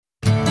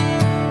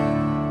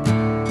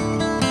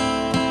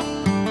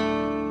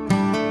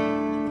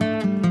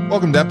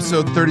Welcome to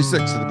episode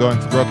 36 of the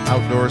Going for Broke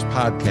Outdoors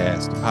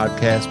podcast, a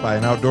podcast by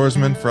an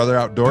outdoorsman for other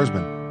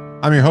outdoorsmen.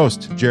 I'm your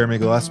host, Jeremy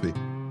Gillespie.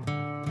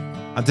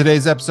 On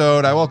today's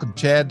episode, I welcome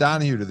Chad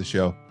Donahue to the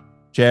show.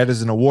 Chad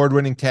is an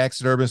award-winning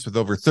taxidermist with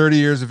over 30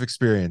 years of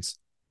experience.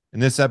 In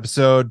this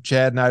episode,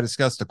 Chad and I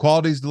discussed the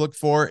qualities to look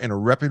for in a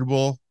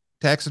reputable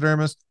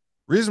taxidermist,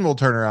 reasonable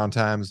turnaround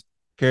times,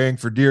 caring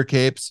for deer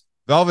capes,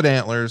 velvet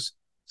antlers,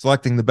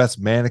 selecting the best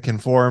mannequin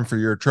form for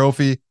your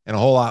trophy, and a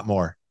whole lot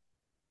more.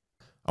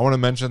 I want to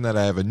mention that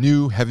I have a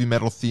new heavy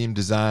metal themed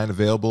design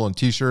available in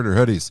t-shirt or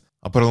hoodies.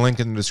 I'll put a link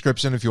in the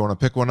description if you want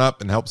to pick one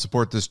up and help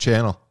support this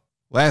channel.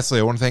 Lastly,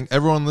 I want to thank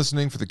everyone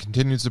listening for the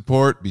continued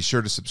support. Be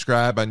sure to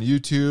subscribe on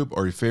YouTube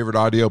or your favorite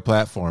audio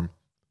platform.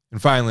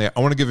 And finally,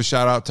 I want to give a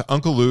shout out to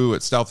Uncle Lou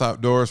at Stealth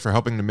Outdoors for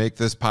helping to make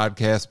this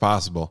podcast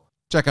possible.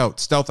 Check out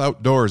Stealth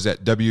Outdoors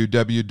at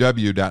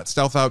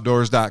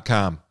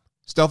www.stealthoutdoors.com.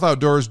 Stealth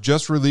Outdoors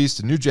just released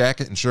a new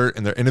jacket and shirt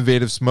in their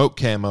innovative smoke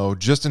camo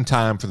just in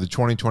time for the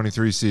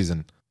 2023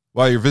 season.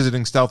 While you're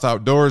visiting Stealth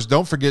Outdoors,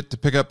 don't forget to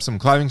pick up some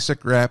climbing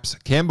stick wraps,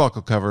 cam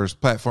buckle covers,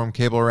 platform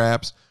cable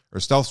wraps, or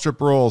stealth strip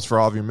rolls for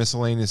all of your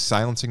miscellaneous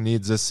silencing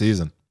needs this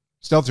season.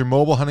 Stealth your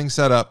mobile hunting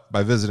setup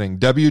by visiting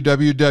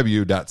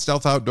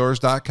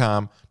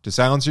www.stealthoutdoors.com to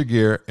silence your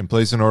gear and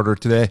place an order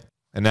today.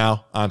 And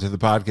now, on to the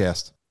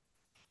podcast.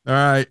 All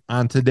right,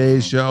 on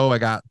today's show, I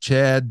got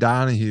Chad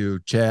Donahue.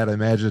 Chad, I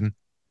imagine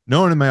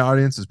no one in my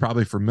audience is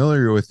probably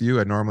familiar with you.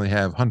 I normally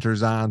have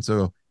hunters on,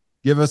 so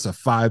give us a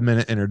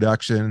 5-minute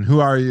introduction. Who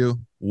are you?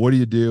 What do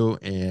you do?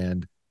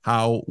 And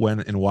how,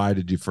 when, and why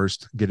did you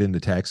first get into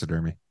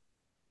taxidermy?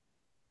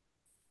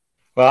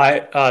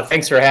 Well,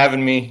 thanks for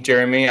having me,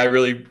 Jeremy. I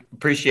really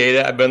appreciate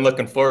it. I've been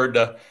looking forward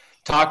to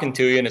talking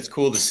to you, and it's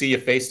cool to see you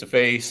face to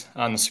face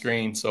on the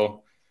screen.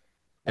 So,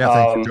 yeah,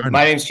 thanks for joining.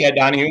 My name's Chad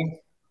Donahue.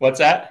 What's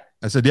that?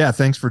 I said, yeah,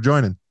 thanks for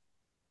joining.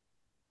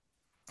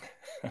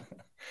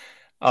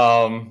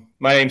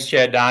 My name's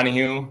Chad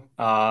Donahue.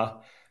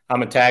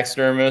 I'm a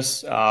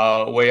taxidermist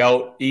way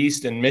out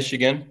east in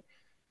Michigan.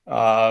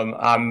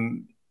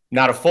 I'm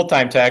not a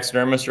full-time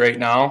taxidermist right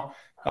now.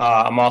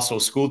 I'm also a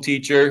school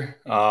teacher,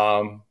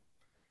 bird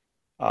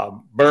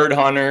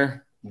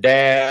hunter,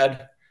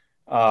 dad,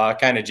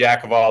 kind of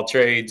jack of all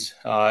trades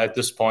at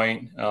this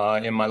point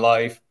in my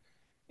life.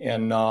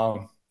 And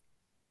got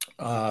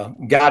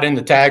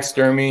into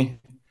taxidermy.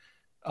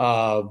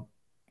 I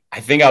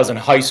think I was in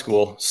high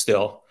school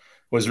still.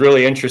 Was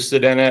really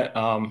interested in it.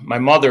 My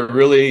mother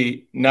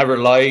really never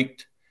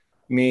liked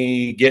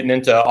me getting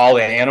into all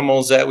the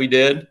animals that we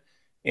did.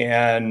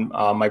 And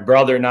my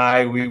brother and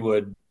I, we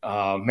would,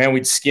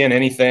 we'd skin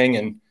anything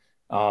and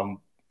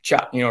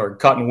chop, or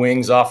cutting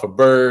wings off of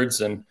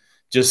birds and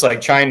just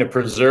like trying to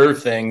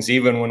preserve things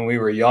even when we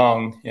were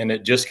young. And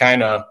it just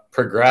kind of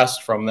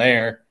progressed from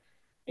there.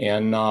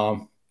 And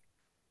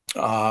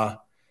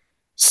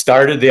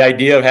started the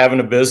idea of having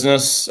a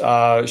business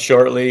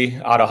shortly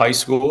out of high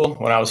school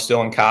when I was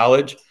still in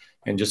college,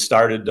 and just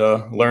started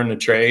to learn the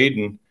trade.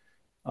 And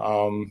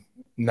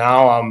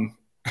now I'm,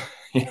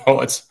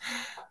 it's,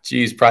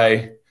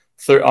 probably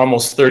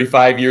almost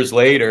 35 years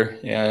later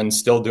and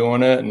still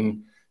doing it.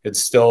 And it's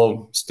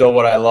still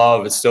what I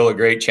love. It's still a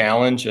great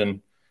challenge.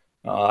 And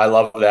I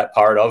love that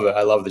part of it.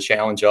 I love the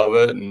challenge of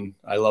it. And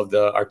I love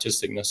the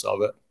artisticness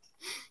of it.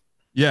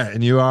 Yeah,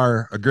 and you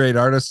are a great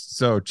artist.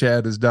 So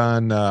Chad has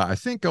done, I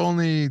think,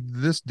 only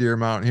this deer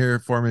mount here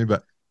for me,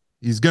 but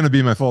he's going to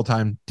be my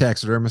full-time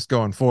taxidermist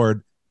going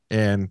forward,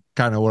 and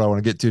kind of what I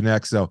want to get to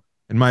next. So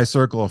in my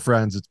circle of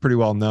friends, it's pretty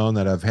well known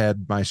that I've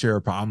had my share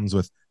of problems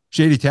with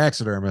shady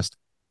taxidermist,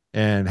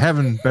 and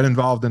haven't been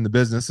involved in the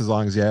business as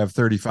long as you have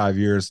 35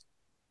 years.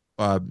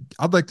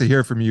 I'd like to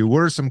hear from you.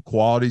 What are some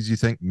qualities you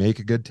think make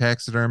a good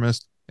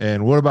taxidermist?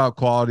 And what about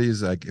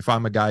qualities, like if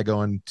I'm a guy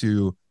going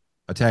to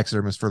a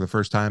taxidermist for the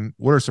first time,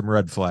 what are some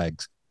red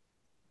flags?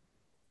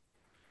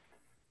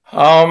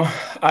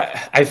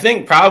 I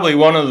think probably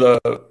one of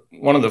the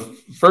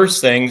first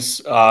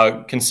things,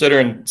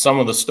 considering some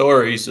of the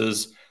stories,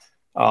 is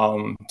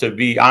to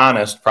be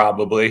honest.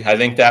 Probably, I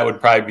think that would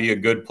probably be a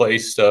good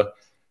place to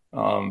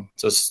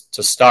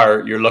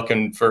start. You're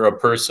looking for a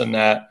person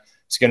that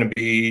is going to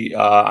be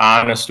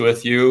honest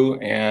with you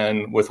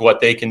and with what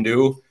they can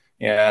do,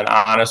 and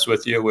honest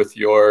with you with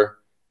your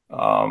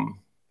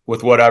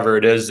with whatever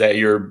it is that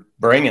you're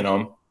bringing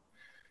them.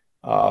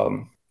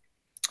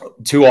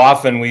 Too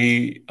often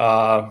we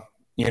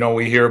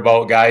hear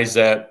about guys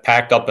that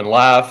packed up and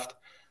left,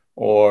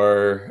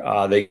 or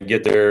they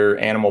get their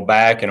animal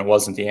back and it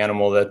wasn't the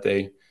animal that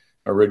they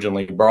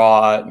originally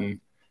brought. And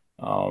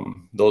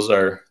those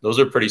are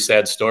pretty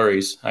sad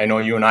stories. I know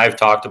you and I have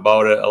talked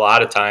about it a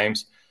lot of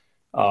times.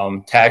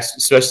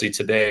 Especially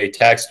today,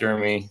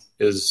 taxidermy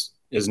is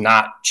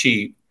not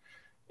cheap.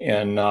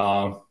 And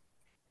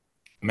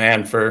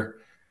man, for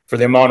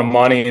the amount of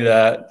money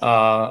that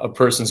a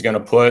person's going to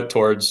put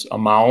towards a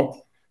mount,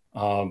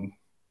 our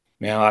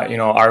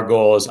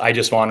goal is, I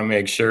just want to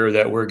make sure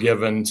that we're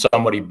giving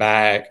somebody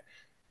back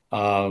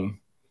a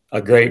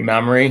great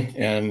memory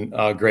and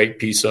a great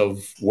piece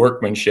of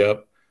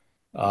workmanship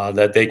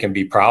that they can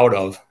be proud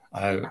of.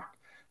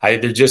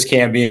 there just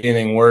can't be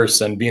anything worse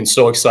than being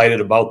so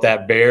excited about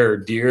that bear or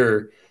deer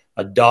or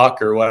a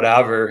duck or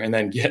whatever, and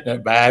then getting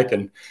it back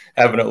and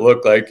having it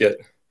look like it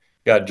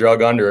got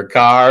drug under a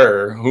car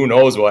or who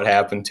knows what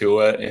happened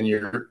to it. And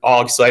you're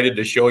all excited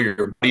to show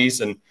your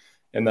buddies, and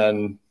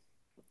then,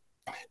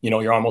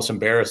 you're almost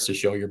embarrassed to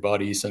show your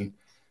buddies. And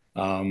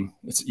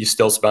you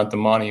still spent the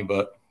money,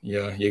 but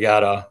you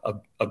got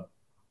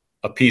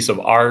a piece of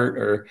art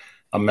or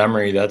a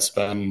memory that's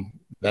been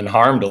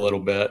harmed a little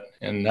bit,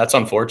 and that's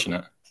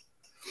unfortunate.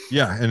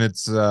 Yeah, and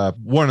it's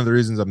one of the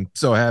reasons I'm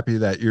so happy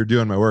that you're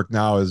doing my work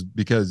now is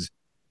because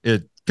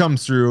it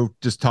comes through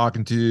just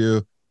talking to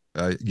you.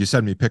 You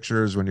send me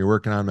pictures when you're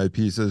working on my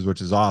pieces, which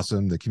is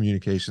awesome. The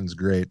communication's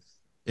great,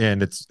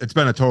 and it's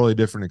been a totally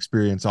different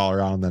experience all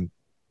around than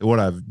what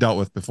I've dealt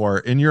with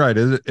before. And you're right,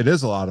 it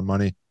is a lot of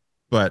money,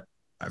 but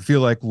I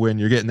feel like when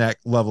you're getting that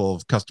level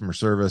of customer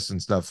service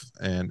and stuff,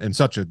 and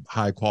such a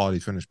high quality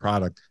finished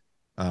product,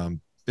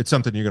 it's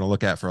something you're going to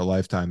look at for a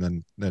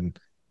lifetime. Then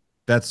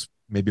that's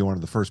maybe one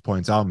of the first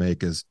points I'll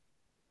make is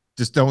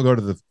just don't go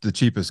to the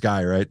cheapest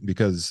guy, right?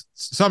 Because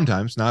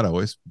sometimes, not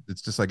always,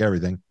 it's just like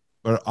everything,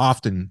 but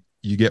often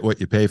you get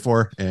what you pay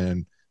for.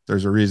 And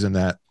there's a reason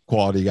that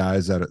quality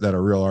guys that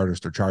are real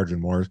artists are charging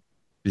more,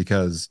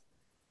 because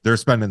they're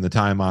spending the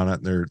time on it.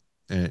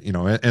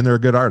 And they're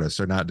good artists.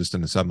 They're not just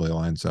an assembly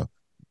line. So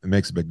it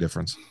makes a big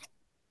difference.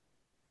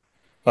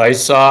 I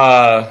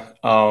saw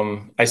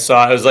it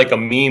was like a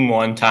meme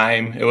one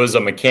time. It was a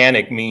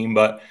mechanic meme,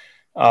 but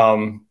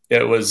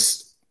it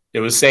was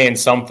saying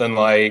something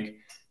like,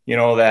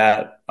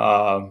 that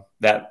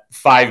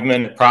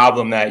 5-minute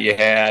problem that you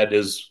had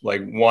is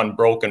like one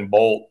broken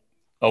bolt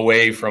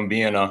away from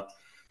being a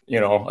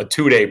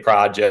 2-day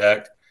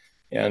project.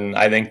 And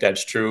I think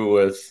that's true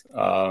with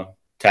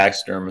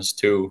taxidermists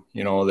too.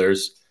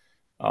 There's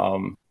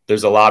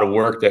a lot of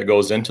work that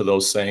goes into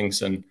those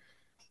things, and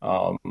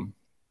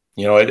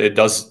it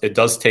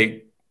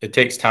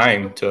takes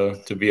time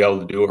to be able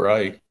to do it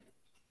right.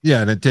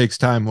 Yeah, and it takes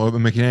time. Well, the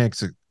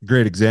mechanic's a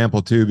great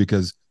example too,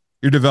 because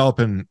you're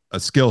developing a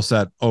skill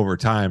set over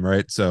time,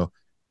 right? So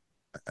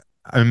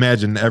I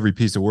imagine every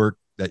piece of work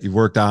that you've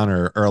worked on,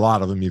 or a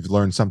lot of them, you've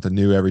learned something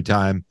new every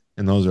time,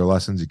 and those are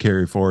lessons you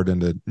carry forward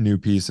into new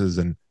pieces,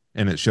 and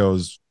it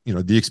shows.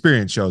 The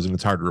experience shows, and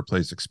it's hard to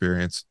replace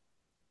experience.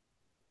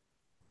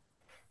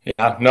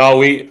 Yeah,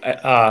 no,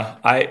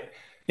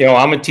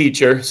 I'm a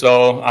teacher,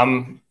 so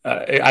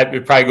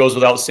it probably goes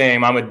without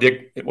saying, I'm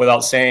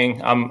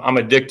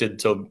addicted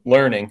to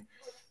learning.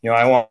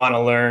 I want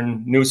to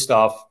learn new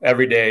stuff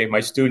every day.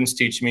 My students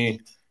teach me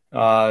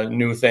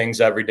new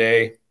things every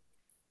day.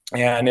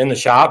 And in the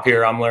shop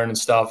here, I'm learning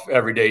stuff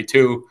every day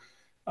too.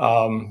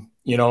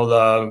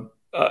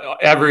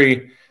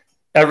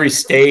 Every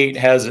state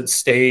has its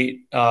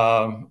state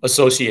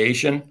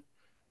association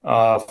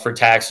for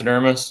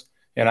taxidermists.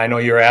 And I know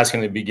you were asking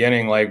in the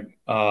beginning, like,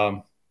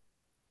 where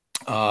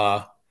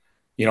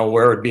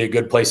would be a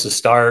good place to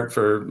start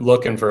for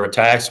looking for a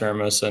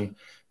taxidermist, and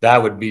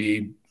that would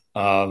be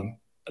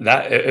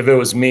that. If it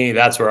was me,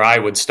 that's where I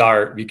would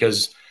start,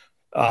 because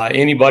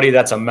anybody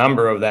that's a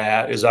member of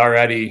that is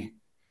already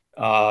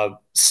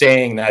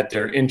saying that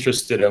they're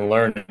interested in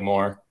learning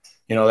more.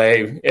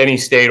 Any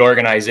state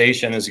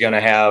organization is going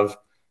to have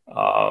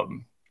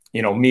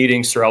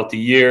meetings throughout the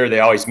year. They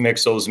always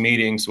mix those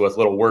meetings with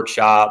little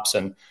workshops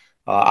and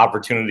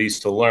opportunities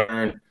to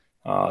learn.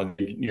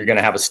 You're going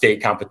to have a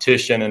state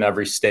competition in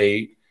every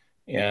state,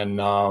 and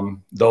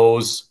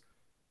those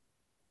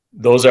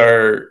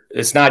are,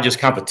 it's not just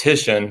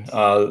competition.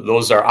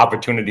 Those are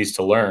opportunities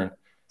to learn.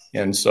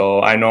 And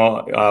so I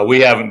know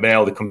we haven't been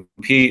able to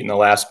compete in the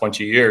last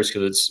bunch of years,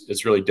 because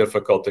it's really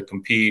difficult to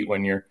compete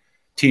when you're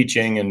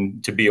teaching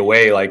and to be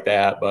away like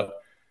that. But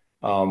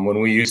when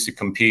we used to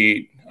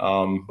compete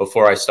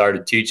before I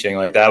started teaching,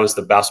 like, that was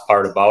the best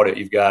part about it.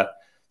 You've got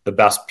the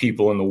best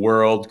people in the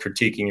world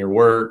critiquing your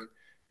work.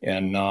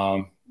 And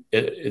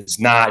it's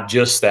not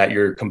just that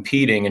you're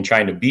competing and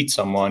trying to beat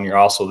someone. You're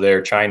also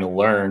there trying to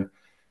learn.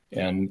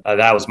 And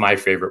that was my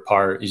favorite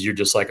part, is you're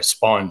just like a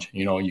sponge.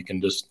 You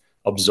can just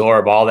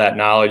absorb all that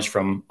knowledge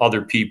from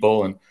other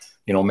people and,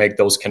 make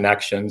those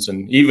connections.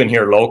 And even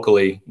here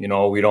locally,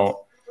 we don't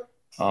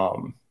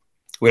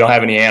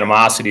have any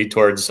animosity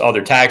towards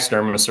other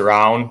taxidermists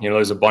around.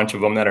 There's a bunch of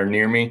them that are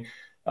near me.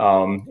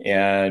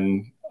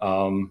 And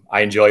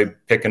I enjoy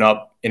picking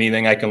up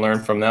anything I can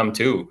learn from them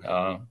too.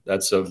 I'll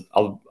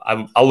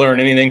learn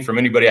anything from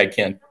anybody I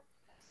can.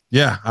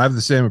 Yeah, I have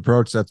the same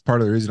approach. That's part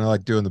of the reason I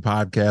like doing the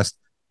podcast.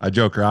 I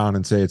joke around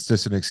and say it's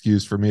just an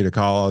excuse for me to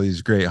call all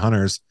these great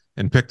hunters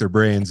and pick their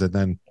brains, and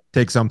then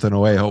take something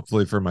away,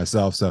 hopefully for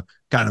myself. So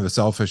kind of a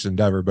selfish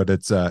endeavor, but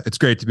it's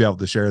great to be able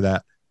to share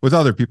that with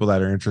other people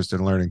that are interested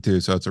in learning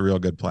too. So it's a real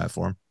good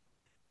platform.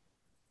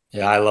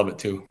 Yeah, I love it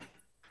too.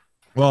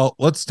 Well,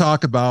 let's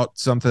talk about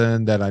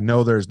something that I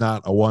know there's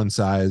not a one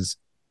size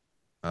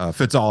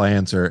fits all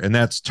answer, and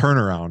that's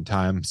turnaround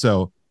time.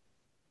 So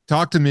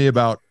talk to me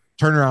about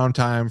turnaround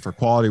time for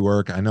quality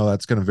work. I know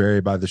that's going to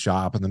vary by the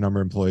shop and the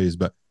number of employees,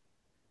 but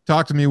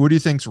talk to me. What do you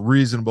think's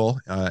reasonable?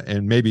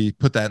 And maybe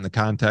put that in the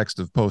context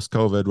of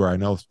post-COVID, where I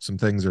know some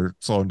things are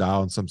slowing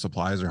down, some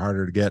supplies are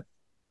harder to get.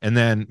 And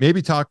then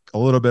maybe talk a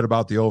little bit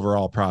about the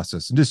overall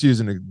process, and just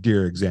using a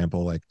deer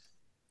example, like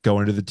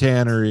going to the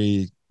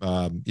tannery,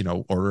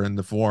 ordering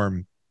the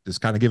form,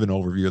 just kind of give an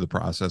overview of the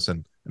process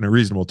and a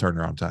reasonable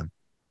turnaround time.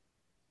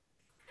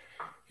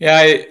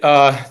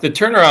 Yeah, the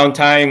turnaround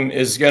time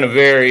is going to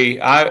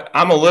vary.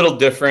 I'm a little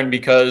different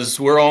because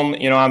we're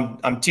only,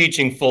 I'm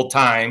teaching full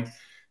time,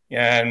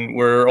 and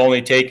we're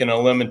only taking a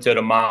limited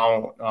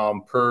amount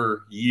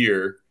per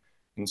year.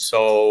 And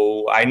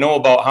so I know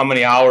about how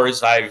many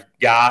hours I've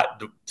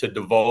got to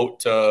devote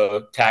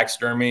to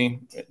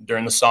taxidermy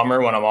during the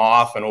summer when I'm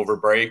off and over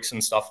breaks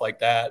and stuff like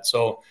that.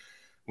 So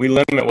we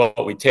limit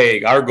what we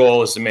take. Our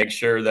goal is to make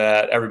sure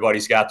that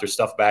everybody's got their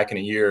stuff back in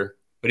a year.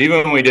 But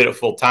even when we did it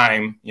full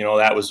time,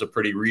 that was a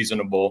pretty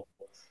reasonable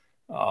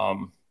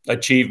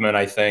achievement,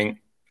 I think.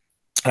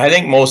 And I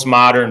think most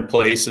modern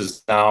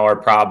places now are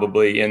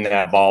probably in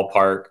that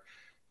ballpark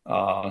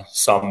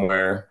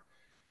somewhere.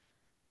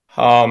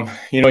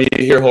 You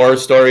hear horror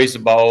stories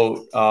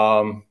about,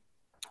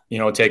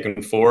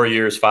 taking 4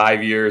 years,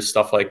 5 years,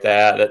 stuff like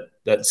that.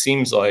 That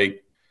seems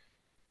like,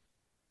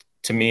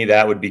 to me,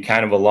 that would be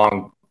kind of a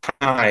long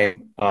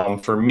time.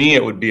 For me,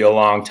 it would be a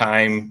long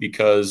time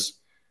because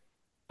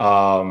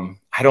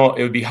it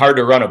would be hard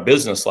to run a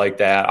business like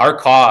that. Our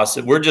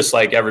costs, we're just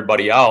like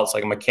everybody else,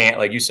 like a mechanic,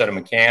 like you said, a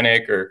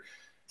mechanic or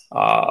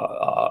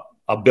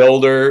a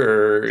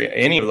builder or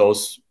any of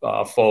those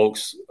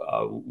folks.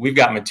 We've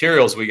got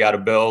materials we got to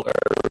build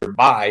or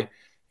buy,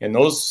 and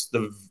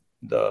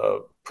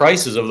the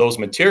prices of those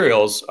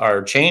materials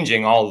are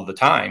changing all of the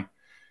time.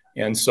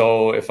 And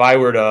so if I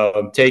were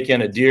to take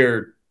in a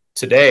deer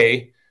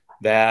today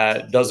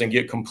that doesn't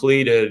get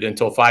completed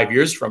until 5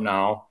 years from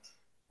now,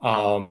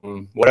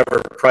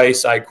 whatever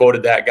price I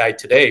quoted that guy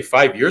today,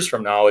 5 years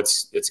from now,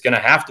 it's going to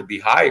have to be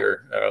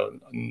higher.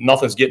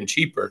 Nothing's getting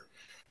cheaper.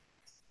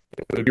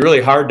 It would be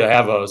really hard to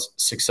have a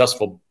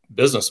successful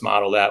business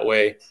model that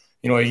way.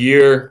 A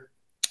year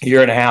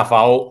and a half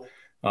out,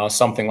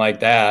 something like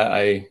that.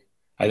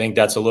 I think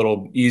that's a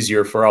little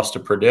easier for us to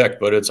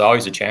predict, but it's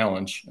always a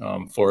challenge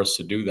for us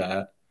to do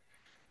that.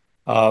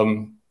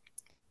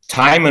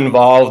 Time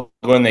involved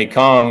when they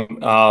come,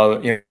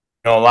 a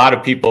lot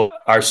of people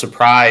are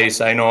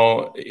surprised. I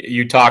know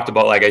you talked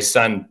about, like, I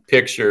send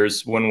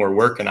pictures when we're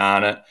working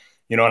on it,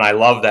 and I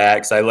love that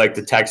because I like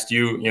to text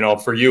you,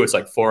 for you, it's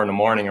like 4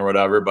 a.m. or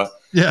whatever, but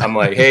Yeah. I'm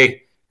like,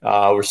 hey,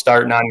 we're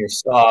starting on your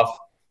stuff.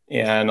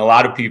 And a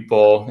lot of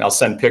people, I'll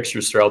send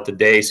pictures throughout the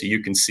day so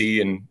you can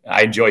see, and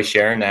I enjoy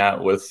sharing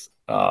that with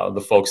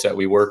the folks that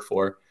we work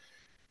for.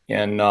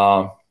 And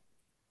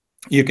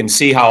you can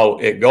see how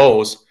it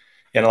goes.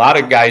 And a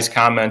lot of guys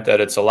comment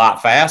that it's a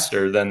lot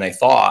faster than they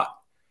thought.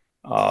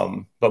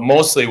 But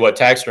mostly what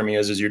taxidermy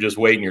is you're just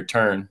waiting your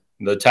turn.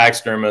 The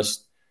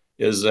taxidermist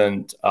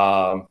isn't,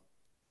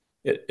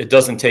 it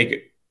doesn't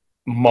take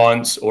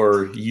months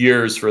or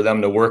years for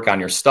them to work on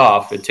your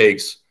stuff. It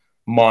takes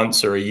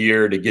months or a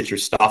year to get your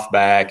stuff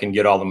back and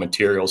get all the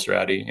materials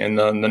ready. And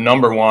the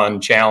number one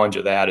challenge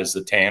of that is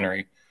the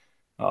tannery.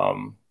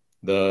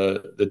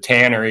 The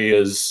tannery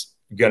is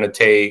going to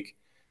take,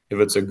 if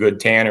it's a good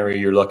tannery,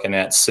 you're looking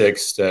at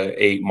 6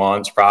 to 8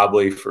 months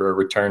probably for a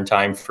return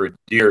time for a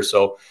deer.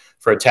 So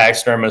for a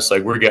taxidermist,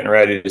 like, we're getting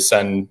ready to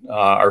send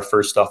our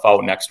first stuff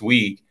out next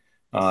week,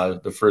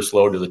 the first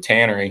load to the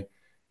tannery.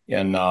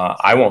 And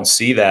I won't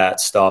see that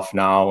stuff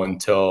now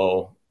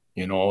until,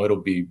 it'll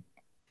be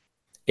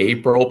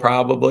April,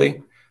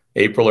 probably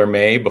April or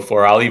May,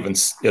 before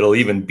it'll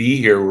even be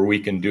here where we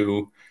can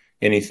do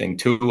anything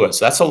to it.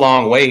 So that's a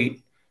long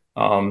wait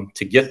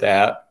to get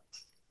that.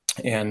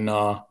 And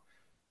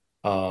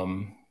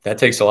that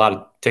takes a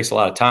lot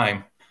of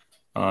time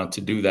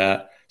to do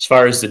that. As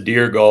far as the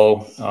deer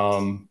go,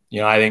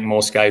 I think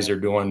most guys are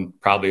doing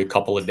probably a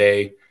couple a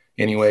day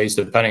anyways,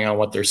 depending on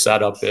what their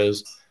setup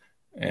is.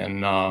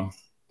 And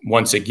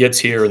once it gets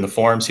here and the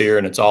form's here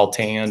and it's all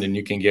tanned and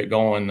you can get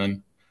going,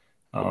 then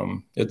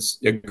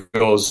it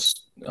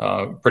goes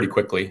pretty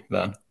quickly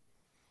then.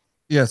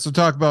 Yeah. So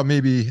talk about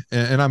maybe,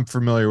 and I'm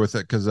familiar with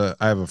it because I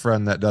have a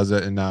friend that does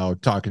it. And now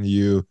talking to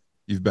you,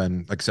 you've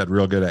been, like I said,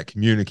 real good at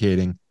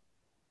communicating.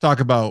 Talk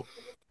about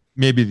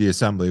maybe the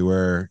assembly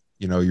where,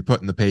 you're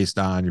putting the paste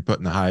on, you're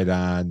putting the hide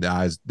on, the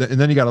eyes, and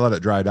then you got to let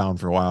it dry down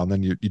for a while. And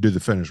then you do the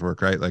finish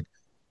work, right? Like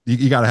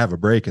you got to have a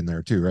break in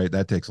there too, right?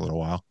 That takes a little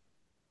while.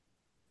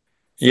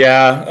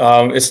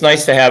 Yeah. It's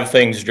nice to have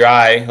things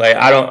dry. Like,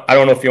 I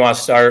don't know if you want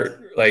to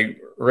start like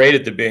right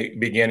at the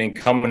beginning,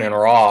 coming in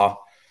raw.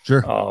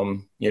 Sure.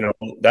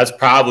 That's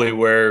probably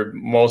where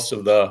most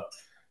of the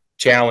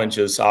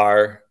challenges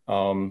are.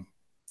 And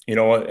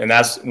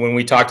that's when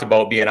we talked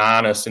about being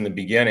honest in the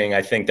beginning.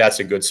 I think that's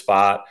a good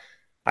spot.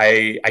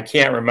 I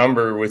can't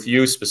remember with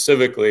you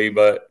specifically,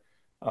 but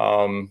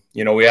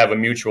we have a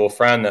mutual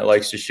friend that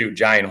likes to shoot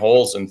giant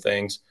holes in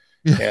things.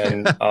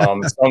 And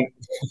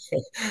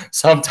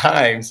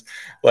sometimes,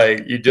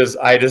 like,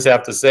 I just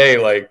have to say,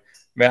 like,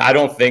 man, I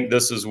don't think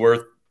this is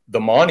worth the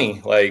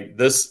money. Like,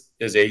 this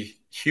is a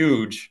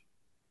huge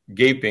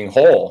gaping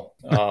hole.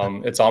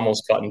 It's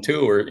almost cut in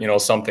two, or,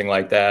 something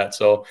like that.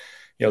 So,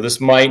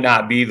 this might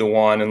not be the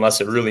one unless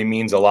it really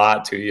means a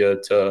lot to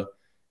you to,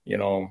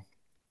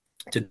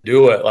 to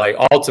do it. Like,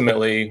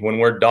 ultimately, when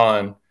we're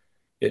done,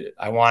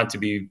 I want it to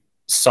be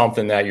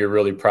something that you're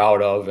really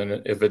proud of.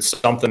 And if it's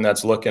something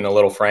that's looking a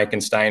little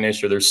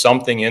Frankensteinish, or there's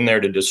something in there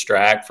to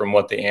distract from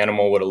what the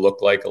animal would have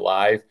looked like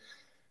alive,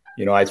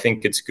 I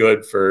think it's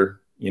good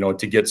for,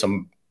 to get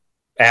some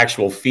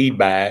actual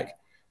feedback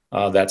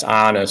that's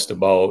honest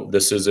about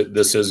this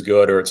is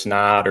good or it's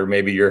not, or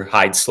maybe your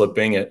hide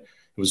slipping, it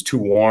was too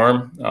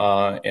warm,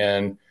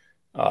 and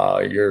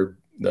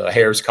the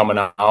hair's coming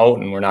out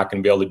and we're not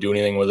going to be able to do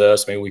anything with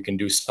this. Maybe we can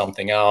do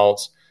something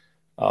else.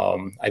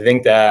 I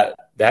think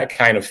that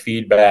kind of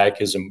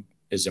feedback is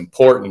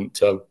important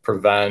to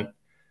prevent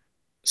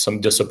some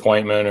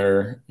disappointment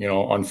or,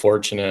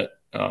 unfortunate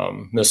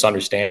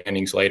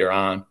misunderstandings later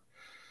on.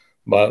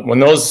 But when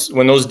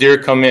those deer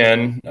come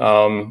in,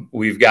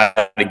 we've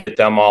got to get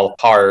them all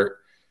apart.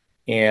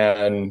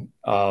 And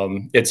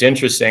it's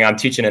interesting. I'm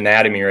teaching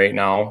anatomy right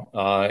now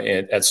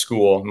at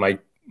school.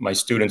 My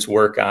students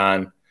work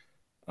on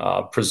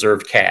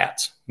preserved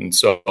cats, and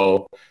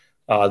so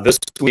this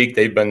week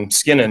they've been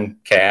skinning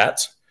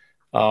cats,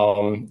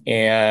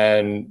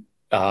 and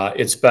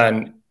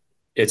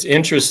it's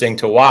interesting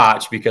to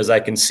watch because I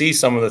can see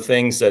some of the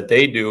things that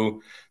they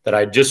do that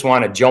I just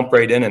want to jump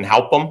right in and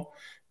help them.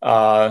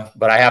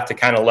 But I have to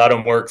kind of let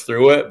them work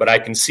through it. But I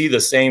can see the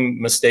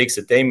same mistakes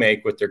that they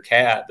make with their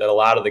cat that a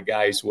lot of the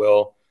guys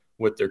will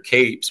with their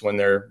capes when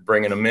they're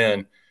bringing them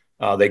in.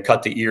 They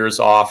cut the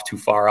ears off too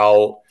far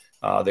out.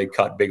 They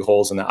cut big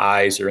holes in the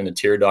eyes or in the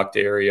tear duct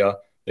area.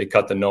 They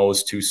cut the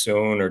nose too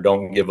soon or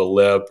don't give a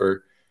lip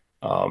or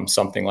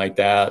something like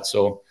that.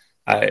 So,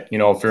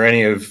 for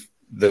any of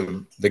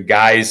the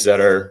guys that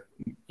are,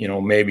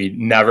 maybe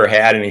never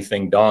had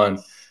anything done,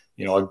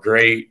 a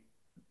great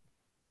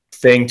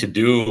thing to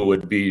do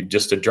would be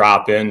just to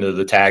drop into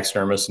the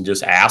taxidermist and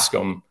just ask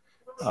them,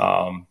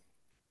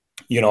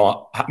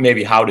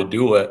 maybe how to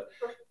do it.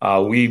 A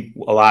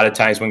lot of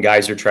times when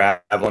guys are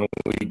traveling,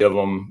 we give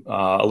them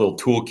a little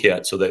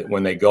toolkit so that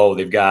when they go,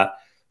 they've got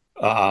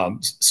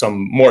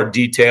some more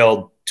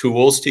detailed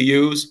tools to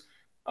use,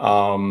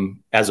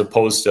 as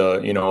opposed to,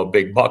 a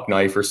big buck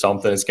knife or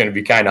something. It's going to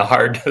be kind of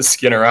hard to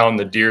skin around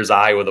the deer's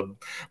eye with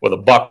a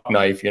buck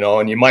knife,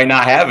 and you might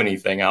not have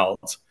anything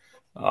else.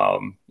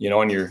 And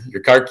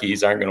your car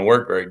keys aren't going to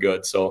work very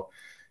good. So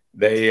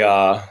they,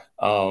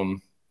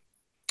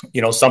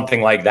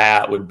 something like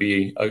that would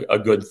be a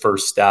good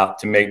first step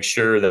to make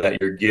sure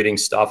that you're getting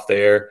stuff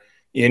there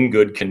in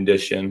good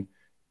condition.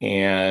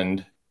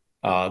 And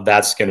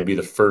that's going to be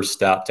the first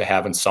step to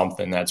having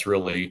something that's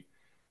really,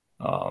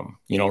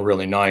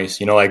 really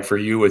nice. Like for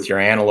you with your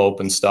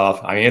antelope and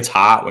stuff, I mean, it's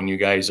hot when you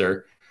guys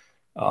are,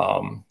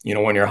 when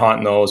you're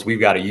hunting those. We've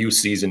got a youth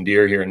season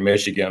deer here in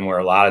Michigan where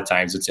a lot of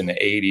times it's in the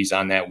 80s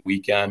on that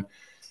weekend.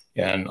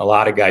 And a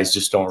lot of guys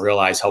just don't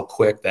realize how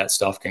quick that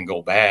stuff can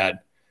go bad.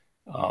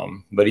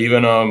 But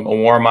even a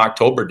warm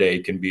October day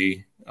can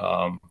be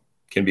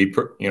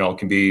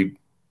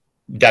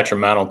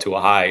detrimental to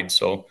a hide.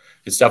 So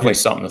it's definitely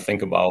something to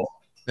think about.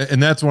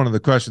 And that's one of the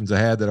questions I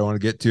had that I want to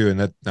get to.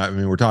 And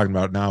we're talking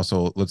about it now,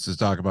 so let's just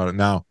talk about it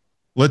now.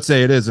 Let's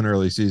say it is an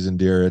early season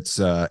deer. It's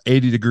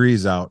 80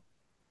 degrees out.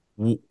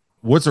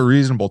 What's a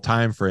reasonable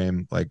time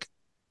frame, like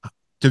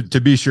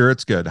to be sure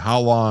it's good? How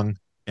long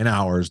in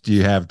hours do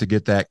you have to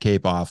get that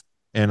cape off?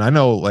 And I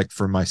know, like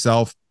for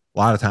myself, a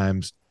lot of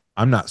times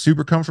I'm not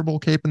super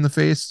comfortable caping the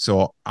face,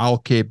 so I'll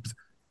cape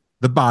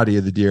the body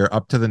of the deer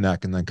up to the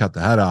neck and then cut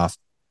the head off.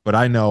 But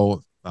I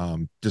know,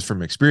 just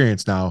from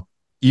experience now,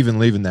 even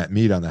leaving that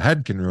meat on the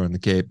head can ruin the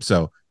cape.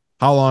 So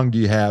how long do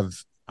you have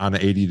on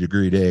an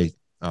 80-degree day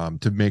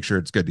to make sure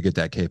it's good to get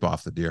that cape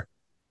off the deer?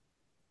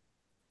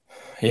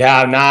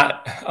 Yeah,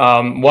 not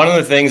one of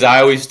the things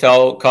I always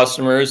tell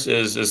customers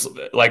is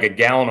like a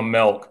gallon of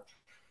milk.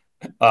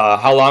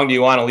 How long do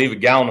you want to leave a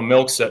gallon of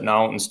milk sitting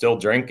out and still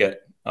drink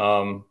it?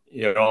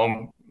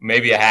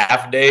 Maybe a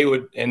half day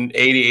in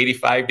 80,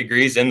 85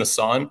 degrees in the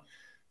sun.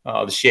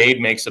 The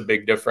shade makes a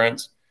big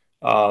difference.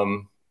 By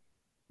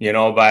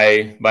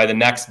the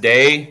next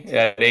day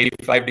at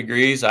 85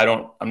 degrees,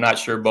 I'm not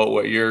sure about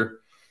what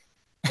your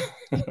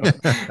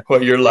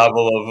what your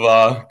level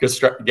of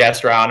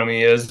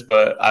gastronomy is,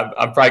 but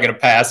I'm probably going to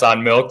pass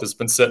on milk that's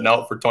been sitting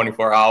out for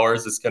 24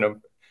 hours. It's going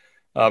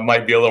to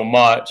might be a little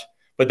much,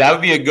 but that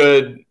would be a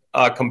good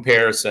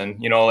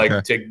comparison,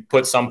 okay, to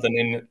put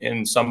something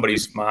in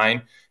somebody's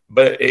mind.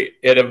 But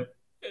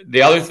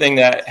the other thing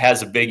that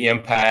has a big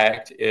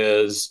impact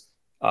is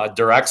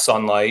direct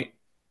sunlight,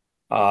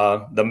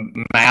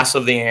 the mass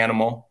of the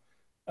animal,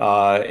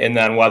 and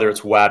then whether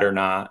it's wet or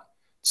not.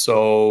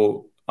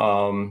 So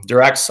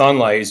direct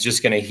sunlight is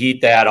just going to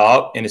heat that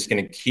up, and it's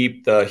going to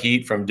keep the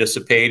heat from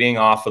dissipating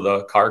off of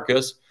the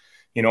carcass,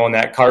 and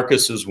that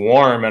carcass is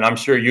warm. And I'm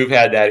sure you've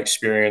had that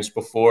experience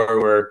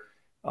before where,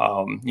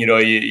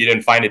 you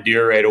didn't find a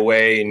deer right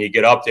away, and you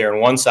get up there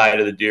and one side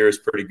of the deer is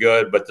pretty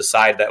good, but the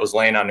side that was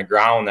laying on the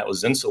ground that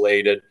was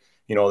insulated,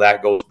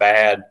 that goes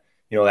bad,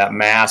 that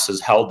mass has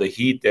held the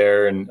heat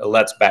there and it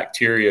lets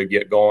bacteria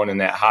get going in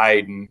that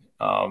hide. And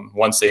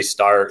once they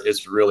start,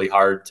 it's really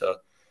hard to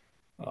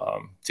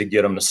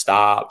get them to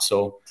stop.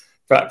 So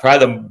probably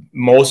the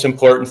most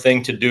important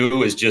thing to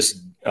do is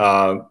just,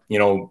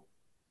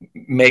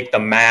 make the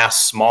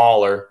mass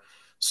smaller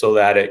so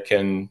that it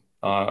can,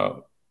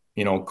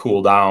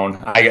 cool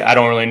down. I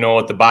don't really know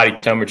what the body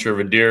temperature of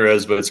a deer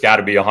is, but it's got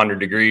to be 100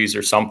 degrees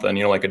or something,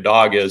 like a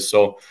dog is.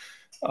 So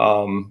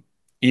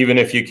even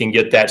if you can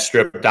get that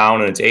stripped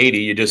down and it's 80,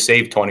 you just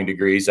save 20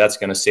 degrees. That's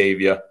going to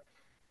save you,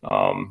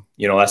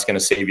 that's going to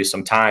save you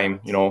some time.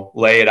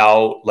 Lay it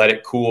out, let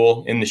it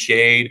cool in the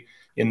shade,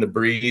 in the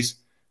breeze.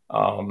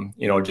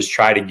 Just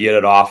try to get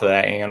it off of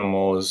that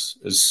animal as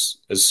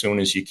soon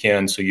as you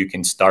can, so you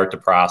can start the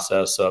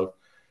process of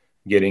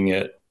getting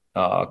it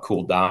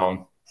cooled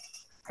down.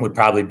 Would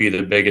probably be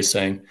the biggest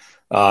thing.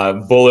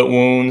 Bullet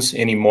wounds,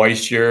 any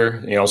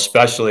moisture,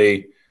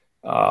 especially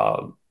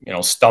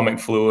stomach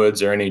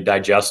fluids or any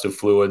digestive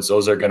fluids,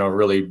 those are going to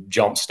really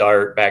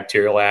jumpstart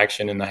bacterial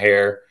action in the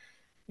hair.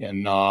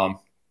 And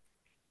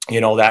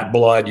that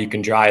blood, you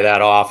can dry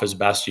that off as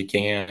best you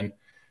can.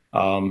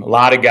 A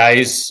lot of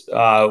guys,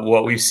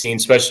 what we've seen,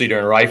 especially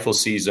during rifle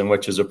season,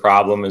 which is a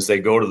problem, is they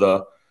go to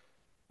the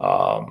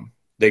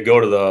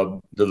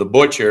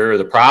butcher or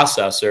the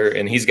processor,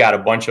 and he's got a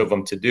bunch of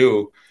them to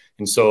do,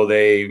 and so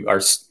they are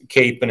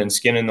caping and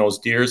skinning those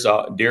deer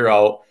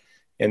out,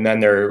 and then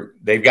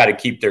they've got to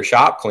keep their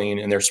shop clean,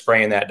 and they're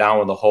spraying that down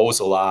with a hose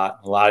a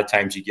lot. A lot of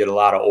times you get a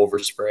lot of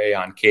overspray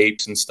on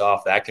capes and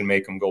stuff that can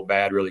make them go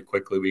bad really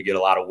quickly. We get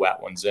a lot of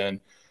wet ones in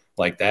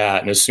like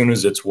that. And as soon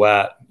as it's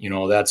wet,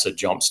 that's a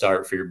jump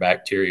start for your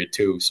bacteria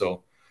too.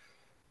 So,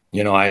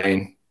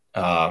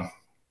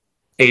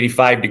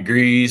 85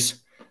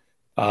 degrees,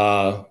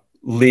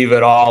 leave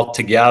it all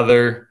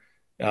together.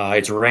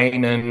 It's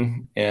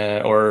raining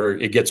or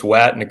it gets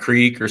wet in a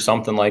creek or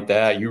something like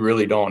that. You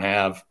really don't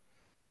have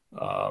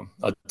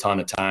a ton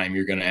of time.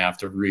 You're going to have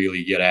to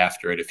really get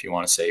after it if you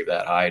want to save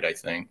that hide, I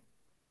think.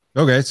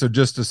 Okay. So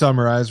just to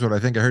summarize, what I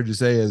think I heard you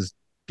say is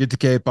get the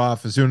cape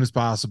off as soon as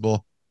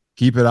possible.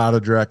 Keep it out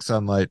of direct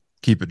sunlight.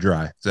 Keep it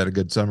dry. Is that a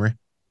good summary?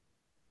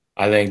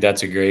 I think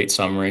that's a great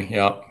summary.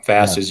 Yep.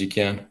 Fast as you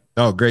can.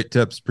 Oh, great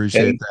tips.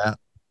 Appreciate that.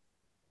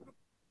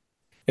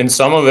 And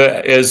some of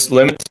it is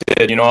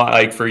limited,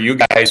 like for you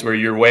guys where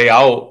you're way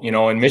out,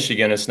 in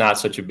Michigan, it's not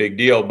such a big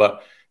deal.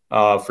 But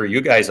for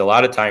you guys, a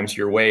lot of times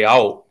you're way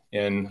out.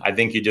 And I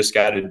think you just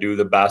got to do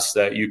the best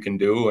that you can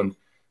do and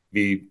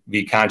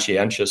be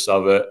conscientious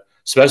of it,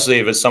 especially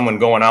if it's someone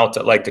going out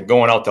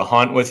to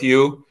hunt with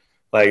you.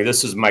 Like,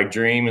 this is my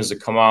dream, is to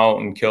come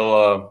out and kill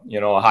a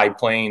high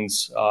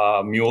plains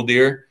mule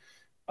deer.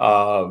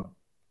 That's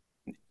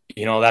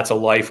a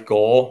life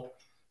goal.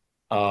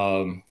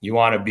 You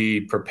want to be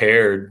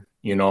prepared,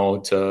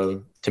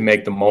 to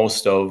make the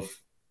most of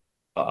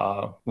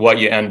what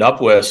you end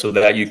up with so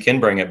that you can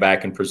bring it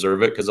back and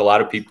preserve it. Because a lot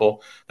of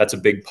people, that's a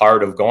big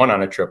part of going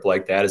on a trip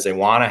like that, is they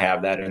want to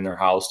have that in their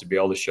house to be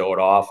able to show it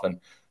off. And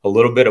a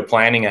little bit of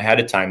planning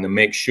ahead of time to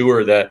make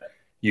sure that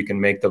you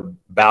can make the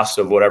best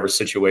of whatever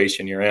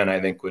situation you're in, I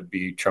think would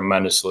be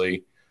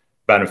tremendously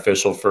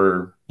beneficial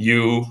for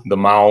you, the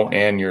mount,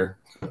 and your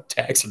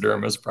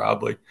taxidermist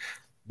probably.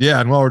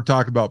 Yeah. And while we're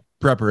talking about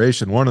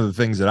preparation, one of the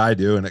things that I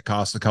do, and it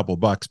costs a couple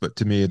bucks, but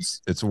to me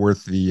it's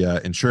worth the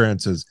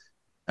insurance, is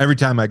every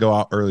time I go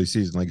out early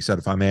season, like you said,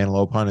 if I'm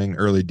antelope hunting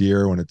early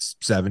deer when it's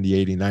 70,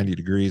 80, 90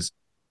 degrees,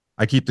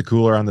 I keep the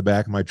cooler on the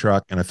back of my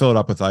truck and I fill it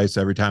up with ice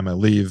every time I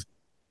leave.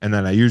 And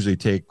then I usually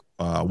take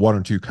 1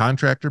 or 2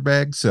 contractor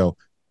bags. So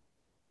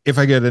if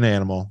I get an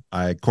animal,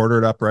 I quarter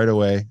it up right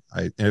away.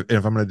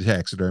 If I'm going to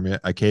taxidermy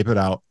it, I cape it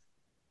out.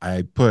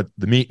 I put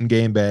the meat in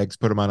game bags,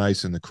 put them on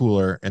ice in the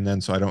cooler, and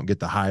then so I don't get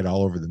the hide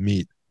all over the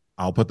meat,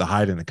 I'll put the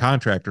hide in a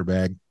contractor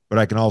bag, but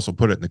I can also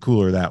put it in the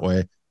cooler that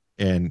way.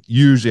 And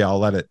usually I'll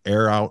let it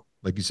air out,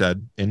 like you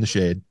said, in the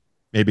shade,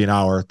 maybe an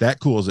hour. That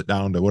cools it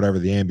down to whatever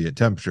the ambient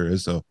temperature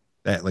is. So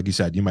that, like you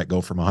said, you might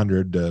go from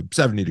 100 to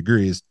 70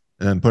 degrees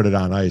and then put it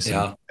on ice.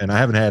 Yeah. And I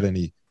haven't had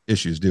any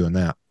issues doing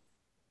that.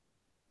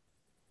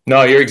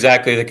 No, you're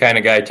exactly the kind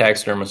of guy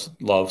taxidermist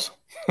loves.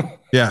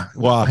 Yeah.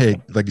 Well, hey,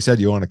 like you said,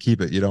 you want to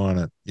keep it. You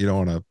don't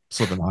want to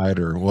slip and hide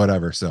or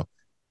whatever. So,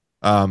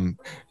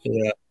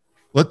 yeah.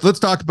 Let's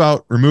talk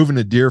about removing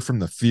a deer from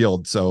the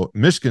field. So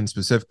Michigan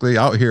specifically,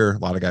 out here, a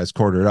lot of guys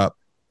quarter it up.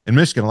 In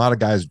Michigan, a lot of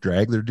guys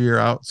drag their deer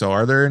out. So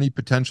are there any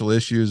potential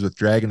issues with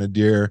dragging a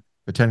deer,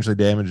 potentially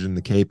damaging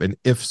the cape? And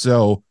if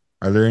so,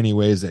 are there any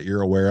ways that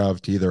you're aware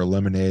of to either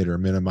eliminate or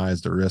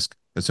minimize the risk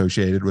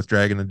associated with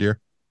dragging a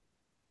deer?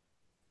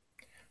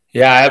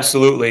 Yeah,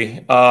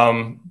 absolutely.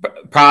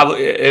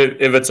 Probably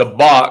if it's a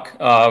buck,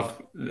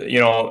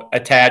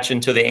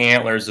 attaching to the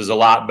antlers is a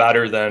lot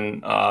better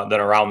than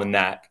around the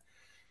neck.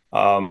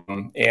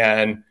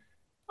 And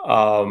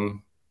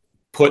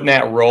putting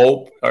that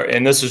rope,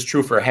 and this is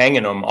true for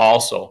hanging them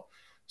also.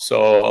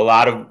 So a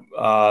lot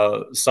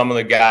of some of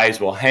the guys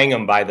will hang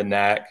them by the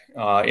neck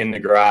in the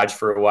garage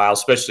for a while,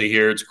 especially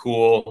here. It's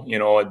cool,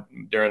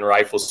 during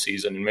rifle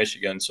season in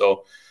Michigan.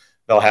 So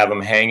they'll have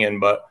them hanging.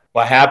 But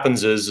what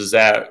happens is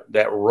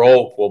that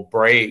rope will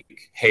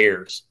break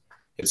hairs.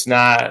 It's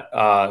not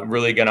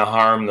really going to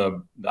harm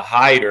the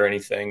hide or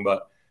anything,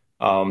 but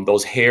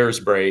those hairs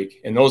break,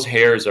 and those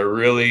hairs are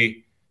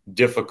really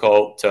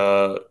difficult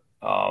to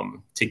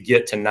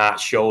get to not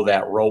show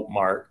that rope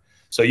mark.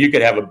 So you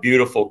could have a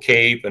beautiful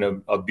cape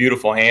and a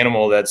beautiful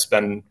animal that's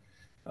been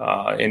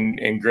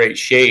in great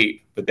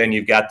shape, but then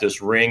you've got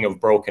this ring of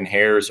broken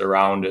hairs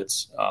around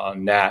its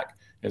neck.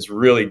 It's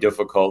really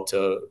difficult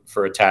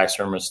for a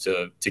taxidermist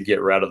to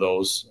get rid of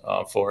those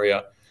for you.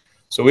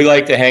 So we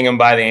like to hang them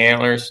by the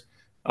antlers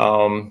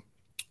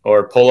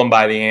or pull them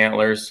by the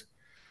antlers.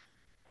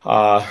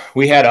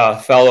 We had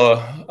a fellow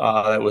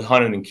that was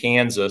hunting in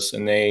Kansas,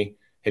 and they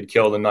had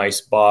killed a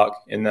nice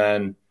buck, and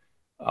then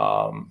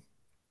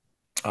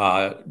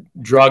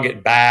drug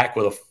it back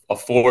with a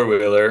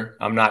four-wheeler.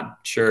 I'm not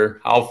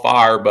sure how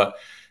far, but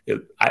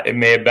it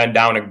may have been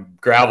down a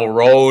gravel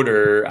road,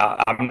 or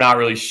I'm not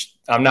really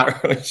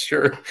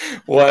sure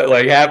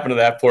what happened to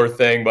that poor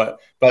thing. But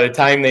by the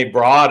time they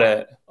brought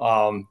it,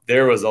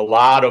 there was a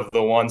lot of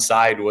the one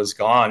side was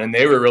gone, and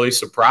they were really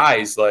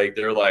surprised.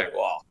 They're like,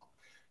 "Well,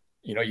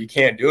 you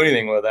can't do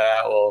anything with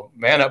that." Well,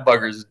 man, that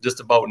bugger's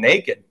just about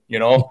naked,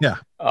 Yeah.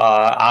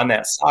 On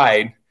that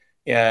side.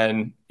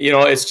 And,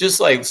 it's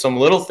just like some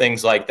little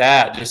things like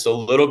that, just a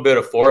little bit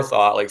of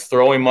forethought, like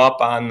throw him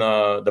up on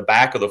the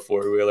back of the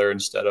four-wheeler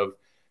instead of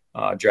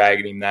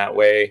dragging him that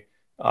way.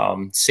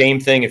 Same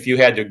thing if you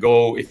had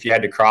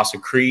to cross a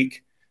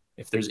creek,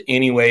 if there's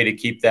any way to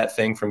keep that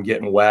thing from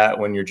getting wet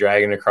when you're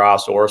dragging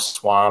across, or a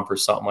swamp or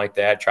something like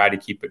that, try to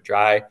keep it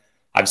dry.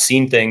 I've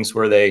seen things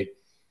where they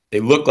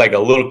look like a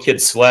little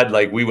kid sled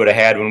like we would have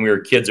had when we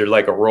were kids. They're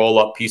like a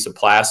roll-up piece of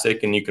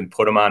plastic, and you can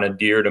put them on a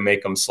deer to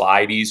make them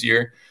slide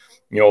easier.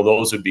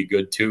 Those would be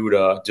good too,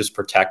 to just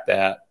protect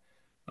that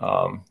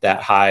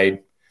hide.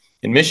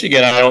 In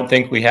Michigan, I don't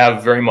think we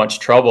have very much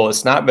trouble.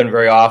 It's not been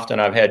very often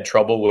I've had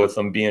trouble with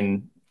them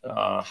being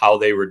how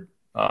they were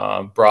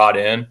brought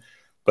in,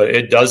 but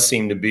it does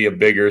seem to be a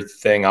bigger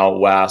thing out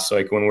west.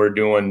 Like when we're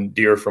doing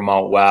deer from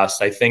out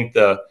west, I think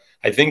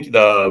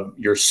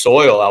your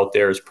soil out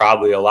there is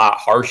probably a lot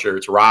harsher.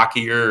 It's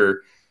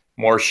rockier,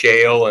 more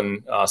shale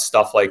and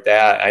stuff like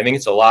that. I think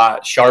it's a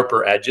lot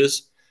sharper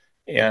edges,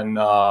 and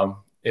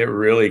it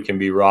really can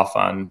be rough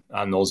on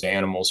those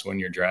animals when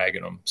you're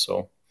dragging them.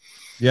 So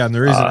yeah, and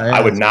the reason I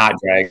would not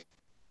drag.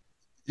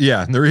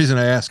 Yeah, and the reason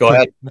I asked,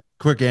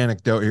 quick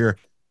anecdote here.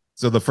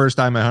 So the first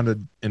time I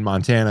hunted in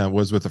Montana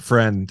was with a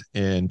friend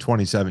in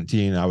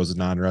 2017. I was a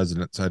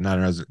non-resident, so I had a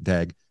non-resident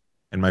tag,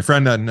 and my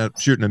friend ended up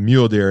shooting a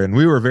mule deer, and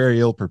we were very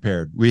ill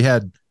prepared. We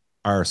had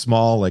our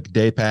small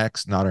day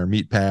packs, not our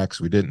meat packs.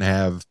 We didn't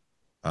have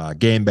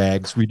game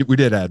bags. We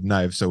did have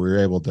knives, so we were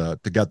able to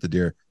gut the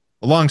deer.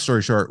 A long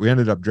story short, we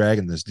ended up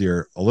dragging this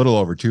deer a little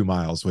over 2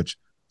 miles, which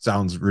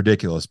sounds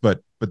ridiculous,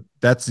 but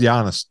that's the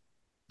honest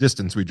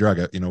distance we drug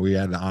it. We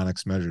had an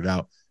onyx measured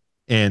out,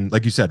 and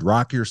like you said,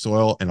 rockier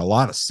soil and a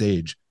lot of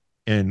sage.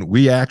 And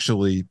we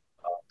actually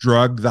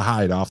drug the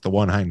hide off the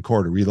one hind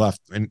quarter. We left,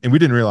 and we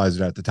didn't realize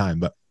it at the time,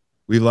 but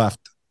we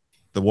left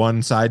the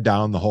one side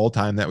down the whole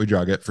time that we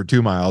drug it for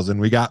 2 miles, and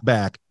we got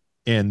back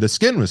and the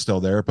skin was still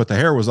there, but the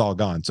hair was all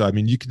gone. So, I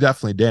mean, you could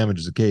definitely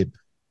damage the cape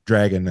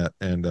dragging it,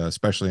 and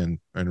especially in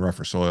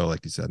rougher soil,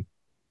 like you said.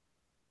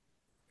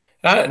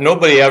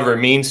 Nobody ever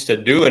means to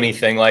do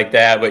anything like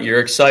that, but you're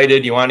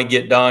excited. You want to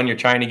get done. You're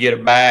trying to get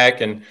it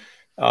back. And,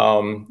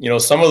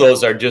 some of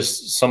those are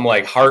just some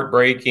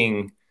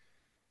heartbreaking,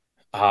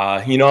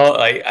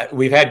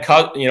 we've had,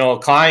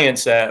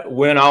 clients that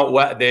went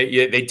out.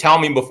 They tell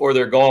me before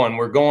they're going,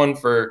 we're going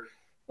for,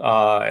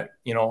 a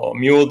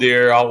mule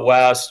deer out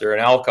west or an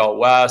elk out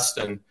west.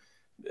 And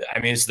I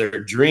mean, it's their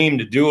dream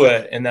to do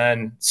it. And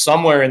then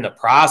somewhere in the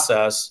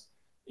process,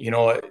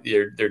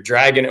 they're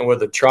dragging it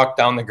with a truck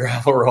down the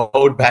gravel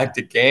road back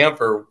to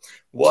camp or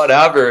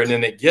whatever. And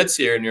then it gets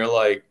here and you're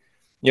like,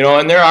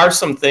 and there are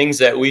some things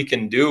that we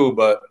can do,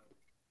 but,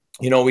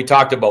 we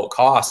talked about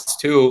costs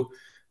too.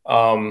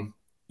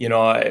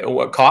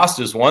 What cost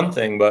is one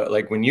thing,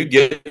 but when you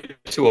get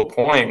to a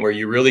point where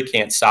you really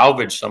can't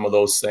salvage some of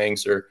those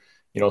things, or,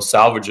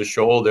 salvage a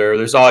shoulder,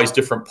 there's always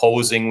different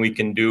posing we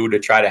can do to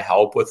try to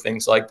help with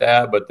things like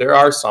that. But there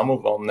are some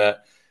of them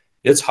that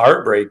it's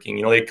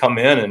heartbreaking. They come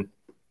in and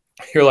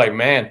you're like,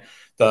 man,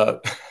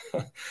 the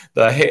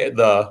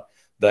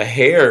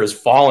hair is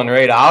falling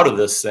right out of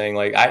this thing.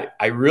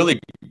 I really,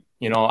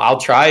 I'll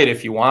try it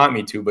if you want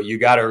me to, but you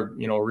got to,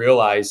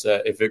 realize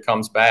that if it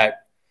comes back,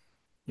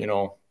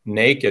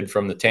 naked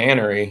from the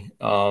tannery,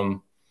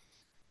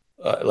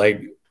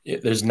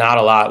 there's not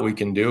a lot we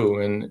can do.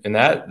 And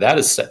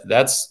that's,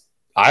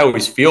 I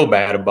always feel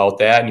bad about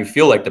that. And you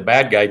feel like the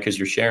bad guy because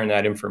you're sharing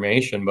that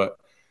information, but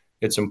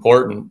it's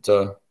important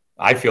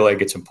I feel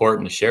like it's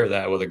important to share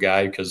that with a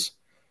guy, because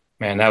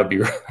man, that'd be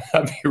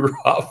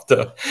rough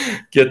to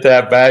get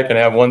that back and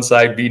have one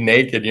side be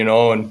naked,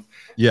 and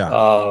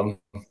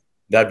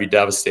that'd be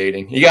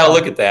devastating. You got to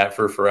look at that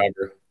for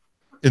forever.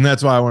 And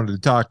that's why I wanted to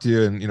talk to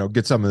you and,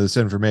 get some of this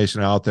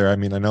information out there. I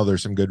mean, I know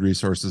there's some good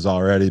resources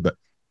already, but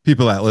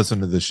people that listen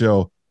to the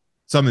show,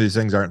 some of these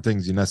things aren't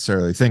things you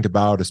necessarily think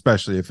about,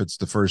 especially if it's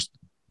the first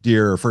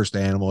deer or first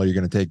animal you're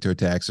going to take to a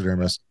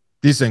taxidermist.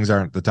 These things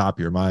aren't the top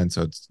of your mind,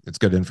 so it's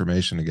good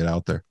information to get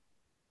out there.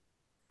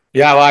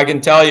 Yeah, well, I can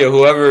tell you,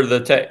 whoever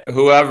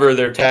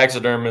their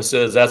taxidermist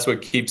is, that's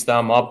what keeps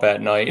them up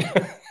at night.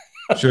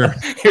 Sure,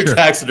 Your sure.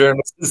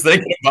 taxidermist is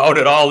thinking about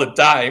it all the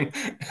time.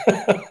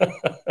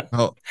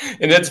 Oh,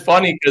 And it's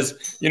funny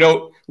because,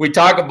 we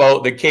talk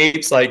about the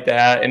capes like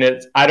that, and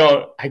I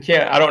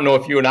don't know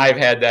if you and I have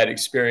had that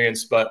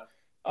experience, but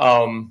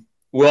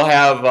we'll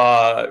have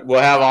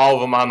all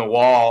of them on the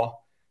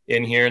wall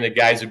in here, and the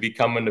guys would be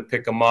coming to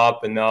pick them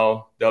up, and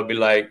they'll be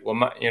like,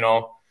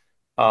 well,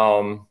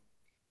 um,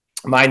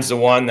 mine's the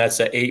one that's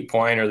the 8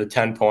 point or the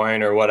 10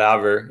 point or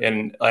whatever.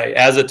 And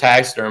as a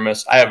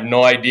taxidermist, I have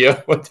no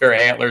idea what their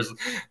antlers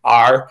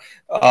are.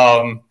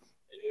 Um,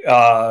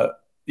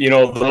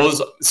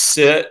 those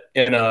sit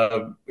in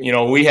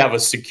we have a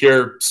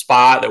secure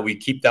spot that we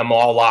keep them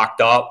all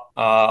locked up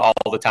all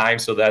the time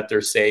so that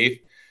they're safe.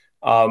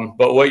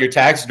 But what your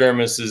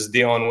taxidermist is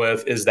dealing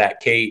with is that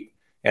cape.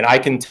 And I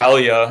can tell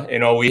you,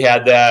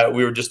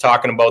 we were just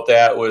talking about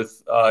that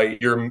with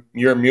your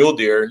mule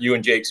deer, you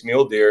and Jake's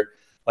mule deer,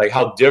 like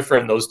how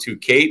different those two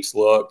capes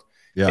looked.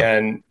 yeah.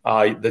 And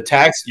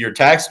your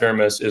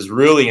taxidermist is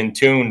really in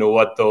tune to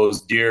what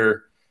those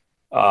deer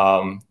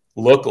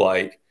look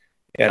like.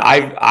 And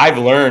I've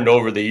learned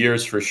over the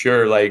years for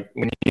sure, like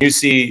when you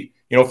see,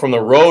 from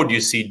the road, you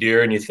see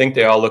deer and you think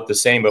they all look the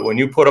same. But when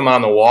you put them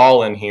on the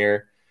wall in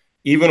here,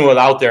 even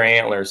without their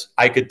antlers,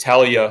 I could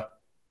tell you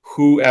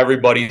who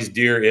everybody's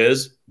deer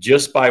is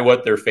just by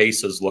what their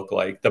faces look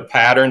like, the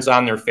patterns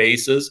on their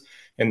faces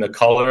and the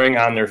coloring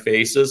on their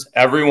faces.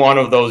 Every one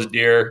of those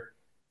deer,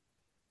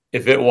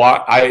 if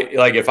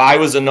I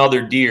was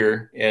another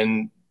deer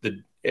and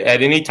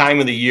at any time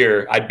of the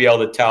year, I'd be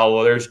able to tell,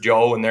 well, there's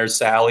Joe and there's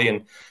Sally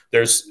and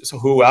there's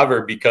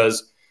whoever,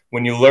 because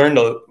when you learn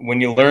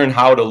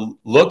how to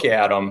look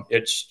at them,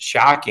 it's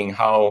shocking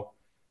how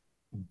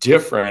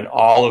different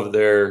all of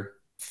their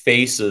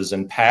faces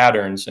and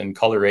patterns and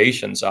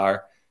colorations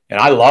are. And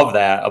I love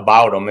that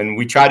about them. And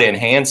we try to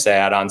enhance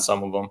that on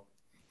some of them.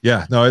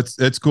 Yeah, no,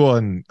 it's cool.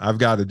 And I've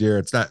got a deer.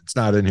 It's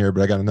not in here,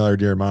 but I got another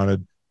deer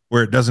mounted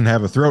where it doesn't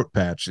have a throat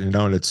patch, and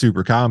it's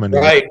super common.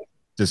 Right.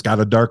 Just got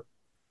a dark,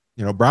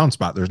 brown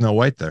spot. There's no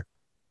white there.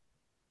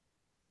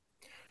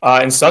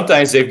 And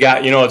sometimes they've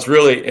got,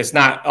 it's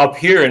not up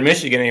here in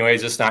Michigan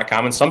anyways, it's not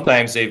common.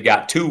 Sometimes they've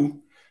got two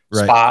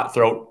spot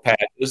throat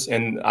patches.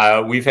 And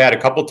we've had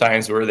a couple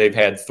times where they've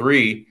had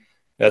three.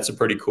 That's a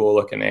pretty cool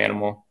looking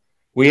animal.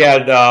 We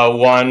had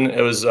one,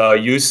 it was a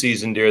youth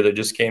season deer that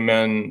just came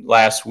in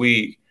last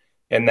week.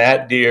 And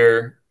that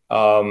deer,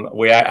 I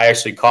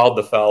actually called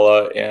the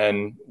fella,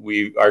 and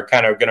we are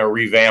kind of going to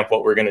revamp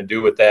what we're going to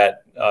do with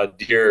that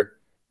deer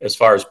as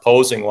far as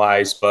posing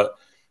wise. But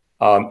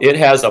it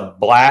has a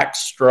black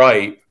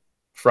stripe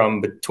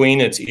from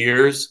between its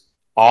ears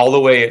all the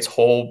way its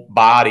whole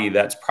body.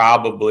 That's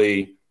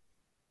probably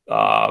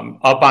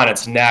up on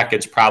its neck.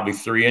 It's probably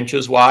 3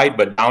 inches wide,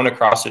 but down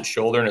across its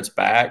shoulder and its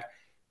back,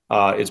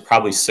 it's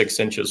probably 6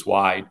 inches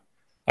wide.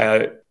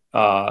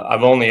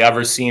 I've only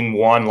ever seen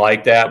one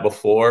like that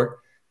before.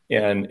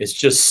 And it's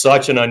just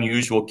such an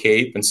unusual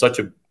cape and such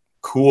a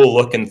cool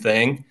looking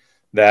thing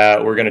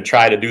that we're going to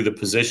try to do the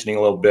positioning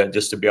a little bit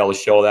just to be able to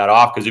show that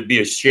off, because it'd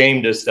be a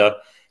shame just to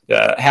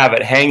have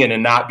it hanging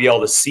and not be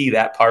able to see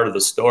that part of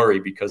the story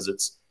because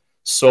it's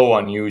so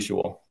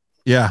unusual.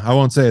 Yeah, I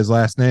won't say his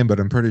last name, but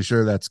I'm pretty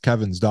sure that's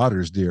Kevin's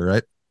daughter's deer,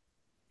 right?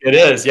 It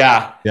is,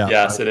 yeah. Yeah.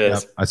 Yes, it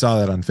is. I saw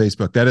that on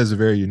Facebook. That is a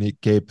very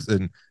unique cape,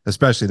 and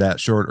especially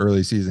that short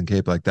early season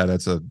cape like that.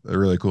 That's a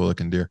really cool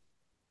looking deer.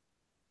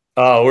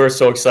 We're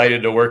so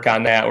excited to work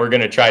on that. We're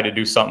going to try to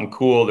do something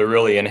cool to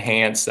really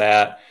enhance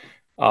that.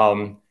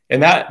 And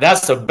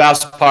that's the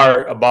best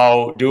part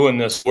about doing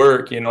this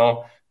work,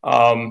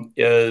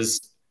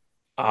 is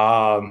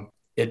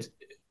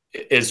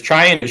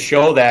trying to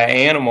show that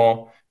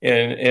animal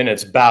in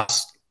its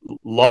best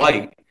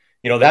light.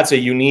 That's a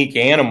unique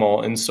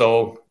animal. And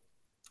so,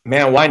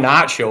 man, why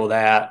not show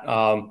that?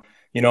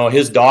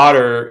 His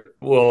daughter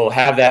will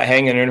have that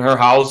hanging in her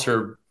house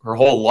her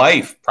whole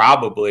life,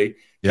 probably.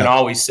 Can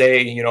always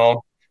say,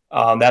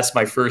 that's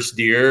my first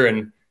deer.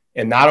 And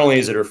not only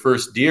is it her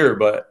first deer,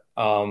 but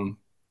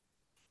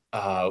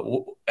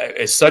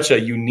it's such a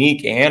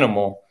unique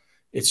animal.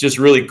 It's just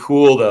really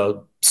cool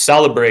to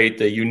celebrate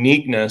the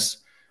uniqueness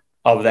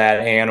of that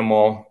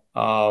animal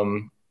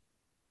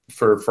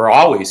for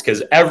always,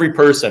 because every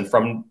person,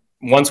 from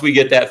once we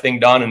get that thing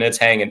done and it's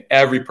hanging,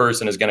 every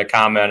person is going to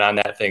comment on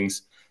that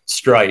thing's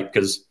stripe,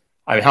 because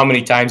how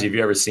many times have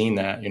you ever seen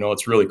that?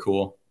 It's really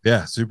cool.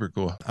 Yeah, super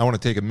cool. I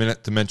want to take a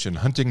minute to mention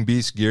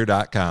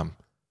huntingbeastgear.com.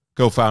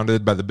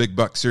 Co-founded by the big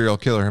buck serial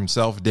killer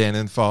himself, Dan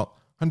Infalt,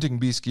 Hunting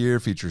Beast Gear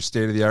features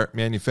state-of-the-art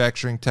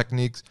manufacturing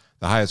techniques,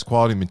 the highest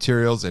quality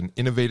materials, and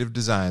innovative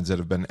designs that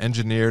have been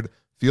engineered,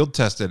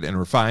 field-tested, and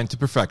refined to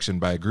perfection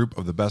by a group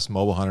of the best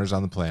mobile hunters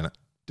on the planet.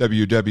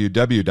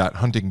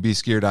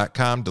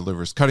 www.huntingbeastgear.com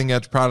delivers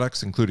cutting-edge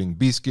products, including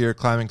beast gear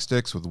climbing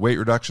sticks with weight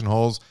reduction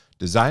holes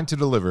designed to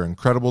deliver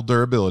incredible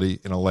durability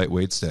in a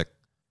lightweight stick.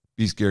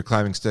 Beast gear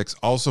climbing sticks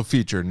also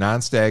feature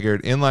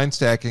non-staggered inline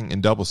stacking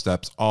and double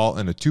steps, all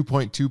in a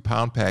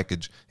 2.2-pound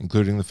package,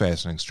 including the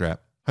fastening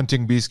strap.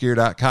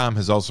 HuntingBeastGear.com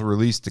has also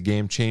released the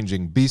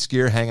game-changing Beast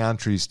Gear Hang-On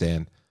Tree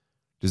Stand.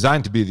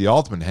 Designed to be the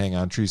ultimate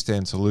hang-on tree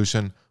stand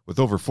solution, with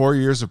over 4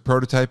 years of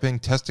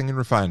prototyping, testing, and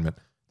refinement,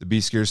 the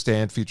Beast Gear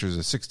stand features a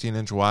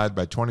 16-inch wide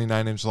by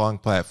 29-inch long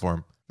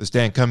platform. The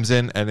stand comes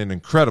in at an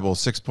incredible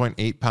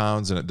 6.8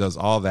 pounds, and it does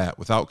all that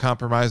without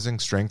compromising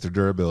strength or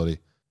durability.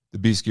 The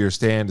Beast Gear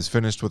stand is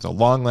finished with a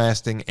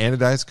long-lasting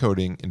anodized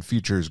coating and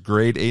features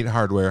grade 8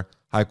 hardware,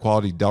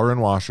 high-quality Delrin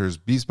washers,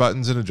 beast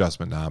buttons, and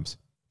adjustment knobs.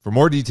 For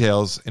more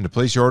details and to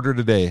place your order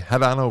today,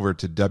 head on over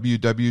to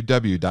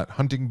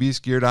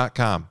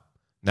www.huntingbeastgear.com.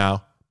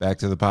 Now, back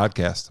to the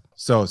podcast.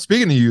 So,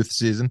 speaking of youth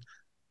season,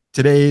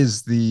 today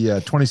is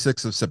the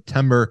 26th of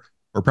September.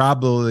 We're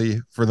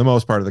probably, for the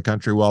most part of the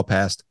country, well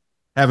past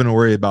having to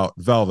worry about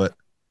velvet.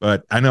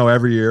 But I know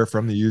every year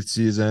from the youth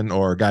season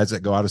or guys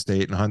that go out of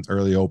state and hunt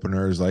early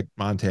openers like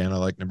Montana,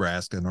 like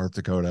Nebraska, North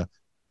Dakota,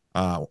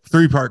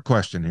 3-part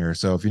question here.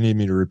 So if you need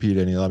me to repeat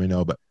any, let me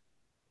know. But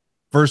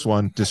first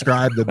one,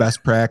 describe the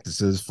best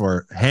practices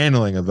for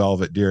handling a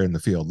velvet deer in the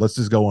field. Let's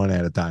just go one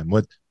at a time.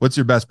 What's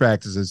your best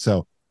practices?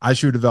 So I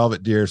shoot a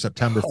velvet deer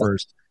September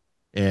 1st,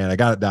 and I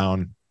got it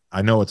down.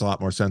 I know it's a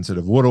lot more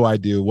sensitive. What do I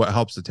do? What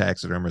helps the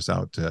taxidermist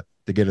out to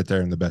get it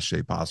there in the best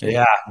shape possible?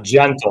 Yeah,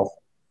 gentle.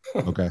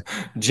 Okay.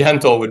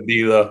 Gentle would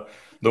be the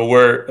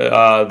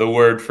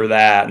word for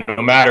that.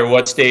 No matter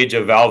what stage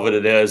of velvet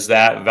it is,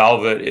 that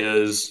velvet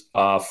is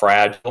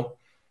fragile,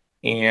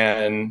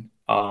 and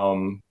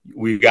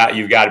you've got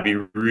to be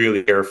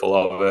really careful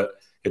of it.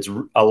 It's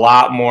a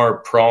lot more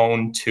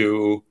prone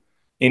to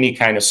any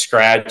kind of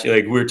scratch.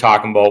 Like we were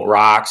talking about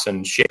rocks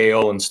and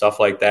shale and stuff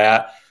like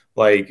that.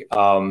 Like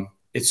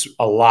it's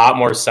a lot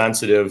more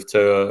sensitive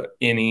to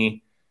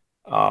any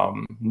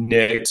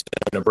nicks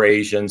and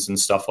abrasions and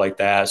stuff like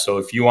that. So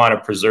if you want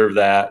to preserve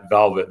that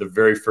velvet, the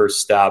very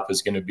first step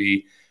is going to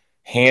be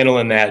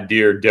handling that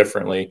deer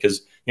differently.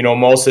 Because,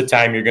 most of the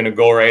time you're going to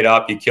go right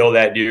up, you kill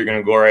that deer, you're going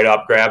to go right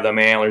up, grab them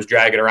antlers,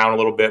 drag it around a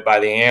little bit by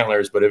the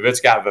antlers. But if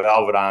it's got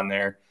velvet on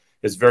there,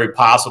 it's very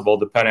possible,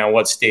 depending on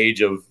what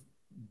stage of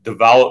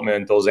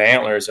development those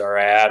antlers are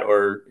at,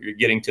 or you're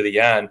getting to the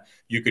end,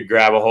 you could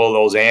grab a hold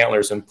of those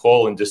antlers and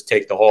pull and just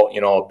take the whole,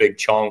 a big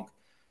chunk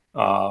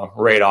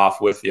right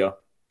off with you.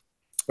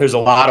 There's a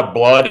lot of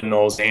blood in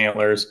those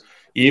antlers.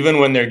 Even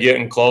when they're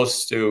getting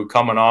close to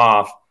coming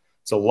off,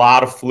 it's a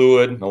lot of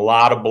fluid, a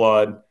lot of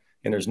blood,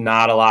 and there's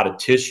not a lot of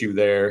tissue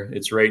there.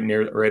 It's right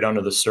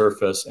under the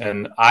surface.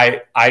 And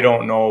I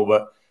don't know,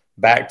 but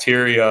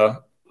bacteria,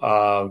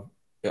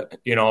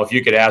 if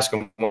you could ask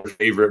them what their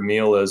favorite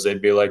meal is,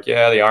 they'd be like,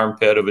 yeah, the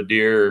armpit of a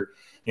deer,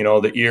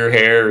 or, the ear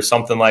hair or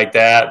something like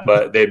that.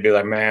 But they'd be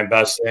like, man,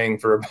 best thing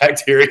for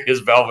bacteria is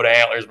velvet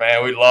antlers,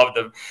 man. We'd love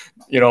to,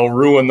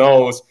 ruin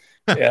those.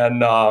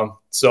 And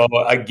so,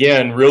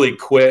 again, really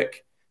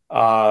quick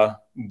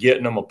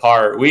getting them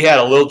apart. We had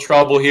a little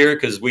trouble here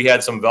because we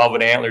had some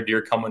velvet antler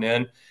deer coming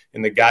in,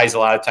 and the guys a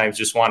lot of times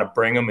just want to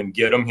bring them and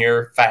get them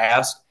here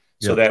fast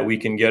so that we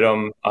can get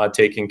them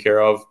taken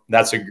care of.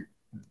 That's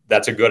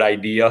a good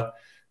idea.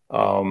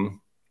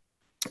 And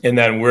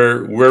then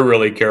we're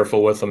really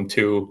careful with them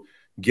to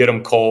get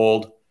them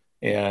cold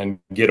and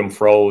get them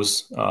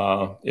froze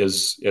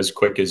as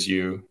quick as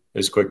you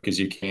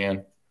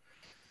can.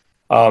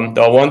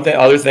 The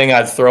other thing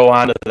I'd throw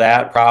onto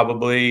that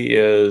probably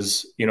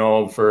is,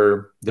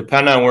 for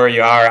depending on where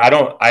you are,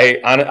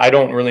 I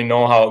don't really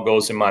know how it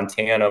goes in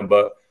Montana,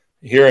 but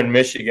here in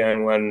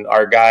Michigan, when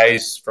our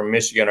guys from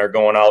Michigan are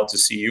going out to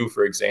see you,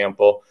 for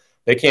example,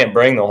 they can't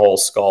bring the whole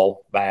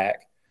skull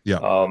back.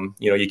 Yeah.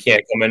 You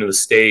can't come into the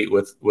state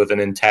with an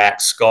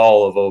intact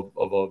skull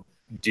of a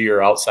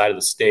deer outside of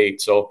the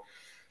state. So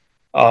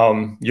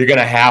you're going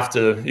to have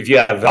to, if you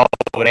have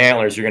velvet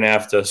antlers, you're going to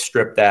have to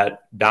strip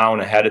that down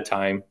ahead of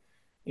time.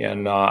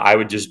 And I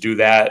would just do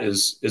that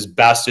as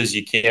best as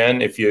you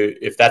can.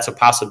 If that's a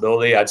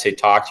possibility, I'd say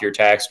talk to your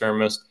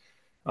taxidermist,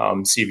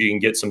 see if you can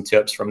get some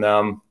tips from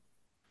them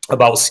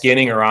about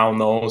skinning around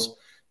those.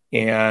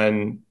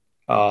 And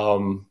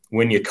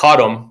when you cut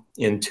them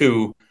in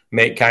two,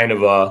 make kind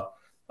of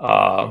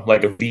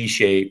like a V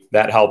shape.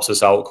 That helps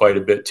us out quite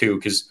a bit too,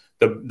 because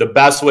the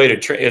best way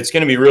it's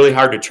going to be really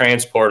hard to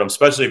transport them,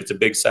 especially if it's a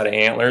big set of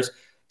antlers,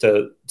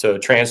 to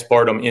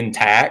transport them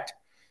intact.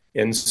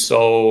 And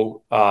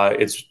so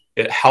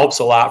it helps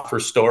a lot for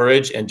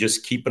storage and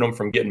just keeping them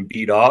from getting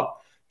beat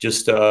up,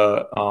 just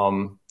to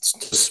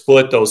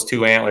split those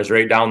two antlers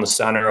right down the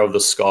center of the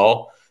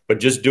skull, but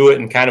just do it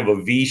in kind of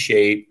a V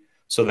shape.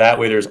 So that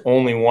way there's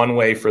only one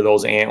way for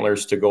those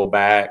antlers to go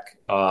back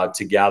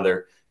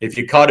together. If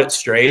you cut it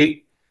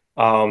straight,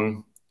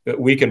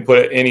 we can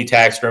any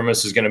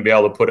taxidermist is going to be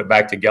able to put it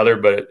back together,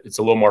 but it's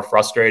a little more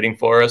frustrating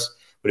for us.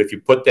 But if you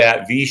put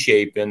that V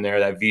shape in there,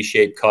 that V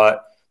shape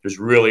cut, there's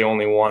really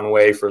only one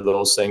way for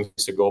those things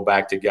to go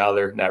back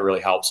together. And that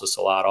really helps us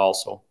a lot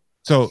also.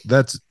 So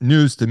that's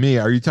news to me.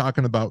 Are you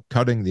talking about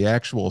cutting the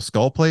actual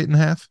skull plate in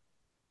half?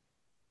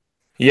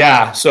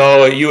 Yeah,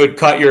 so you would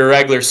cut your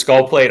regular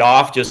skull plate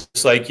off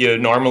just like you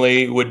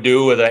normally would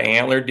do with an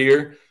antler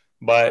deer,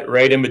 but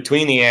right in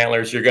between the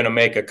antlers, you're going to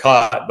make a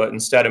cut. But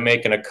instead of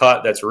making a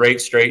cut that's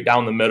right straight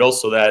down the middle,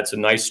 so that it's a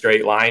nice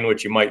straight line,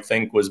 which you might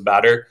think was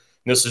better.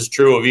 And this is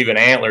true of even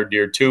antler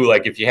deer too.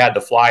 Like if you had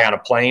to fly on a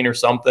plane or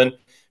something,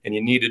 and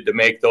you needed to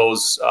make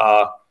those,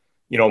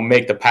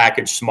 make the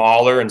package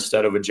smaller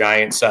instead of a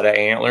giant set of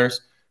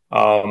antlers.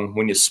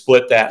 When you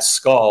split that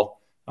skull,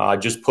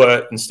 just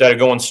instead of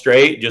going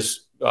straight,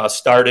 just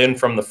start in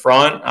from the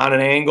front on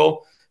an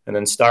angle, and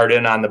then start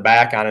in on the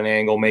back on an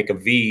angle, make a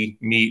V,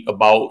 meet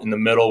about in the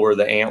middle where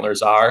the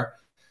antlers are.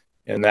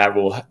 And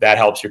that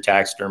helps your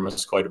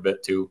taxidermist quite a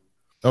bit too.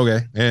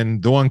 Okay.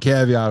 And the one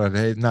caveat,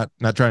 hey, not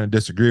trying to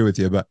disagree with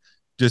you, but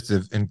just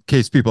in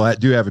case people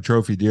do have a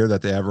trophy deer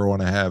that they ever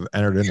want to have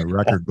entered in the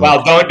record book.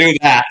 Well, don't do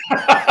that.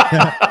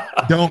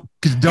 don't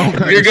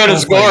if you're going to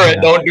score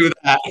it, don't do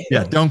that.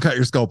 Yeah, don't cut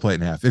your skull plate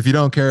in half. If you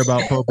don't care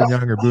about Pope and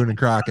Young or Boone and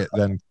Crockett,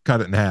 then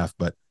cut it in half.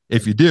 But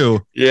if you do,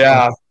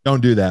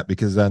 don't do that,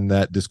 because then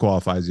that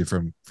disqualifies you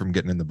from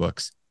getting in the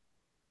books.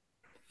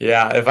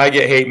 Yeah, if I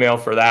get hate mail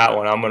for that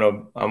one, I'm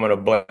gonna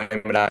blame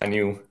it on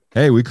you.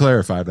 Hey, we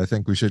clarified. I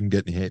think we shouldn't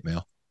get any hate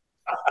mail.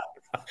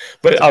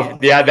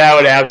 But yeah, that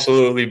would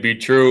absolutely be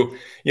true.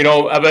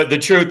 But the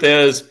truth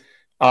is,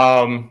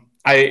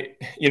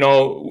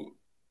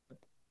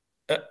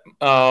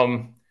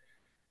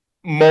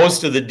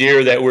 most of the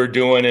deer that we're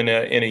doing in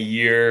a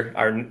year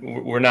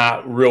we're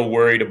not real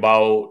worried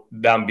about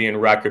them being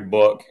record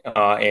book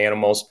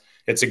animals.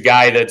 It's a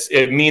guy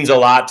it means a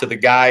lot to the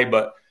guy,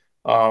 but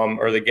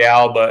or the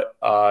gal, but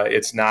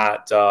it's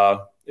not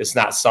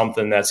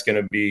something that's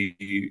going to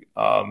be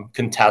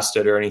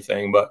contested or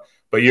anything. But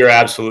you're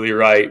absolutely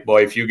right,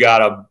 boy. If you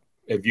got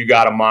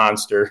a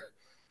monster,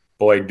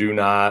 boy, do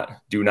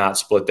not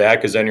split that,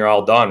 because then you're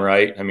all done,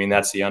 right? I mean,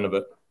 that's the end of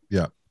it.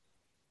 Yeah.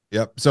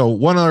 Yep. So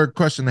one other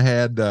question I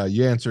had,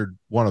 you answered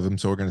one of them,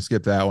 so we're going to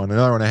skip that one.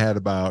 Another one I had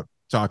about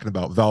talking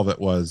about velvet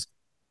was,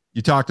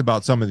 you talked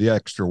about some of the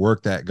extra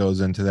work that goes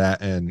into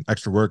that, and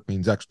extra work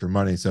means extra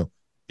money. So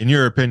in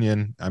your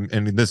opinion,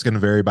 and this is going to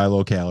vary by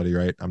locality,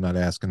 right? I'm not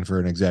asking for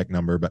an exact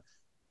number, but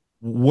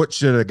what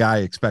should a guy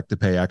expect to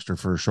pay extra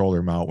for a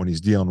shoulder mount when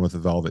he's dealing with a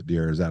velvet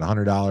deer? Is that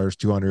 $100,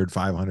 $200,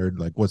 $500?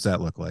 Like, what's that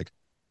look like?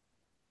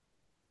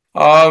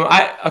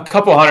 A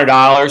couple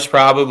 $100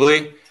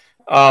 probably.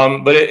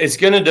 But it's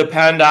going to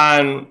depend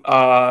on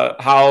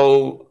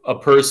how a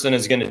person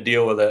is going to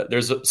deal with it.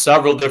 There's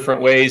several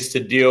different ways to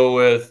deal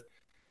with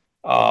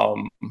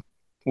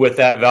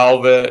that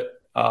velvet.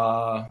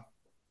 I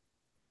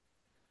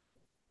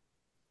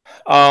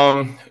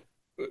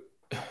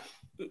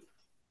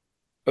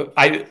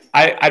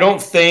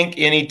don't think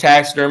any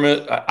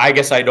taxidermist, I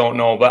guess I don't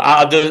know,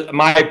 but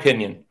my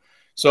opinion.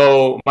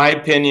 So my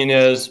opinion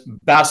is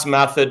best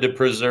method to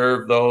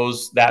preserve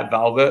that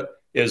velvet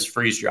is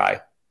freeze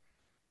dry.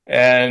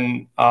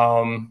 And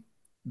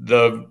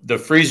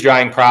the freeze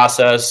drying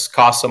process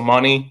costs some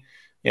money,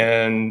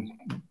 and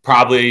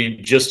probably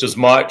just as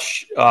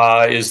much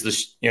is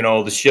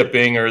the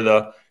shipping or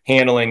the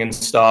handling and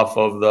stuff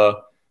of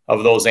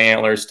those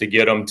antlers to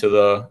get them to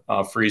the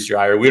freeze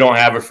dryer. We don't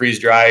have a freeze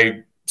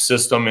dry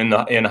system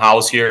in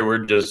house here.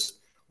 We're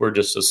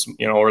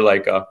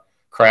like a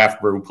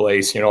craft brew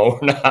place. We're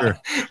not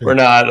we're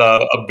not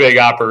a big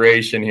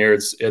operation here.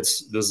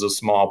 This is a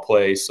small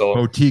place. So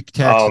boutique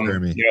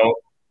taxidermy.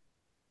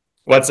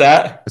 What's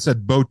that? I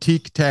said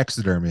boutique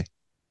taxidermy.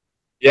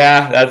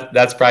 Yeah,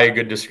 that's probably a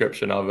good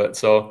description of it.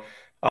 So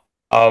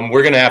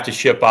we're going to have to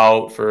ship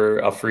out for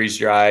a freeze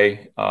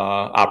dry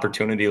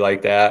opportunity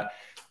like that.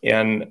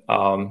 And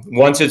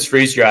once it's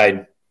freeze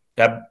dried,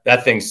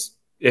 that thing's,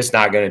 it's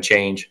not going to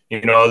change.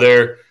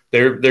 They're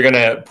going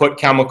to put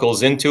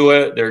chemicals into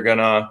it. They're going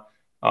to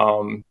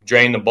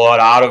drain the blood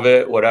out of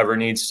it, whatever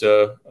needs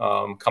to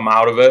come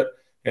out of it.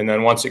 And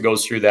then once it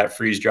goes through that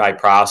freeze dry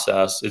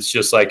process, it's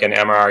just like an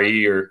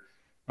MRE or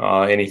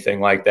anything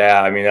like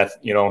that. I mean, that's,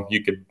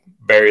 you could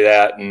bury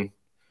that in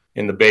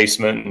the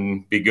basement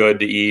and be good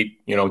to eat,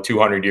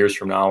 200 years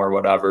from now or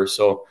whatever.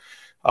 So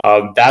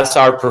that's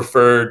our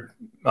preferred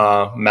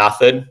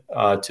method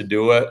to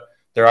do it.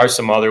 There are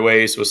some other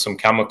ways with some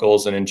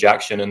chemicals and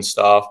injection and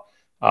stuff.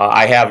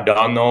 I have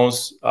done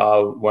those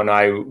when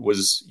I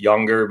was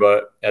younger,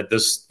 but at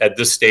this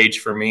stage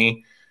for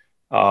me,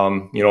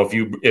 if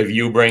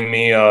you bring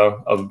me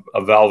a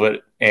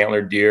velvet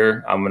antler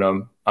deer, I'm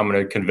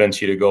gonna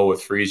convince you to go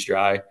with freeze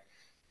dry,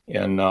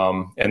 and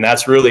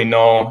that's really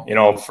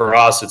for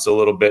us it's a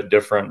little bit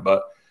different,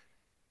 but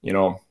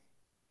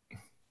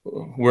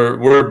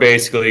we're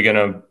basically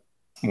gonna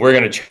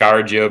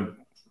charge you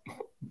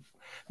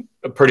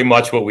pretty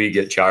much what we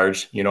get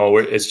charged.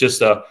 It's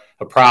just a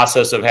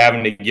process of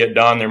having to get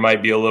done. There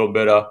might be a little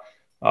bit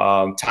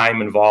of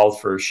time involved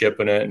for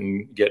shipping it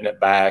and getting it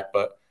back,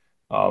 but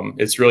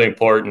it's really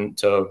important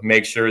to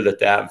make sure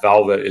that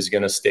velvet is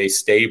going to stay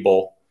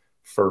stable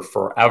for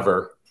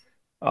forever.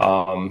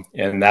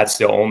 And that's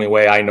the only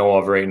way I know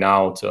of right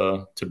now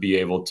to be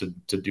able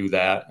to do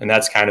that. And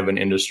that's kind of an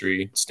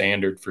industry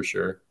standard for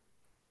sure.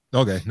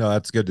 Okay, no,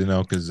 that's good to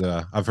know because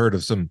I've heard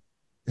of some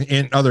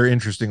in other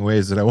interesting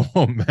ways that I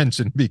won't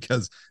mention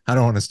because I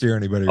don't want to steer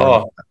anybody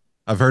wrong. Oh,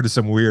 I've heard of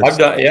some weird I've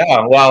stuff. done,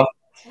 yeah. Well,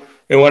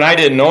 and when I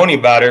didn't know any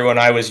better, when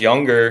I was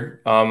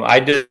younger,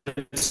 I did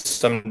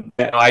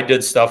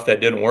stuff that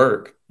didn't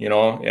work,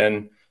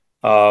 and,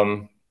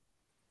 um,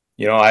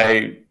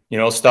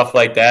 stuff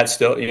like that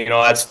still,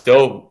 that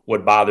still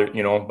would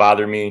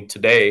bother me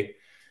today.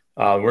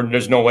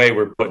 There's no way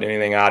we're putting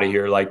anything out of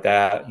here like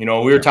that. We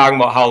were talking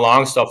about how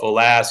long stuff will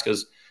last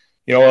because,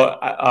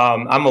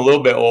 I'm a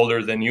little bit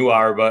older than you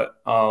are, but,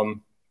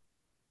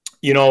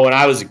 when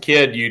I was a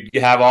kid, you'd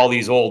have all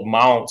these old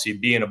mounts.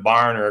 You'd be in a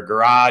barn or a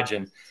garage,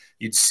 and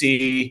you'd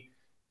see,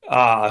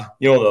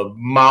 the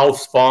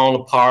mouth's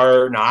falling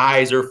apart, and the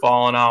eyes are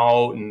falling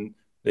out, and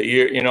the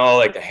ear,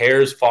 like the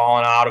hair's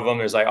falling out of them.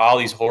 There's like all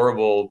these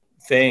horrible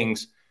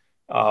things,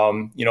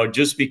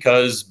 just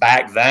because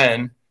back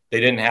then they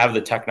didn't have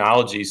the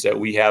technologies that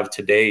we have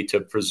today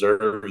to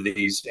preserve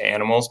these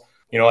animals.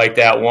 Like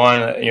that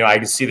one, I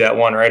can see that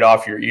one right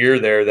off your ear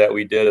there that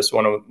we did. It's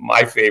one of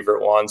my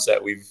favorite ones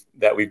that we've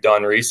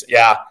done recently.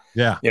 Yeah.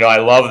 Yeah. I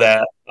love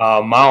that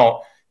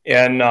mount.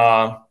 And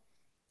that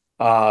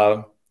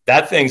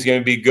thing's going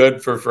to be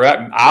good for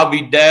forever. I'll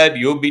be dead.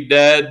 You'll be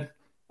dead.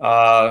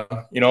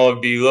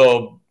 It'd be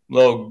little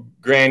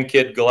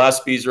grandkid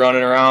Gillespie's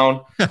running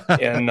around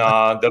and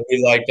they'll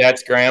be like,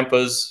 that's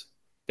grandpa's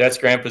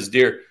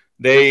deer.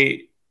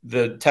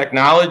 The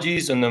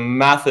technologies and the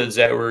methods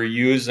that we're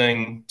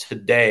using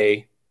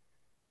today,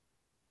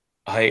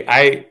 they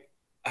are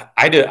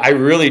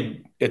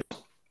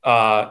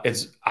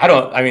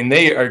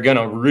going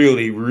to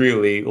really,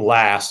 really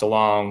last a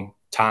long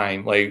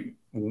time, like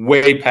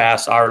way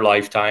past our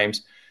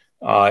lifetimes,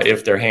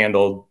 if they're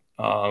handled,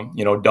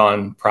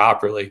 done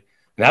properly.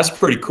 And that's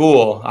pretty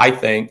cool, I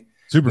think.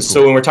 Super cool.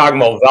 So when we're talking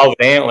about velvet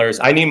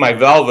antlers, I need my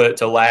velvet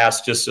to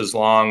last just as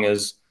long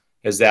as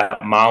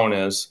that mount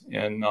is.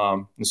 And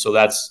so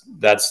that's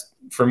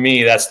for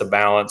me, that's the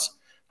balance.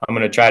 I'm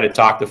going to try to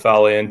talk the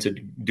fella into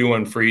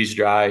doing freeze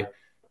dry.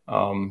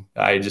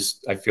 I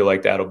feel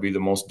like that'll be the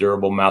most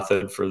durable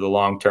method for the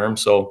long term.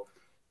 So,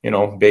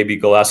 baby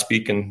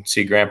Gillespie can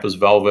see grandpa's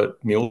velvet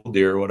mule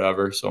deer or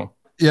whatever. So,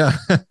 yeah.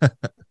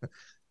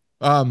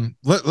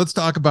 Let's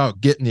talk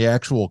about getting the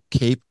actual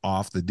cape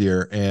off the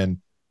deer. And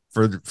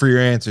for your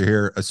answer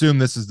here, assume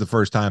this is the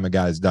first time a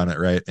guy's done it,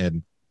 right?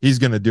 And he's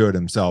going to do it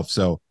himself.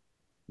 So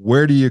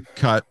where do you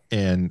cut?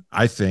 And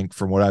I think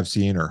from what I've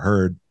seen or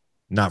heard,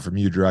 not from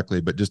you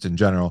directly, but just in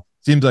general,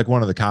 seems like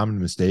one of the common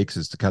mistakes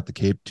is to cut the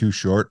cape too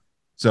short.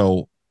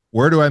 So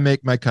where do I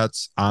make my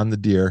cuts on the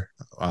deer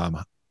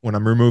when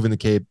I'm removing the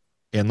cape?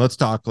 And let's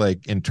talk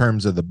like in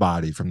terms of the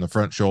body, from the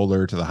front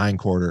shoulder to the hind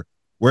quarter.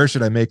 Where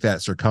should I make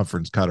that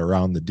circumference cut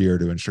around the deer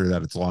to ensure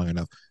that it's long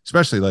enough,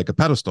 especially like a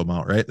pedestal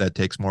mount, right? That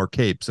takes more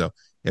cape. So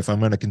if I'm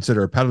going to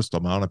consider a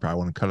pedestal mount, I probably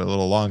want to cut it a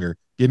little longer.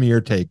 Give me your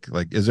take.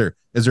 Like, is there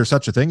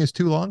such a thing as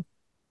too long?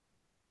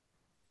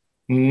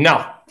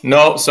 No.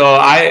 So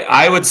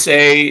I would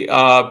say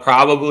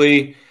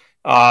probably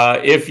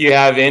if you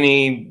have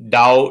any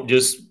doubt,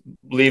 just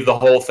leave the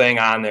whole thing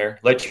on there.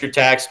 Let your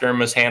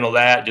taxidermist handle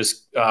that.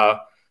 Just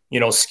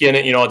skin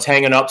it. It's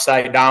hanging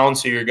upside down,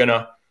 so you're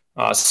gonna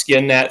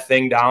skin that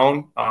thing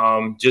down.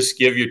 Just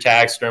give your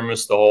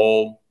taxidermist the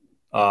whole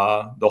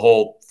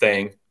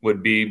thing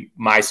would be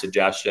my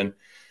suggestion.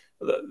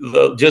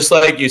 Just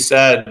like you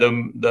said,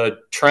 the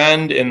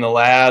trend in the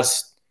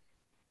last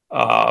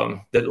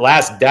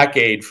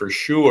decade for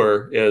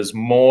sure is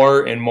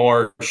more and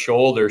more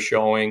shoulder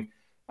showing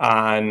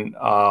on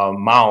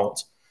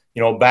mounts.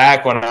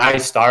 Back when I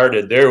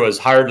started, there was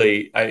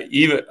hardly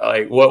even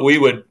like what we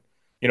would,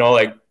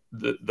 like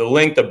the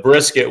length of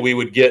brisket we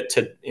would get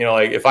to,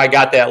 like if I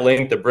got that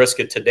length of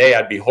brisket today,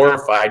 I'd be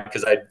horrified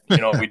because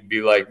we'd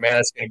be like, man,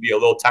 it's going to be a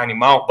little tiny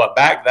mount. But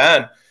back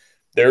then,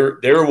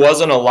 there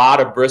wasn't a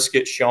lot of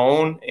brisket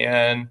shown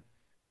and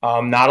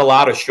not a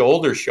lot of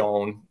shoulder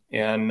shown.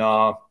 And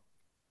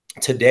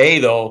today,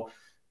 though,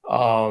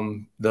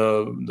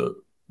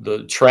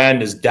 the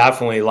trend is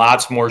definitely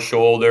lots more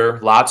shoulder,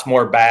 lots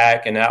more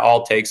back, and that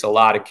all takes a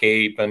lot of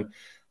cape. And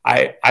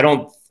I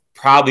don't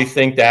probably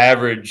think the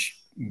average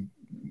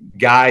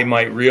guy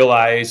might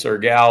realize or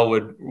gal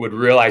would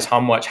realize how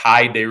much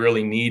hide they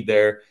really need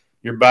there.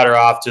 You're better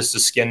off just to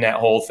skin that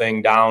whole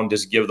thing down.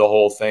 Just give the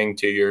whole thing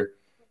to your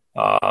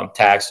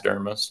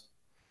taxidermist.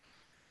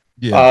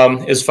 Yeah.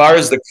 As far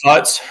as the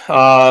cuts,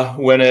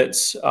 when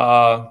it's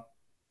up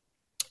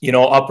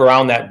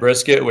around that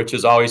brisket, which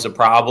is always a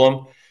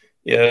problem,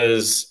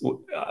 is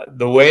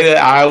the way that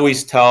I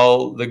always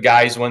tell the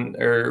guys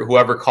or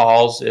whoever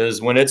calls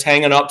is when it's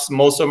hanging up,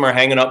 most of them are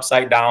hanging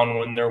upside down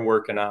when they're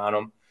working on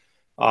them.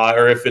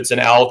 Or if it's an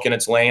elk and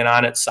it's laying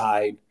on its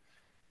side,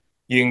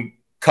 you can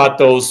cut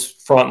those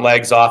front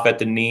legs off at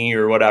the knee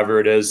or whatever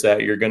it is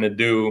that you're going to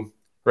do.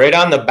 Right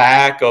on the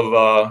back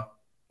of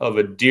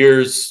a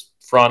deer's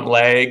front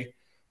leg,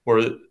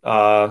 where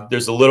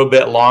there's a little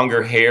bit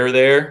longer hair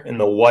there, and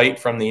the white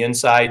from the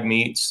inside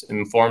meets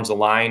and forms a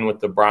line with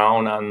the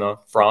brown on the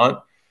front.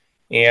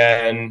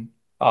 And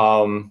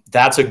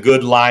that's a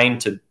good line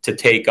to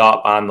take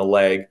up on the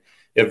leg.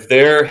 If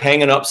they're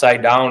hanging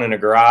upside down in a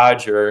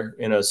garage or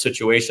in a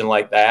situation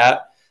like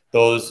that,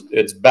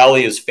 its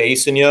belly is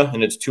facing you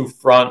and its two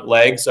front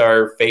legs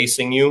are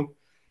facing you.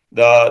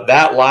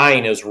 That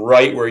line is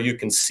right where you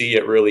can see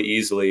it really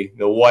easily.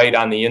 The white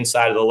on the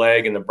inside of the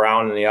leg and the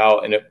brown on the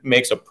out, and it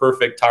makes a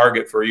perfect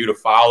target for you to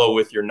follow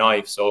with your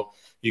knife. So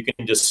you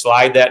can just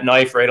slide that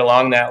knife right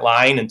along that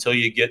line until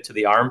you get to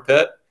the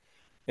armpit.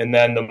 And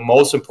then the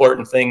most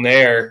important thing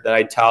there that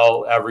I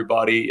tell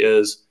everybody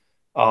is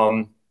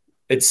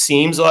it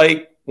seems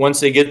like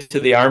once they get to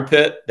the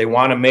armpit, they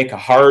want to make a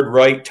hard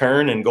right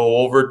turn and go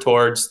over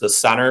towards the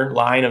center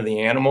line of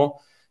the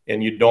animal.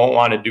 And you don't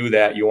want to do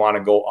that. You want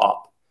to go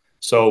up.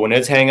 So when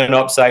it's hanging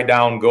upside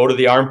down, go to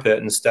the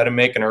armpit. Instead of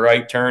making a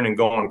right turn and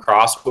going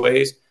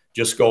crossways,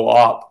 just go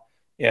up.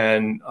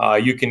 And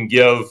you can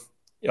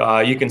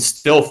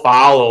still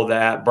follow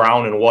that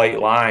brown and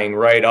white line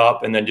right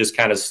up and then just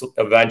kind of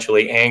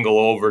eventually angle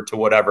over to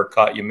whatever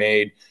cut you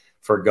made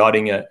for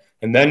gutting it.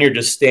 And then you're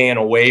just staying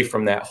away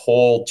from that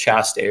whole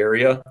chest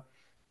area.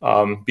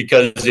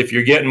 Because if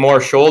you're getting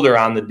more shoulder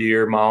on the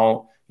deer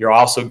mount, you're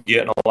also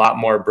getting a lot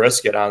more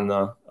brisket on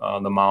the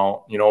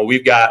mount.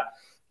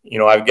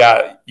 I've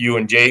got you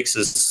and Jake's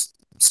is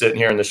sitting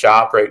here in the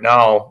shop right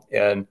now,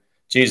 and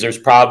geez, there's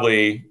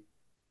probably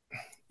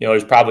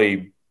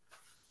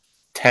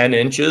 10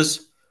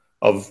 inches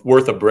of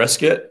worth of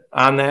brisket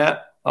on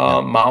that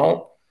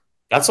mount.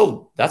 That's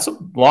a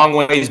long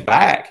ways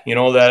back,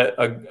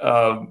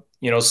 that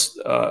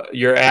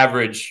your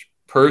average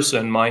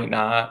person might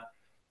not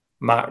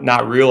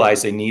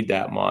realize they need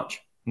that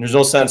much. And there's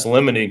no sense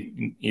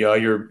limiting,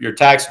 your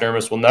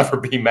taxidermist will never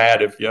be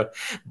mad if you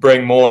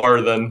bring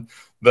more than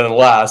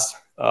less.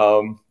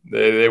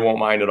 They won't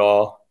mind at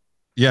all.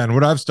 Yeah. And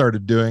what I've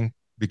started doing,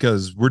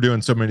 because we're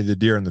doing so many of the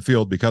deer in the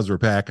field because we're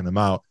packing them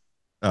out,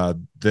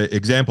 the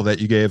example that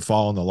you gave,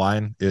 following the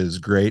line, is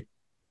great.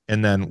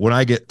 And then when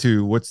I get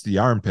to what's the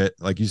armpit,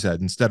 like you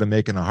said, instead of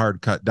making a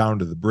hard cut down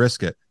to the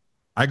brisket,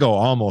 I go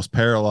almost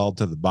parallel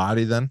to the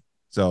body then.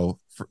 So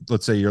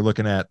let's say you're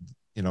looking at,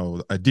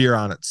 a deer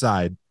on its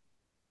side,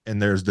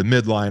 and there's the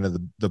midline of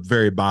the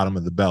very bottom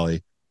of the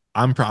belly.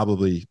 I'm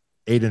probably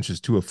 8 inches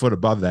to a foot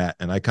above that,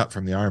 and I cut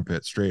from the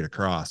armpit straight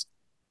across.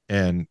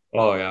 And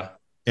oh yeah,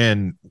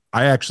 and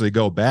I actually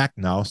go back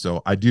now,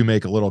 so I do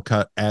make a little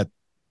cut at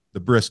the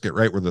brisket,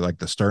 right where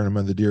the sternum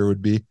of the deer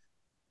would be.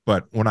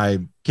 But when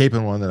I'm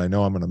caping one that I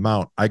know I'm going to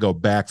mount, I go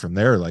back from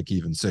there like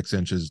even 6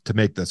 inches to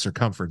make the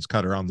circumference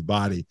cut around the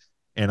body.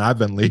 And I've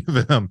been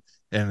leaving them,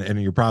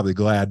 and you're probably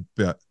glad,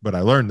 but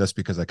I learned this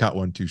because I cut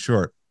one too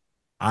short.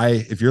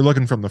 If you're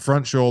looking from the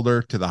front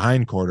shoulder to the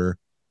hind quarter,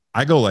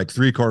 I go like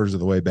 3/4 of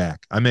the way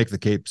back. I make the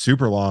cape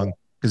super long,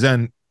 because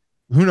then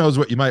who knows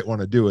what you might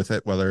want to do with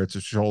it, whether it's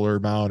a shoulder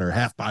mount or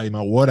half body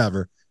mount,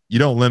 whatever. You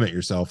don't limit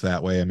yourself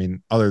that way. I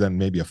mean, other than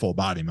maybe a full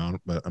body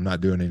mount, but I'm not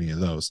doing any of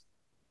those.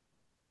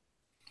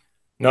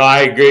 No, I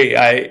agree.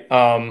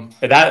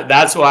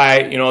 That's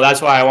why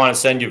I want to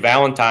send you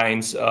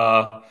Valentine's,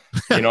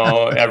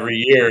 every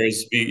year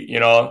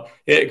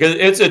because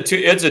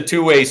it's a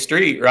two-way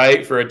street,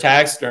 right? For a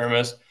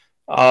taxidermist.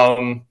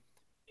 A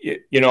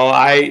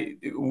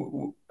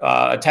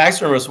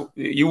taxidermist,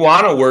 you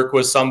want to work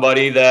with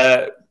somebody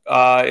that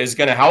is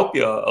going to help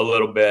you a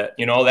little bit.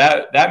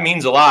 That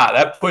means a lot.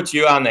 That puts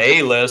you on the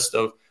A list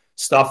of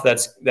stuff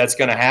that's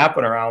going to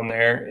happen around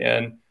there,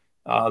 and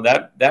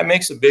that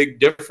makes a big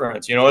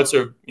difference. That's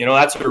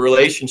a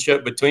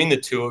relationship between the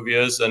two of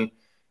you, and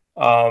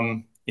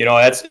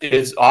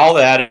it's all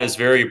that is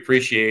very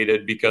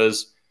appreciated,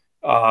 because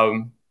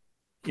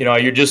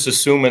you're just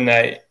assuming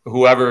that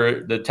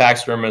whoever the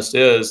taxidermist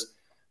is,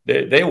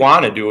 they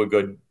want to do a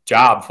good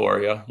job for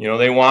you.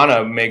 They want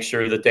to make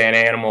sure that that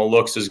animal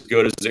looks as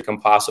good as it can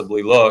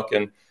possibly look.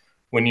 And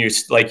when you,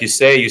 like you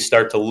say, you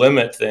start to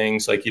limit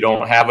things, like you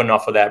don't have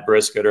enough of that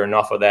brisket or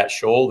enough of that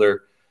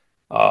shoulder,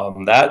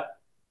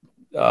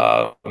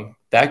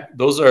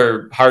 those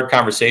are hard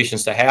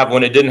conversations to have.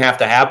 When it didn't have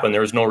to happen,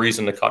 there was no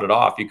reason to cut it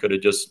off. You could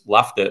have just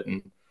left it.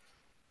 And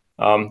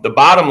the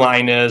bottom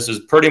line is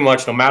pretty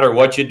much no matter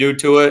what you do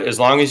to it, as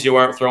long as you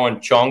aren't throwing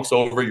chunks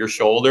over your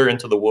shoulder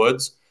into the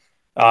woods,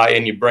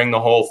 and you bring the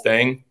whole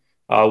thing,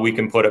 we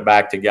can put it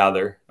back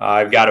together.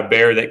 I've got a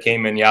bear that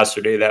came in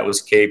yesterday that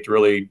was caped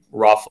really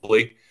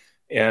roughly,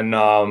 and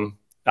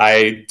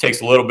it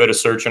takes a little bit of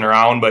searching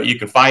around, but you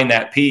can find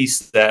that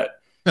piece that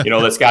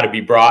that's got to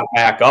be brought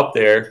back up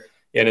there.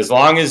 And as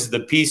long as the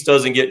piece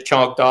doesn't get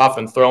chunked off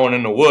and thrown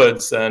in the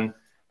woods, then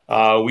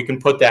we can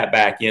put that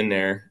back in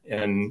there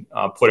and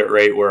put it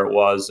right where it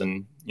was.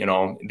 And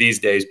these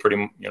days,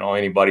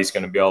 anybody's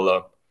going to be able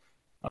to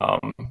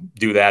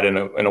do that in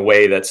a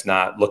way that's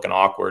not looking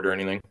awkward or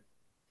anything.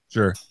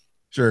 Sure.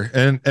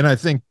 And I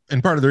think,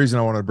 and part of the reason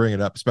I want to bring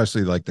it up,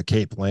 especially like the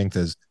cape length,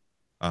 is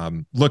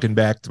looking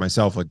back to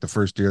myself, like the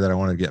first deer that I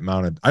wanted to get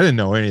mounted, I didn't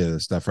know any of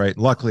this stuff, right?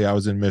 Luckily I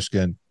was in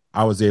Michigan.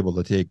 I was able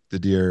to take the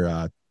deer.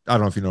 I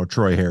don't know if you know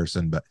Troy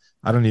Harrison, but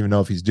I don't even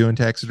know if he's doing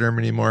taxidermy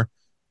anymore.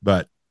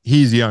 But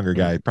he's a younger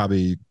guy,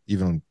 probably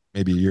even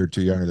maybe a year or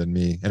two younger than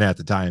me. And at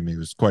the time, he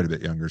was quite a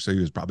bit younger, so he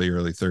was probably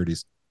early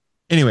 30s.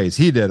 Anyways,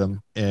 he did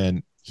them,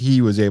 and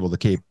he was able to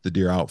cape the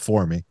deer out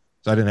for me,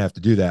 so I didn't have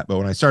to do that. But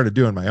when I started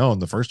doing my own,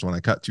 the first one I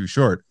cut too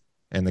short,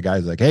 and the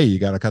guy's like, "Hey, you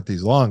got to cut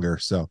these longer."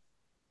 So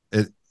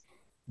it,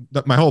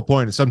 my whole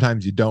point is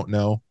sometimes you don't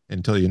know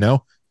until you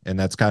know, and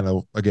that's kind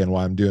of again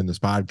why I'm doing this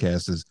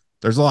podcast. Is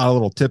there's a lot of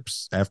little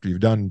tips after you've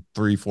done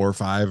 3, 4,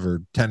 5,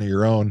 or 10 of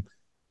your own,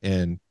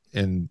 and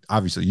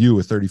obviously you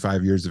with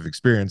 35 years of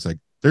experience, like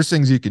there's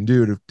things you can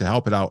do to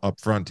help it out up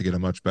front to get a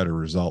much better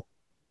result.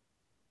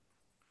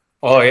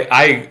 Oh,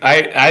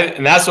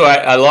 and that's why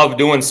I love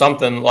doing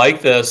something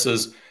like this,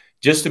 is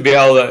just to be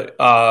able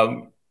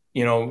to,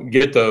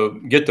 get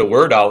the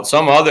word out.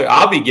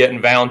 I'll be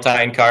getting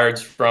Valentine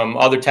cards from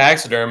other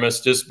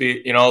taxidermists, just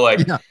be,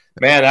 like, Yeah.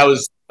 man, that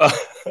was,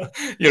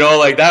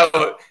 like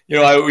that,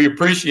 we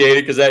appreciate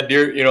it because that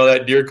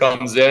deer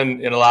comes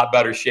in a lot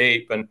better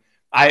shape. And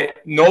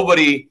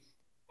nobody,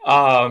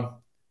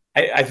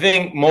 I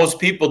think most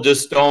people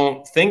just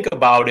don't think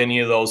about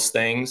any of those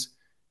things.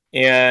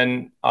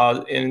 And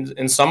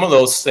some of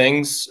those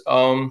things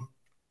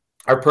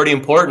are pretty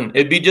important.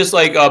 It'd be just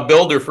like a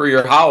builder for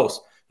your house.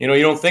 You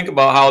don't think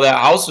about how that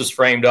house is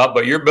framed up,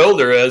 but your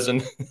builder is,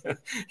 and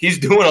he's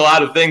doing a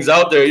lot of things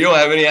out there. You don't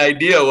have any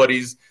idea what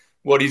he's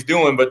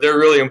doing, but they're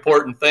really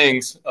important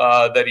things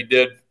that he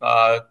did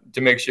to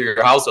make sure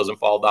your house doesn't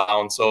fall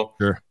down. So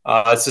Sure.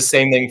 it's the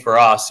same thing for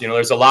us.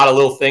 There's a lot of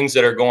little things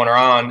that are going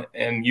on,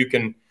 and you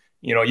can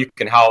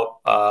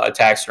help a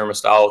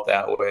taxidermist out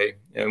that way.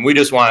 And we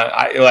just want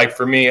to, like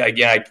for me,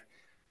 again,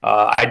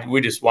 we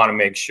just want to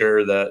make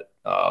sure that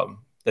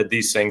that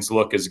these things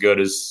look as good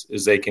as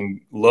they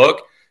can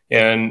look,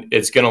 and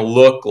it's going to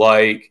look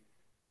like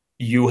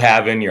you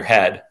have in your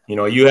head.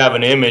 You have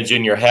an image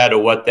in your head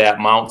of what that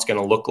mount's going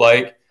to look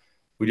like.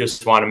 We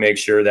just want to make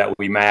sure that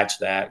we match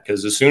that,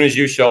 because as soon as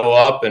you show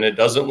up and it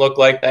doesn't look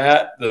like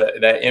that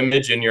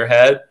image in your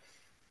head,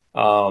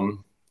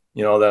 then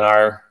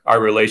our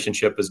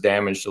relationship is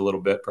damaged a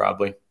little bit,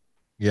 probably.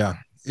 Yeah.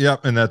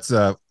 Yep. And that's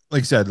like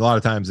you said, a lot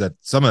of times that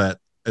some of that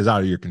is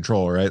out of your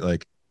control, right?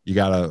 Like you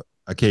got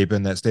a cape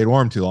in that stayed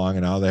warm too long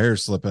and now the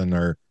hair's slipping,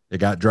 or it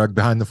got drugged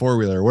behind the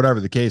four-wheeler, or whatever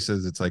the case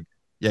is. It's like,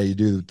 yeah, you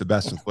do the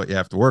best with what you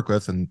have to work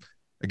with. And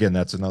again,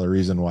 that's another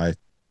reason why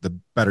the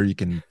better you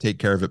can take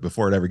care of it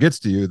before it ever gets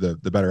to you, the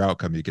better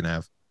outcome you can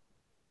have.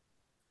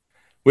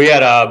 We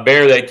had a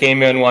bear that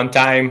came in one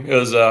time. It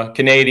was a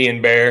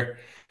Canadian bear.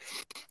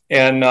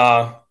 And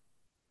I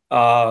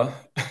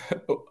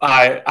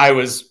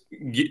was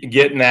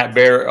getting that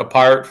bear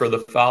apart for the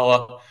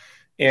fella,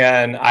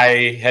 and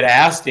I had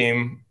asked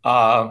him.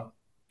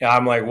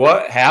 I'm like,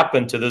 "What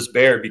happened to this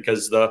bear?"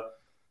 Because the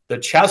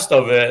chest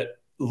of it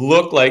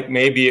looked like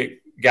maybe it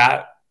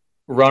got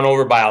run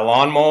over by a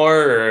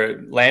lawnmower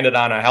or landed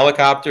on a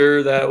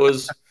helicopter that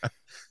was,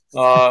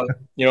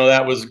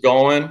 that was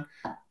going.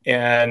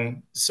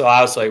 And so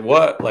I was like,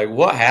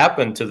 what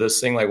happened to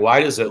this thing? Like,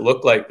 why does it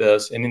look like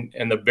this? And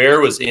the bear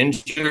was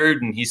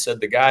injured. And he said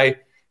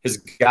his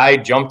guy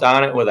jumped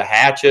on it with a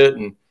hatchet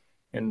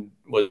and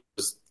was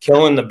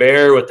killing the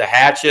bear with the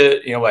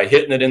hatchet, by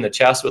hitting it in the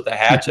chest with the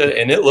hatchet.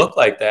 And it looked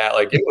like that.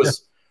 Like, it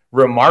was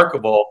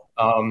remarkable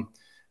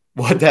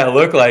what that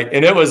looked like.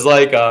 And it was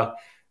like,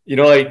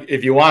 like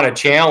if you want a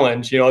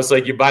challenge, it's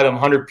like you buy them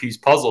 100-piece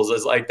puzzles.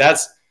 It's like,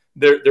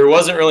 there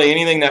wasn't really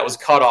anything that was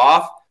cut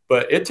off.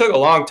 But it took a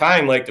long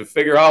time, like, to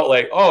figure out,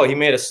 like, oh, he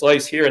made a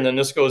slice here, and then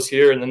this goes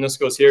here, and then this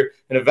goes here.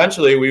 And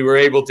eventually we were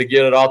able to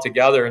get it all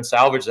together and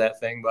salvage that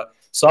thing. But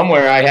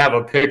somewhere I have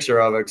a picture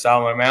of it, because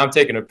I'm like, man, I'm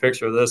taking a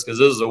picture of this, because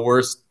this is the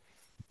worst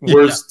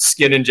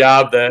skinning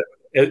job that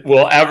it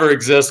will ever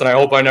exist. And I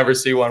hope I never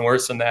see one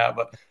worse than that.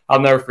 But I'll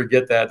never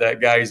forget that.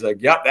 That guy, he's like,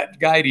 yeah, that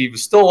guy, he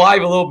was still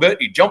alive a little bit.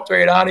 He jumped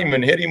right on him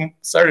and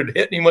started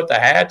hitting him with the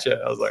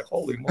hatchet. I was like,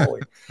 holy moly.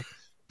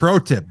 Pro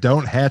tip,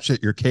 don't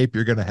hatchet your cape.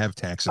 You're going to have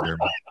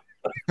taxidermy.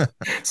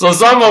 So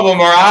some of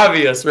them are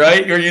obvious,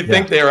 right? Or you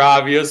think they're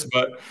obvious,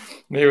 but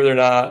maybe they're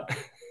not.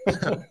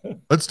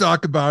 Let's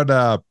talk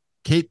about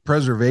cape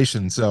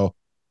preservation. So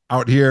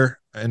out here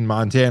in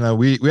Montana,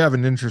 we have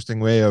an interesting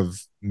way of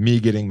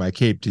me getting my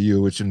cape to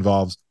you, which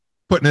involves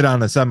putting it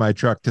on a semi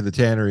truck to the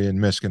tannery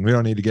in Michigan. We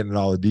don't need to get into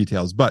all the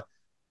details, but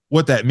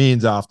what that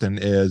means often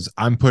is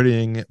I'm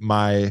putting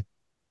my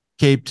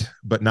caped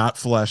but not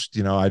fleshed.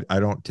 I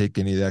don't take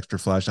any of the extra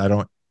flesh. I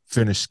don't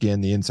finish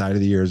skin the inside of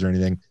the ears or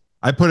anything.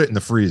 I put it in the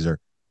freezer.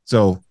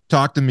 So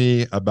talk to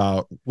me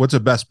about what's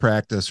a best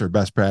practice or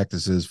best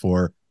practices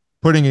for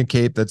putting a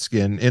cape that's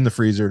skin in the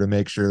freezer to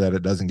make sure that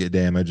it doesn't get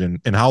damaged,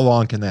 and how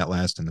long can that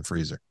last in the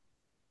freezer?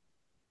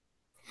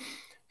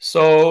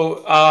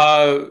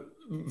 So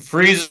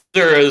freezer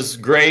is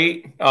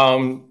great.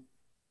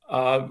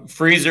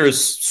 Freezer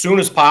as soon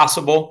as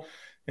possible,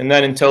 and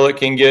then until it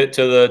can get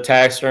to the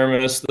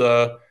taxidermist.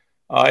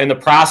 In the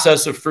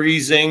process of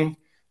freezing,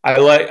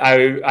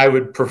 I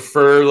would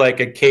prefer like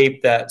a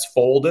cape that's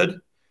folded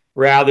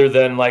rather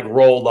than like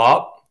rolled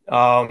up.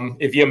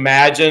 If you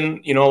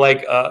imagine,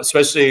 like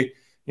especially,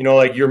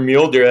 like your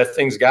mule deer, that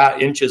thing's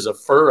got inches of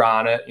fur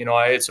on it.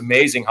 It's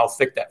amazing how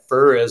thick that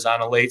fur is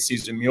on a late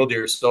season mule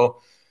deer.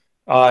 So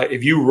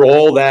if you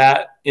roll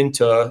that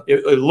into,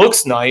 it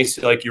looks nice,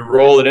 like you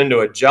roll it into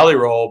a jelly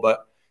roll,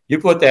 but you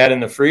put that in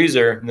the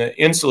freezer, and the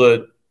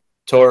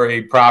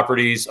insulatory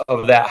properties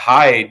of that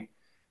hide,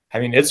 I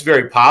mean, it's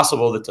very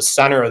possible that the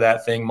center of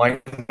that thing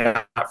might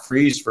not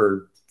freeze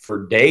for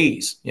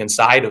days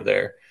inside of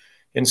there.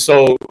 And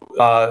so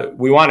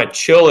we want to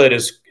chill it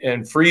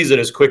and freeze it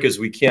as quick as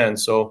we can.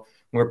 So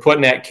when we're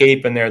putting that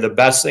cape in there, the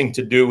best thing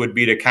to do would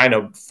be to kind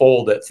of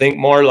fold it. Think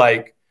more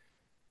like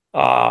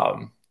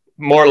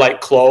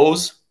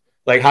clothes,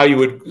 like how you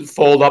would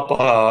fold up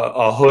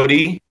a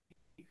hoodie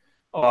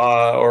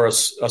or a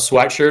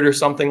sweatshirt or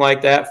something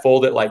like that.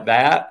 Fold it like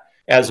that,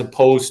 as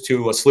opposed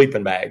to a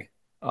sleeping bag.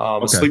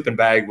 A sleeping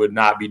bag would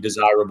not be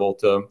desirable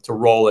to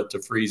roll it,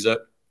 to freeze it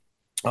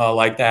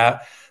like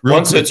that.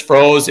 Once it's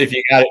froze, if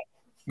you got it,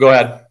 go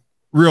ahead.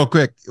 Real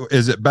quick,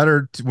 is it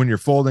better when you're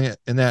folding it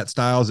in that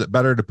style? Is it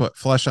better to put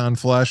flesh on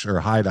flesh or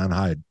hide on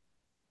hide?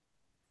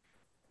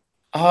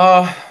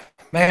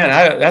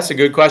 Man, that's a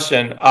good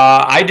question.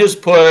 I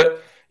just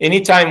put,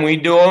 anytime we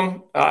do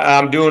them,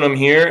 I'm doing them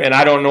here, and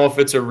I don't know if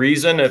it's a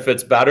reason, if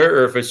it's better,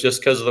 or if it's just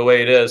because of the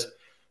way it is.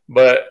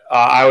 But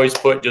I always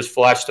put just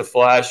flesh to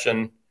flesh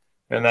and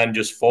then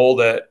just fold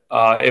it.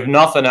 If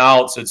nothing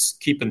else, it's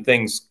keeping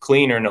things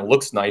cleaner and it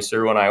looks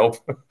nicer when I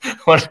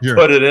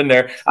put it in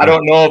there. I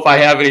don't know if I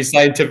have any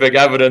scientific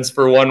evidence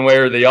for one way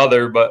or the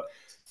other, but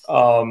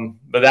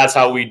that's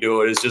how we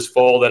do it, is just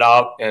fold it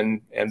out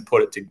and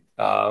put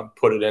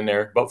it in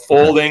there. But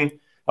folding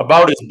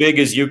about as big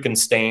as you can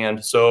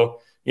stand.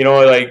 So,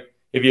 like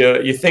if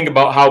you think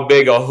about how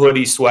big a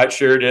hoodie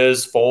sweatshirt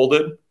is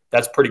folded,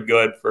 that's pretty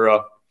good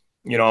for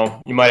you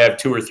might have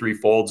 2 or 3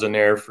 folds in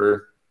there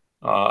for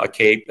a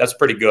cape. That's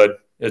pretty good.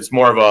 It's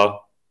more of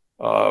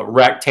a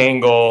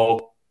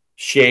rectangle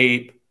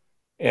shape,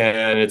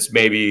 and it's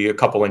maybe a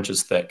couple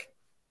inches thick.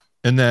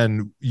 And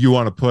then you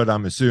want to put,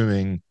 I'm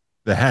assuming,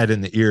 the head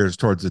and the ears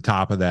towards the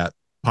top of that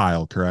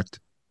pile, correct?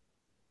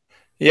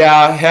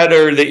 Yeah, head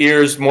or the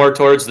ears more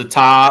towards the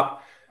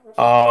top.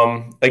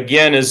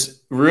 Again,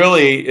 it's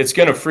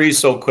going to freeze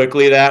so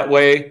quickly that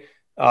way.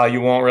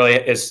 You won't really,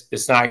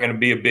 it's not going to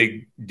be a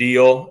big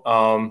deal.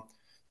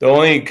 The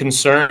only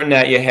concern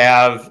that you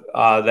have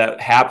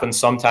that happens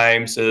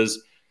sometimes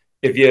is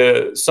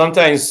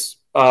sometimes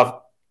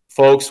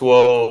folks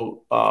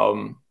will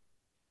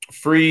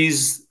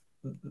freeze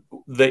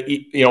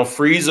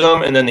freeze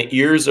them, and then the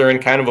ears are in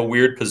kind of a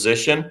weird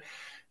position,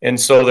 and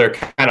so they're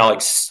kind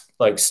of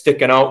like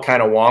sticking out,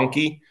 kind of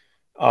wonky.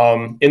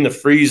 In the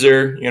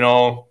freezer,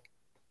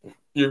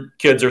 your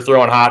kids are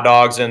throwing hot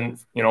dogs and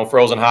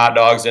frozen hot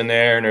dogs in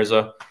there, and there's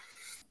a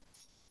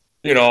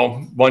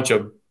bunch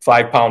of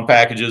 5-pound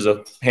packages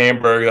of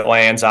hamburger that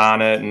lands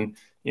on it. And,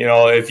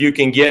 if you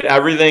can get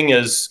everything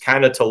is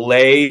kind of to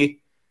lay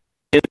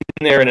in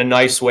there in a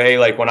nice way.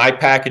 Like when I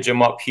package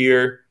them up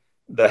here,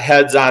 the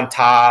head's on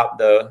top,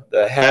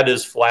 the head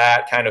is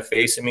flat, kind of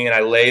facing me, and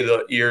I lay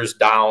the ears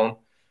down,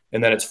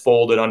 and then it's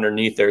folded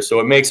underneath there. So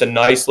it makes a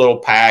nice little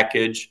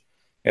package,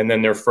 and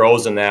then they're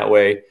frozen that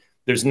way.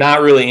 There's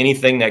not really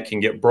anything that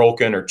can get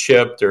broken or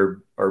chipped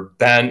or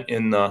bent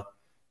in the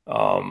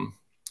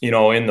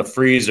in the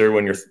freezer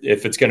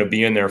if it's going to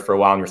be in there for a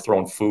while and you're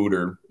throwing food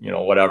or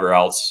whatever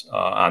else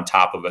on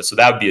top of it. So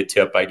that would be a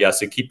tip, I guess,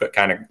 to keep it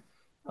kind of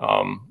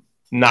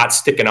not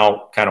sticking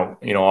out, kind of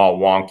all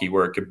wonky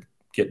where it could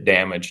get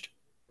damaged.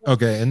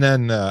 Okay, and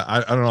then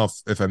I don't know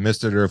if I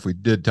missed it or if we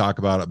did talk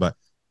about it, but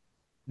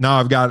now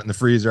I've got it in the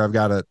freezer. I've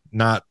got it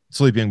not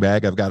sleeping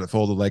bag. I've got it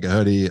folded like a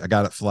hoodie. I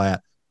got it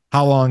flat.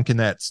 How long can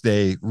that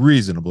stay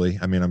reasonably?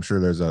 I mean, I'm sure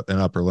there's an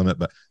upper limit,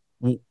 but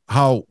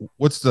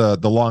what's the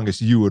longest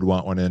you would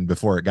want one in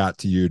before it got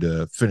to you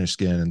to finish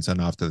skin and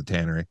send off to the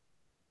tannery?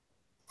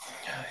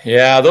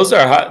 Yeah, those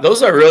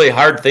are really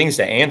hard things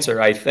to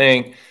answer, I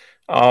think.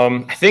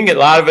 I think a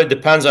lot of it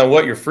depends on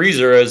what your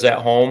freezer is at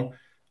home.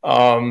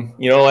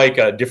 Like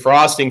a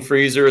defrosting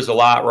freezer is a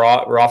lot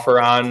rougher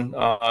on,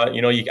 I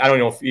don't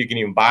know if you can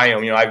even buy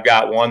them. I've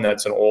got one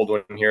that's an old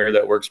one here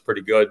that works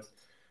pretty good.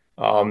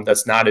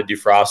 That's not a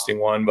defrosting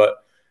one, but,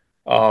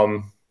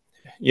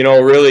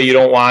 really you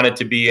don't want it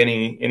to be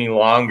any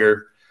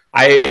longer.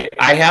 I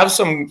have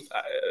some,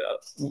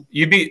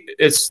 we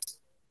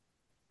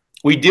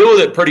deal with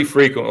it pretty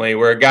frequently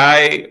where a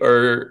guy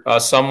or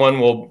someone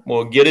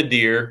will get a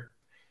deer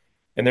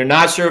and they're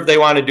not sure if they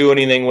want to do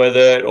anything with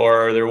it,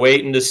 or they're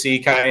waiting to see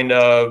kind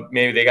of,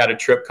 maybe they got a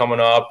trip coming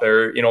up,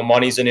 or,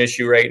 money's an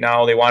issue right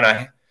now. They want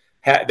to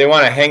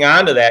hang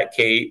on to that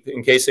cape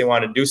in case they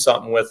want to do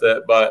something with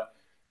it, but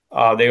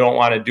they don't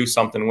want to do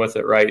something with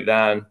it right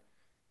then.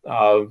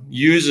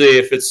 Usually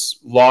if it's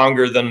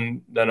longer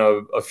than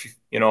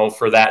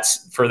for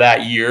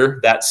that year,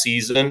 that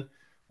season,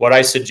 what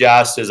I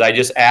suggest is I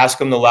just ask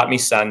them to let me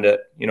send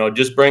it,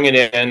 just bring it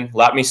in,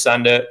 let me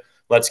send it.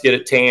 Let's get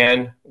it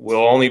tanned.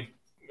 We'll only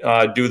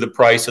do the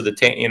price of the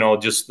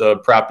just the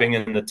prepping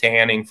and the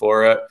tanning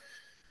for it.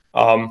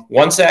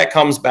 Once that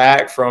comes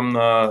back from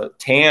the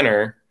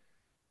tanner,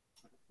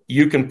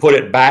 you can put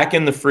it back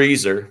in the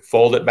freezer,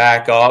 fold it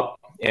back up,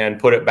 and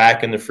put it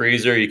back in the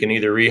freezer. You can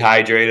either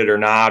rehydrate it or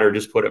not, or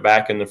just put it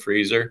back in the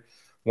freezer.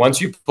 Once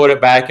you put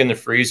it back in the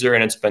freezer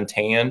and it's been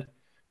tanned,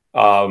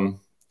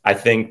 I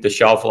think the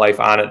shelf life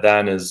on it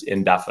then is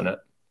indefinite.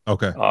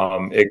 Okay.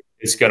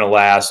 It's going to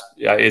last.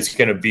 It's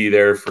going to be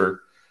there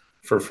for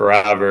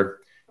forever.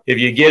 If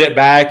you get it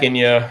back and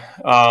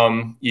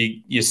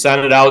you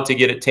send it out to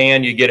get it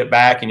tanned, you get it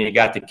back and you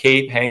got the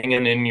cape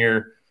hanging in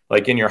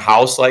your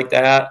house like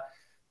that.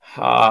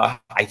 I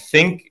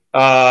think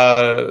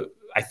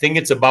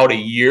it's about a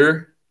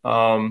year.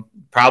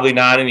 Probably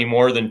not any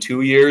more than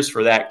 2 years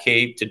for that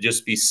cape to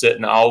just be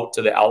sitting out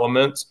to the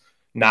elements,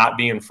 not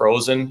being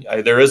frozen.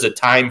 There is a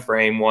time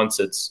frame once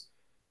it's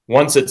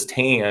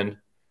tanned.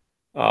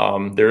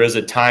 There is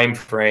a time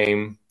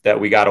frame that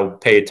we got to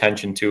pay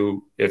attention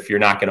to if you're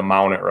not going to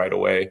mount it right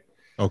away.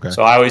 Okay.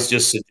 So I always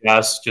just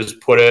suggest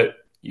put it.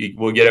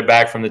 We'll get it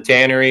back from the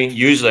tannery.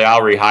 Usually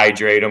I'll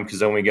rehydrate them because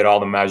then we get all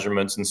the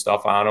measurements and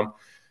stuff on them,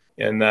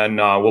 and then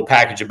we'll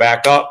package it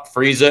back up,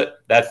 freeze it.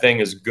 That thing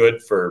is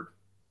good for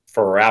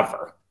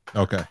forever.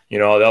 Okay.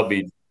 They'll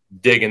be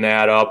digging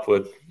that up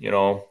with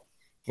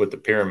the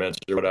pyramids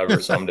or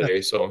whatever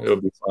someday, so it'll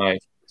be fine.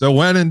 So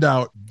when in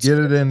doubt, get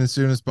it in as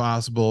soon as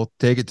possible,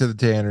 take it to the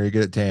tannery,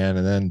 get it tanned,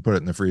 and then put it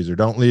in the freezer.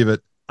 Don't leave it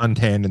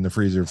untanned in the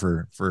freezer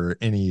for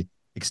any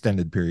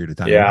extended period of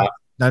time. Yeah.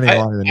 Not any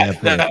longer than you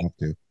have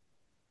to.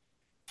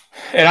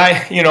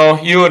 And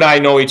you and I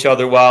know each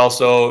other well,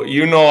 so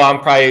I'm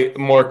probably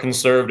more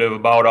conservative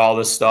about all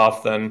this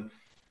stuff than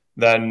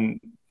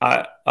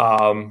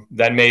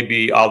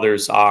maybe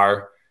others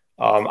are.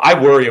 I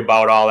worry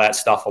about all that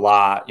stuff a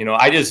lot.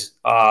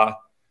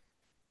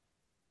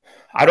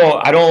 I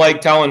don't like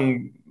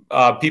telling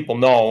people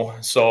no.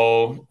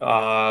 So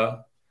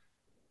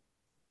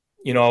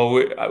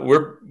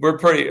we're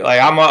pretty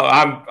like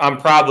I'm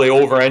probably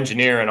over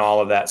engineering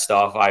all of that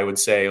stuff. I would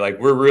say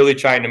we're really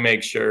trying to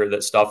make sure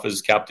that stuff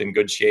is kept in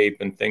good shape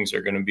and things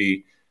are going to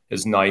be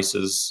as nice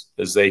as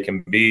they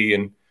can be.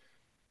 And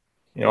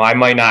I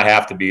might not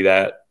have to be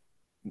that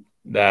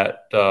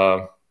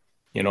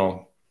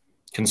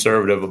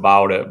conservative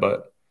about it,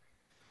 but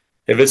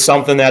if it's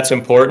something that's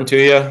important to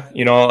you,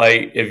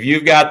 if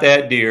you've got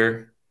that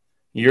deer,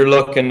 you're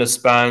looking to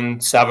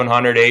spend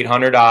 $700,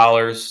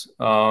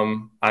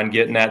 $800 on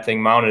getting that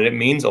thing mounted. It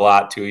means a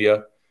lot to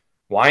you.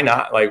 Why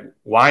not?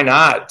 Why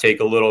not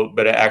take a little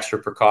bit of extra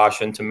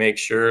precaution to make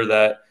sure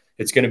that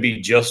it's going to be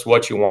just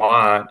what you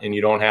want, and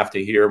you don't have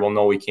to hear, well,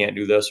 no, we can't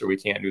do this, or we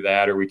can't do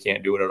that, or we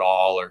can't do it at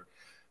all,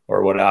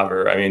 or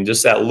whatever. I mean,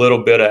 just that little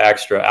bit of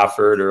extra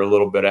effort or a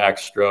little bit of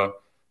extra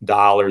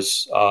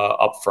dollars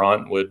up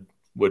front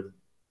would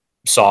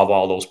solve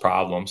all those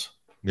problems.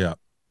 Yeah.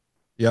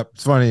 Yep.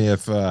 It's funny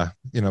if,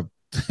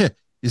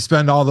 you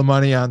spend all the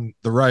money on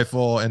the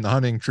rifle and the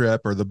hunting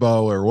trip or the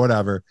bow or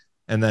whatever,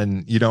 and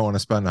then you don't want to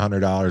spend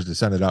 $100 to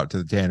send it out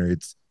to the tannery.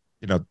 It's,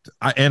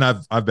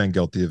 I've been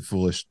guilty of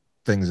foolish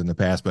things in the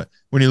past, but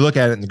when you look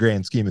at it in the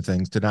grand scheme of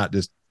things, to not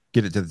just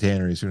get it to the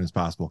tannery as soon as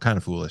possible, kind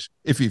of foolish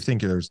if you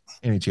think there's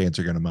any chance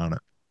you're going to mount it.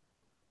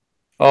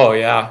 Oh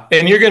yeah.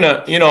 And you're going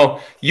to,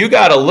 you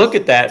got to look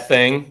at that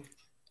thing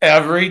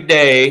every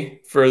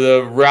day for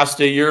the rest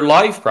of your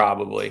life,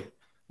 probably.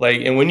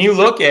 And when you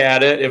look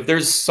at it, if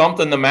there's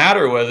something the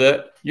matter with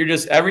it, you're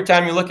just, every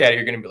time you look at it,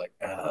 you're going to be like,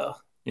 oh,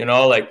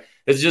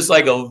 it's just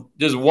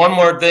just one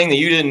more thing that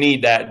you didn't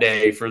need that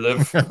day for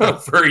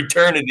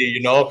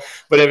eternity,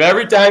 But if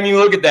every time you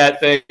look at that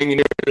thing,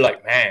 you're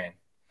like, man,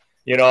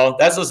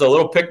 that's just a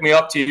little pick me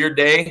up to your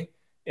day.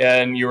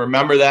 And you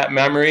remember that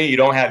memory. You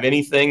don't have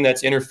anything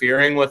that's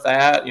interfering with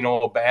that,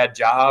 a bad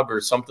job or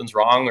something's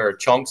wrong or a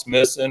chunk's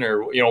missing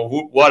or,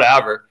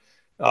 whatever.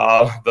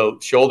 The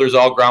shoulders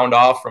all ground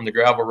off from the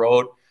gravel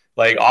road.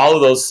 All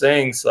of those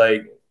things,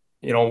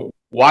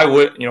 why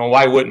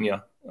wouldn't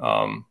you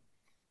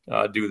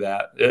do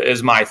that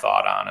is my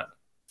thought on it.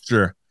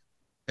 Sure.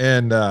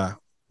 And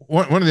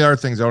one of the other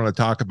things I want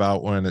to talk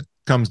about when it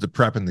comes to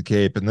prepping the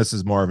cape, and this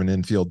is more of an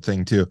infield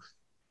thing too,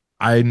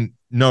 I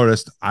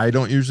noticed, I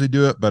don't usually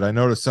do it, but I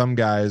noticed some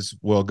guys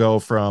will go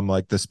from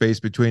the space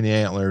between the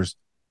antlers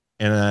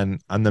and then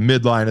on the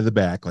midline of the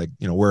back,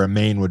 where a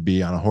mane would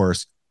be on a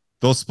horse,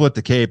 they'll split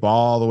the cape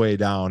all the way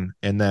down.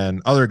 And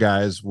then other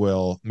guys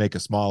will make a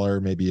smaller,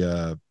 maybe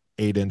a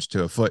 8-inch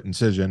to a foot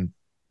incision,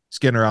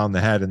 skin around the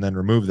head, and then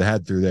remove the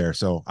head through there.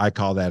 So I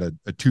call that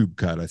a tube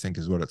cut, I think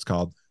is what it's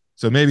called.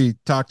 So maybe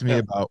talk to me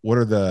about what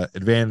are the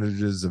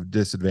advantages of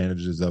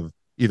disadvantages of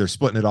either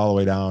splitting it all the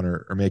way down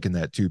or making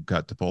that tube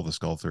cut to pull the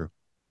skull through.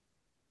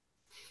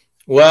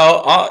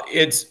 Well,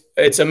 it's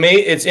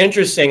amazing. It's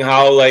interesting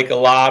how a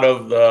lot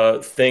of the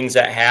things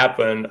that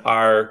happen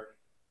are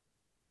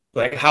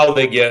how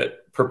they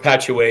get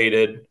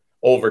perpetuated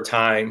over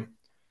time.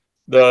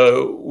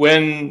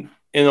 When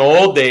in the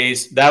old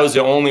days, that was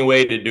the only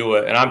way to do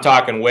it. And I'm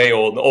talking way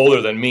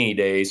older than me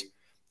days.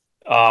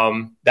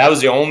 That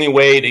was the only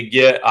way to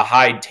get a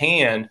hide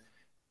tanned.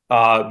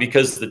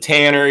 because the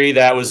tannery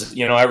that was,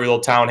 every little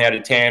town had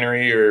a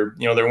tannery, or,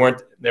 there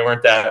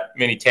weren't that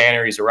many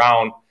tanneries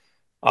around.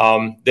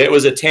 It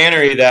was a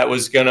tannery that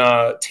was going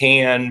to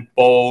tan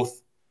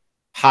both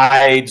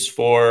hides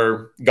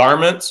for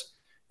garments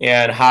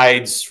and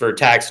hides for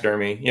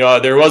taxidermy.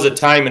 There was a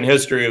time in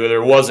history where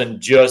there wasn't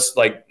just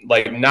like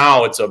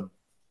now it's a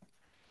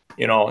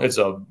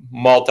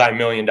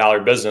multi-million-dollar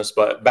business,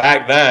 but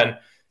back then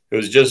it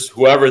was just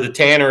whoever the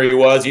tannery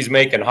was, he's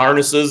making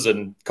harnesses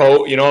and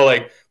coat,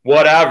 like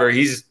whatever.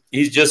 He's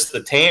just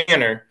the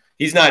tanner.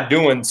 He's not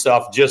doing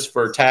stuff just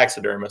for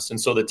taxidermists.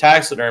 And so the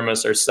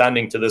taxidermists are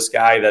sending to this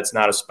guy that's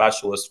not a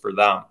specialist for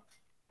them.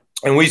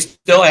 And we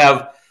still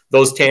have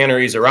those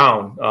tanneries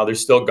around.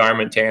 There's still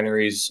garment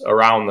tanneries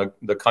around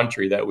the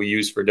country that we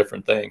use for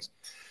different things.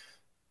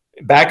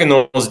 Back in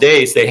those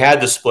days, they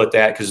had to split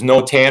that because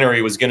no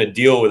tannery was going to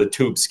deal with a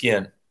tube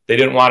skin. They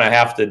didn't want to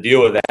have to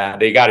deal with that.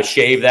 They got to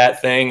shave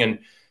that thing, and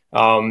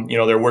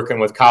they're working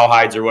with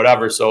cowhides or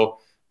whatever. So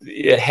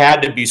it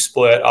had to be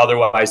split,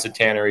 otherwise the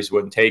tanneries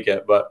wouldn't take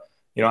it. But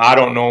I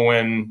don't know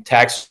when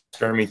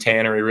taxidermy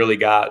tannery really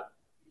got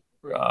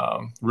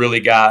the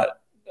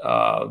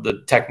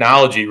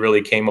technology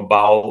really came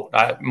about.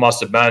 It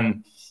must have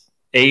been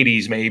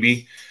 80s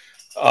maybe.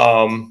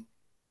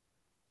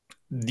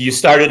 You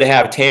started to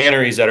have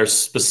tanneries that are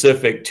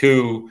specific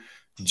to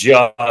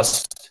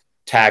just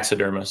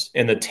taxidermists,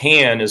 and the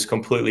tan is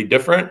completely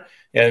different.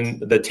 And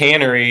the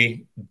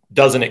tannery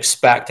doesn't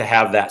expect to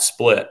have that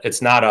split.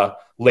 It's not a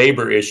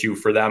labor issue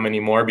for them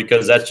anymore,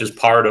 because that's just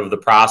part of the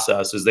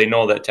process. Is they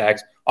know that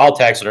all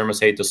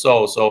taxidermists hate to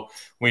sew, so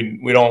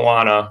we don't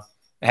want to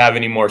have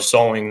any more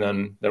sewing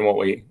than what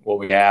we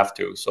have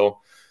to. So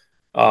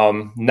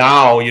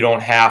now you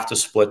don't have to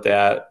split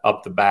that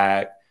up the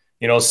back.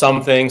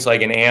 Some things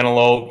like an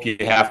antelope, you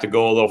have to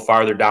go a little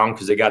farther down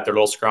because they got their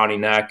little scrawny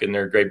neck and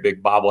their great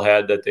big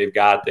bobblehead that they've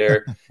got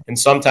there. And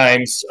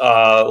sometimes,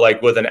 like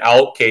with an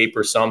elk cape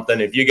or something,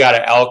 if you got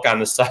an elk on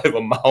the side of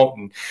a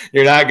mountain,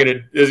 it's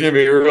going to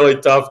be really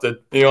tough to,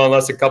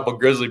 unless a couple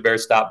grizzly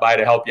bears stop by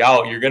to help you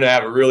out, you're going to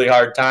have a really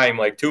hard time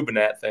like tubing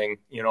that thing,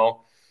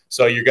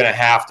 So you're going to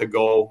have to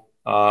go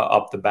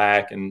up the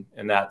back, and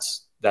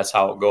that's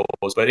how it goes.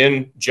 But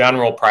in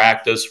general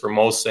practice, for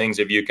most things,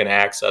 if you can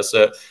access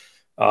it,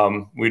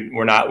 we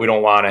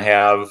don't want to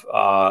have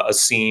a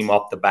seam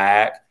up the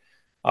back.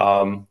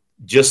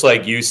 Just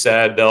like you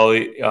said,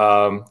 Billy,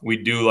 we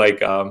do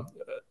like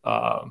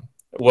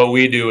what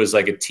we do is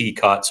like a T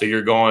cut. So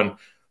you're going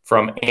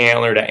from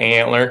antler to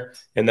antler,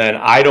 and then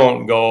I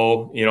don't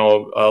go,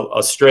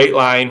 a straight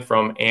line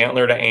from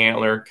antler to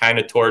antler, kind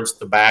of towards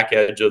the back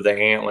edge of the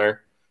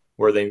antler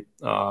where they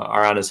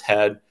are on his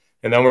head.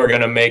 And then we're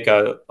going to make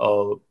a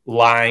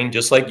line,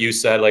 just like you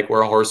said, like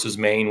where a horse's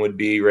mane would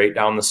be, right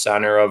down the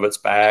center of its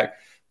back.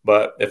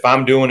 But if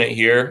I'm doing it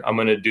here, I'm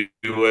going to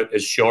do it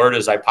as short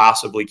as I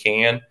possibly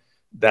can,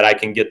 that I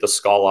can get the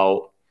skull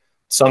out.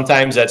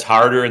 Sometimes that's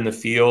harder in the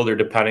field, or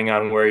depending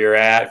on where you're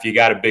at. If you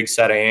got a big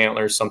set of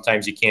antlers,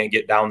 sometimes you can't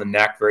get down the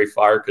neck very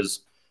far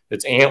because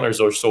its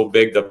antlers are so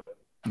big,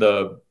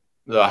 the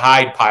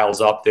hide piles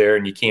up there,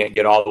 and you can't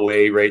get all the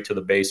way right to the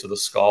base of the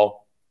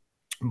skull.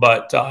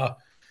 But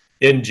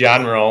in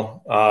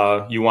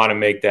general, you want to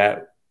make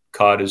that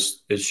cut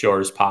as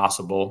short as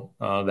possible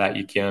that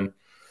you can.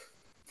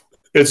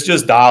 It's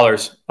just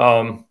dollars.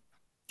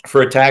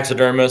 For a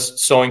taxidermist,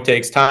 sewing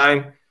takes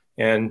time,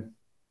 and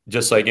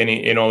just like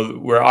any,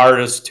 we're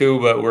artists too,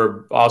 but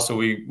we're also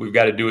we've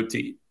got to do it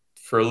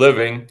for a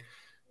living.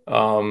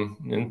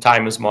 And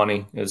time is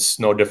money. It's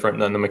no different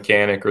than the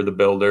mechanic or the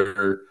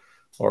builder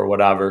or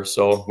whatever.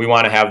 So we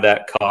want to have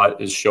that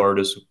cut as short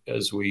as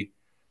we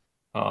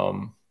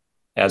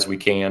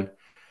can.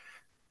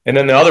 And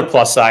then the other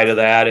plus side of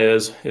that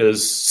is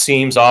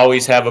seams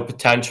always have a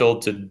potential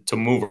to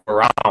move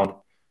around.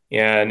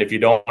 And if you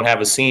don't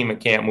have a seam, it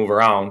can't move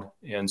around.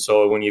 And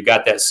so when you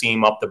got that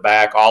seam up the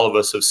back, all of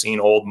us have seen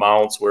old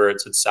mounts where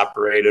it's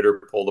separated or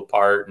pulled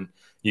apart, and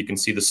you can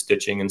see the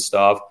stitching and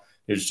stuff.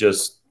 There's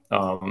just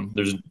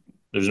there's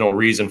no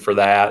reason for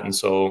that. And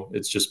so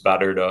it's just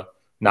better to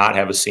not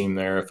have a seam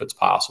there if it's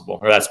possible.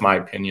 Or that's my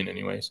opinion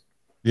anyways.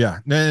 Yeah.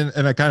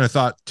 And I kind of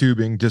thought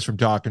tubing, just from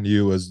talking to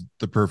you, was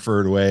the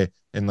preferred way.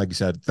 And like you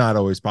said, it's not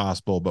always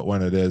possible, but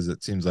when it is,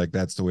 it seems like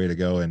that's the way to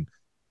go.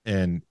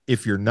 And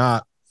if you're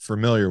not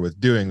familiar with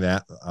doing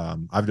that,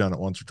 I've done it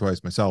once or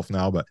twice myself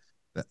now, but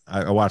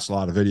I watched a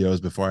lot of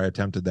videos before I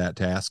attempted that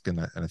task,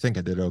 and I think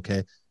I did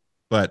okay.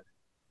 But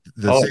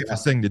the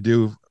safest thing to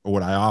do,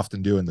 what I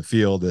often do in the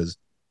field, is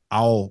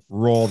I'll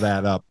roll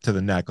that up to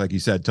the neck, like you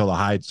said, till the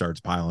hide starts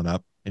piling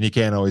up. And you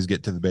can't always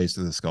get to the base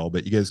of the skull,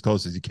 but you get as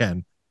close as you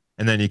can.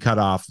 And then you cut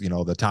off,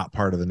 the top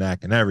part of the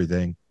neck and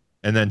everything,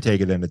 and then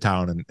take it into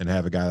town and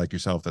have a guy like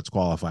yourself that's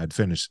qualified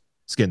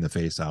skin the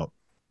face out.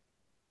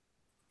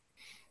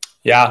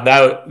 Yeah,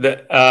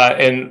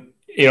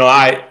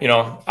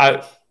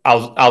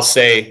 I'll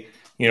say,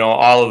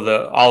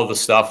 all of the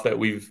stuff that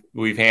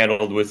we've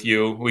handled with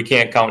you, we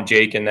can't count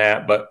Jake in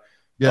that, but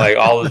Yeah. Like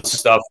all the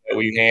stuff that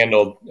we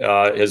handled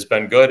has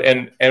been good,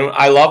 and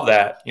I love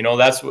that.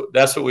 That's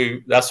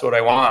what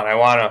I want. I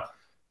want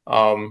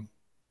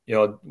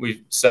to,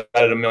 we've said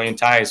it a million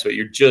times, but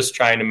you're just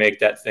trying to make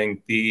that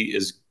thing be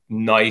as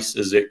nice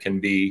as it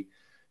can be,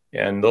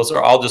 and those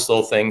are all just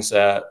little things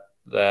that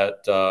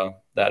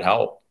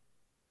help.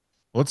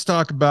 Let's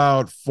talk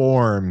about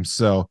forms.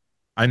 So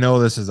I know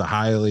this is a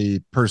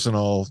highly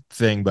personal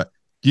thing, but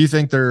do you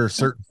think there are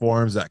certain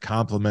forms that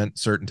complement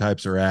certain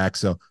types of racks?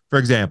 So, for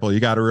example,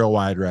 you got a real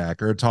wide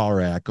rack or a tall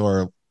rack,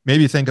 or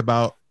maybe think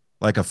about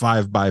like a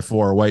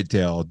 5x4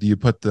 whitetail. Do you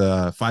put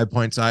the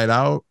 5-point side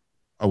out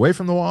away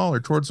from the wall or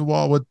towards the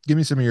wall? Give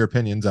me some of your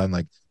opinions on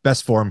like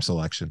best form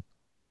selection.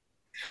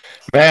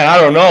 Man, I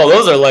don't know.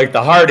 Those are like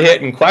the hard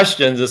hitting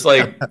questions. It's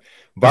like That's what I'm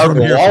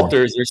Barbara here for.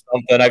 Walters or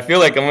something. I feel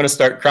like I'm going to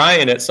start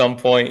crying at some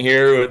point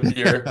here with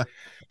your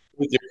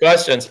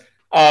questions.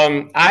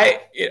 Um,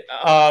 I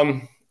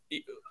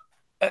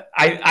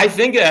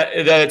think that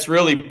it's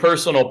really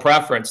personal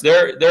preference.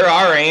 There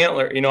are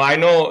antler. I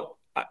know.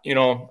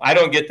 I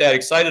don't get that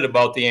excited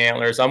about the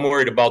antlers. I'm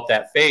worried about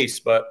that face,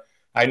 but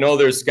I know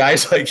there's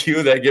guys like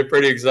you that get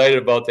pretty excited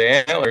about the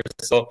antlers.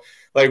 So,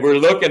 like, we're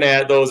looking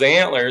at those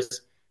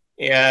antlers,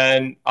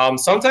 and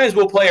sometimes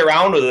we'll play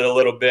around with it a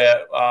little bit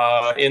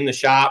in the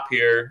shop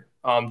here,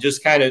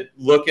 just kind of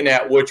looking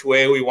at which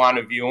way we want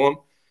to view them.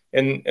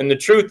 And the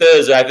truth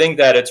is, I think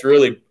that it's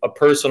really a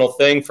personal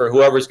thing for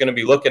whoever's going to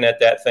be looking at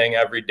that thing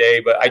every day.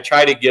 But I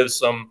try to give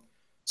some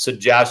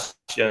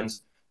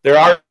suggestions. There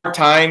are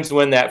times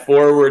when that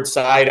forward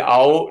side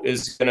out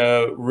is going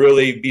to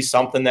really be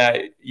something that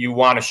you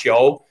want to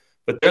show.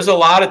 But there's a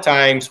lot of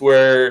times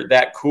where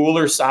that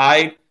cooler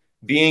side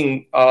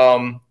being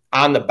on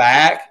the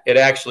back, it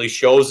actually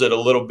shows it a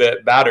little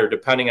bit better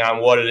depending on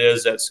what it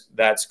is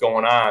that's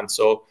going on.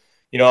 So,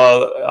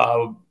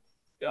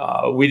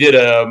 we did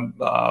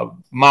a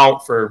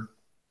mount for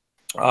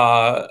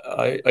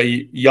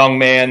a young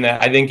man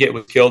that I think it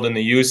was killed in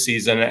the youth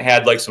season. It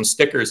had like some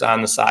stickers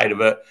on the side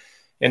of it.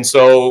 And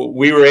so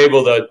we were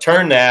able to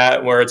turn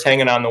that where it's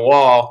hanging on the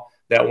wall.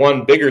 That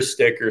one bigger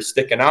sticker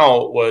sticking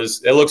out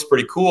it looks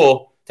pretty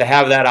cool to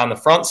have that on the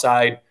front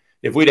side.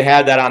 If we'd have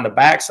had that on the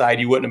back side,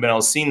 you wouldn't have been able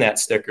to see that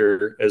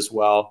sticker as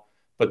well.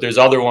 But there's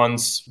other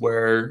ones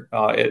where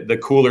the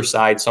cooler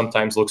side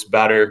sometimes looks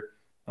better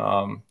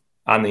on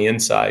the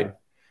inside.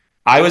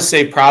 I would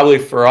say probably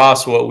for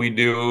us, what we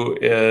do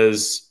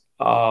is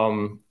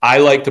I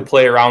like to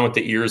play around with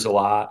the ears a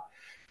lot.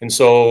 And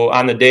so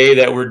on the day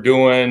that we're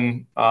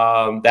doing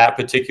that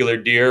particular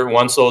deer,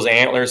 once those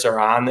antlers are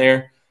on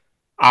there,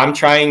 I'm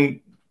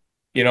trying,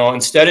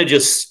 instead of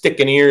just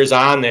sticking ears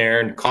on there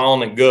and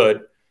calling it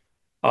good,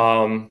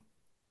 I'm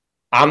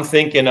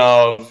thinking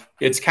of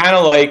it's kind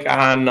of like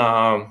on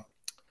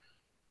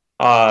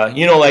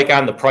like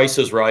on The Price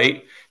is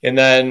Right. And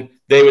then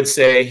they would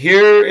say,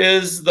 here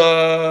is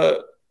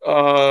the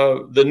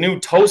new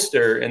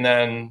toaster. And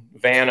then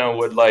Vanna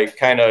would like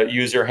kind of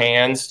use her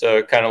hands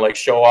to kind of like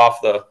show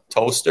off the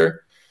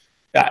toaster.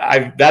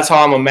 That's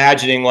how I'm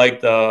imagining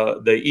like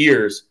the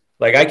ears.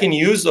 Like I can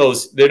use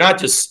those. They're not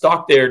just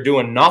stuck there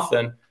doing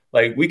nothing.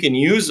 Like we can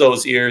use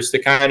those ears to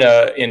kind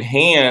of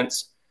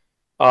enhance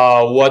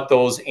what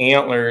those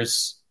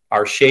antlers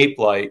are shaped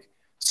like.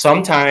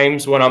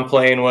 Sometimes when I'm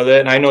playing with it,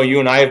 and I know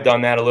you and I have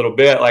done that a little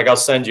bit, like I'll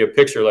send you a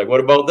picture, like, what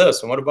about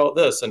this? And what about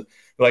this? And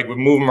like we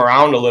move them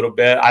around a little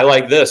bit. I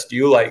like this. Do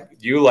you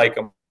like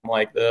them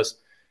like this?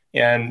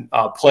 And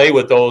play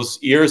with those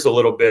ears a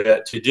little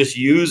bit to just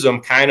use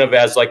them kind of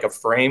as like a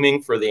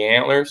framing for the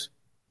antlers.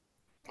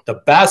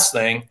 The best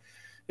thing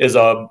is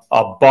a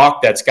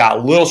buck that's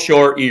got little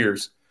short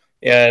ears.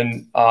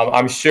 And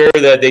I'm sure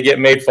that they get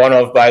made fun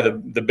of by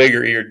the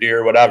bigger ear deer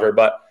or whatever,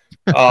 but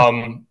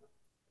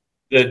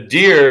the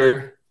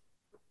deer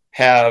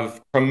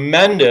have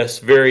tremendous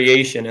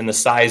variation in the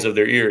size of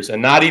their ears, and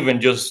not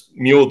even just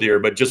mule deer,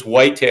 but just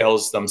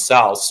whitetails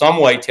themselves. Some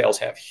whitetails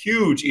have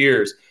huge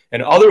ears,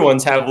 and other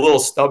ones have little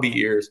stubby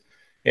ears.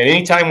 And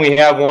anytime we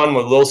have one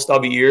with little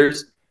stubby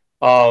ears,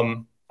 I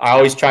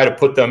always try to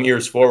put them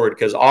ears forward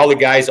because all the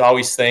guys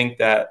always think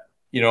that,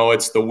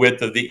 it's the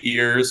width of the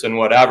ears and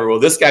whatever. Well,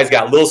 this guy's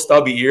got little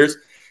stubby ears,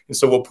 and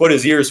so we'll put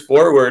his ears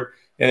forward.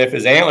 And if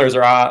his antlers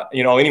are,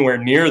 anywhere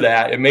near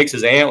that, it makes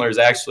his antlers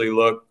actually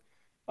look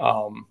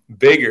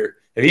bigger.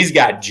 If he's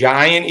got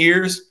giant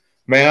ears,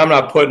 man, I'm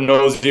not putting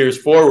those ears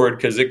forward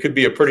because it could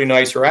be a pretty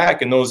nice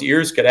rack, and those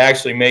ears could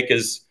actually make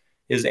his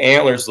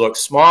antlers look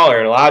smaller.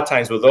 And a lot of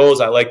times with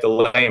those, I like to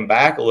lay them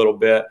back a little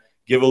bit,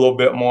 give a little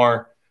bit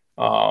more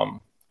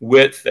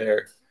width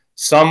there.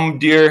 Some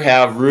deer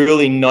have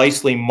really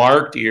nicely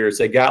marked ears.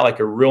 They got like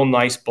a real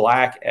nice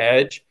black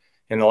edge.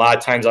 And a lot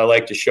of times I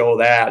like to show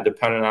that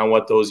depending on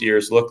what those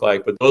ears look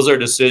like. But those are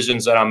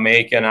decisions that I'm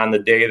making on the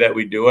day that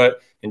we do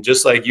it. And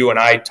just like you and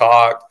I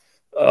talked,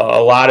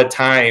 a lot of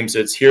times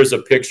it's here's a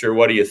picture.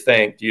 What do you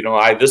think?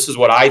 This is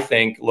what I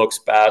think looks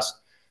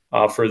best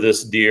for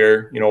this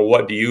deer.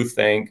 What do you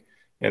think?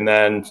 And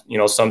then,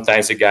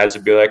 sometimes the guys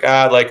would be like,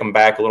 I'd like them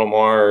back a little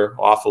more or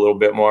off a little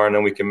bit more. And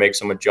then we can make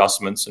some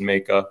adjustments and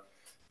make a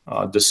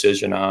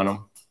decision on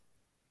them.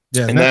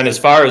 Yeah. And then as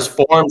far as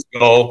forms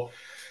go,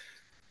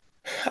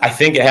 I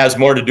think it has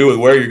more to do with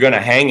where you're going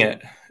to hang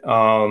it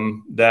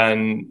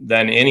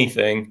than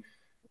anything.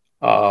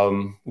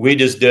 We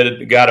just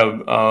got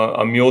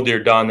a mule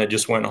deer done that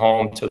just went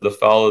home to the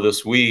fellow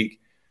this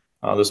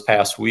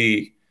past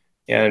week,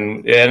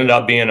 and it ended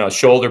up being a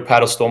shoulder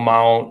pedestal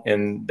mount,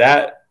 and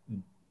that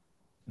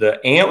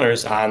the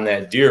antlers on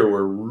that deer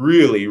were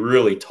really,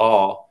 really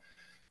tall,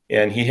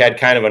 and he had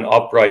kind of an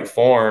upright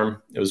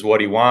form. It was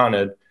what he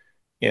wanted,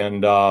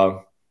 and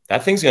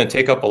that thing's going to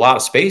take up a lot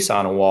of space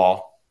on a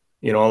wall,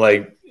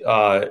 like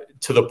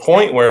to the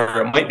point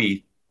where it might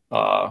be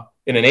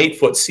in an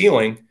 8-foot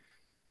ceiling.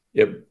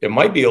 It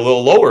might be a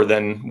little lower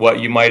than what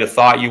you might have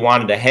thought you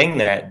wanted to hang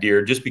that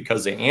deer just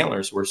because the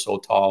antlers were so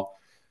tall.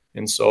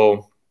 And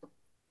so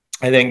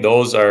I think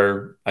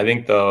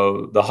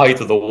the height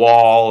of the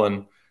wall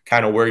and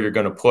kind of where you're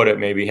going to put it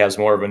maybe has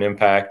more of an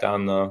impact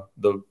on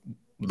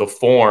the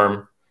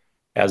form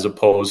as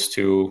opposed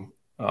to,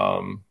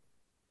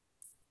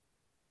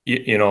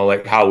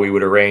 like how we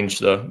would arrange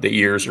the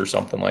ears or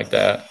something like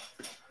that.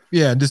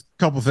 Yeah. Just a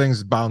couple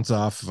things bounce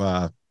off,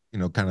 kind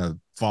of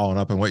following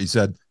up on what you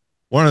said.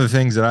 One of the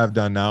things that I've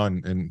done now,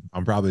 and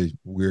I'm probably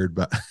weird,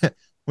 but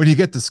when you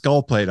get the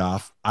skull plate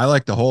off, I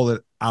like to hold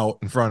it out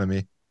in front of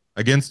me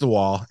against the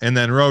wall and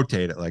then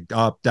rotate it like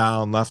up,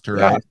 down, left to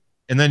right.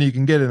 And then you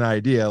can get an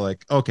idea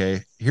like,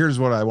 okay, here's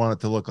what I want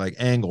it to look like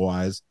angle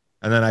wise.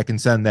 And then I can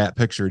send that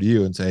picture to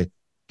you and say,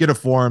 get a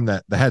form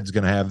that the head's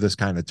going to have this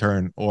kind of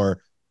turn.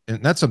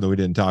 And that's something we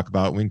didn't talk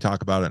about. We can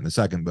talk about it in a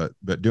second,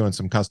 but doing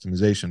some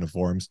customization of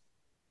forms.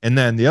 And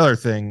then the other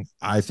thing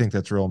I think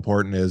that's real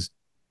important is,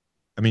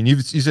 I mean,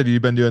 you said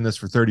you've been doing this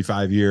for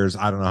 35 years.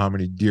 I don't know how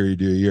many deer you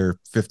do a year,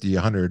 50,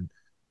 100,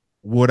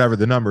 whatever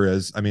the number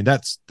is. I mean,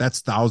 that's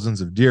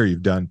thousands of deer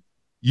you've done.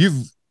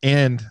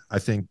 And I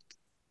think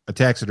a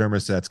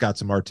taxidermist that's got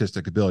some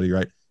artistic ability,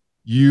 right?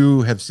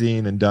 You have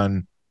seen and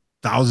done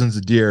thousands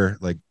of deer.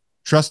 Like,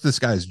 trust this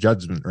guy's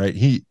judgment, right?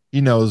 He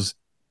knows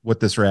what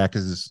this rack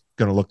is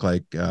going to look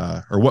like,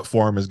 or what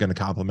form is going to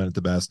complement it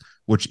the best,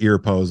 which ear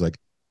pose. Like,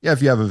 yeah,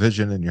 if you have a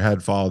vision in your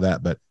head, follow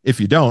that. But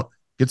if you don't,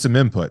 get some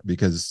input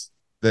because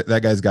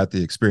that guy's got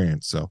the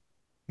experience. So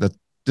that's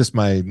just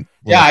my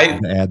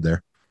add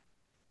there.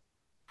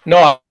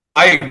 No,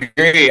 I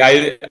agree.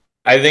 I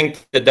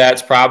think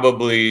that's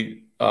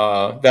probably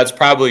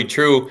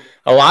true.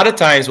 A lot of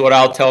times what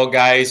I'll tell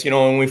guys,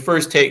 when we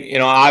first take,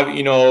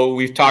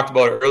 we've talked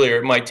about it earlier,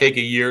 it might take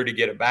a year to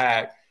get it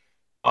back.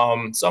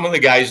 Some of the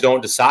guys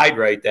don't decide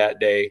right that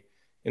day.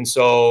 And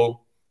so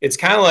it's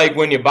kind of like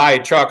when you buy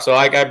a truck. So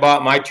like I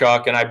bought my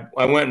truck and I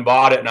went and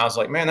bought it and I was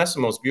like, man, that's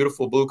the most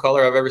beautiful blue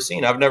color I've ever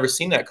seen. I've never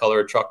seen that color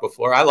of truck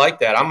before. I like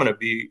that. I'm going to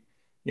be,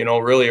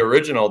 really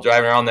original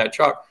driving around that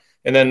truck.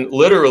 And then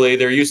literally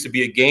there used to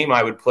be a game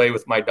I would play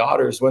with my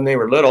daughters when they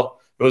were little.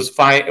 It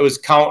was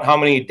count how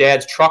many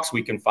dad's trucks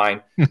we can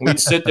find. We'd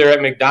sit there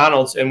at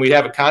McDonald's and we'd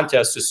have a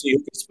contest to see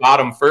who could spot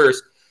them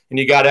first. And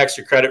you got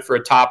extra credit for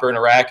a topper and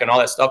a rack and all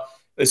that stuff.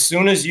 As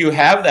soon as you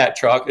have that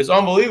truck, it's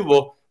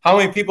unbelievable how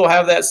many people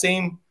have that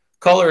same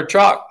color of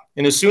truck.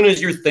 And as soon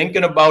as you're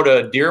thinking about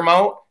a deer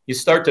mount, you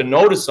start to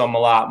notice them a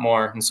lot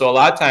more. And so a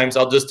lot of times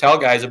I'll just tell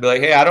guys, I'll be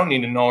like, hey, I don't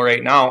need to know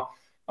right now.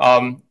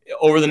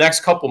 Over the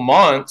next couple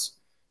months,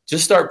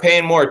 just start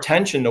paying more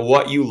attention to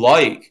what you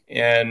like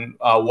and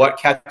what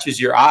catches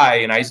your eye.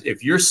 And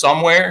if you're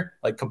somewhere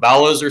like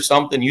Cabela's or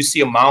something, you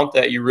see a mount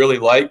that you really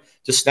like,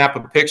 just snap a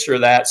picture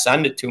of that,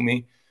 send it to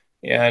me.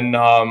 And,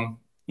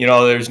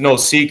 there's no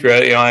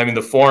secret.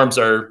 The forms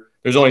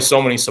there's only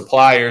so many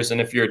suppliers.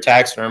 And if you're a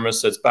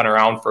taxidermist that's been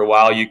around for a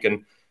while, you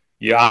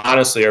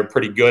honestly are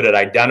pretty good at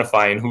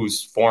identifying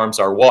whose forms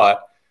are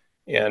what.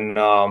 And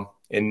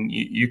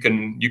you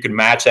can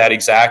match that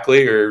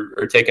exactly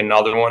or take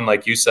another one,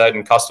 like you said,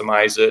 and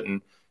customize it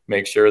and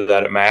make sure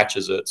that it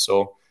matches it.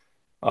 So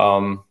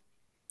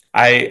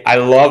I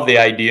love the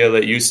idea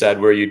that you said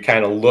where you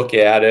kind of look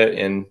at it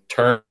and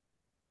turn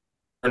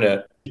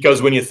it,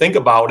 because when you think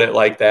about it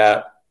like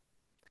that,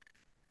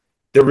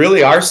 there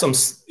really are some,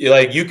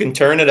 like, you can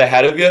turn it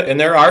ahead of you, and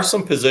there are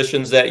some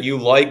positions that you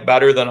like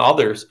better than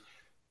others.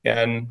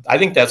 And I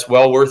think that's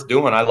well worth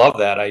doing. I love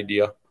that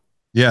idea.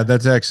 Yeah,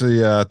 that's actually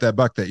that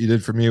buck that you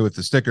did for me with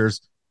the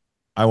stickers.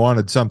 I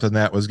wanted something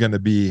that was going to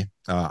be,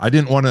 I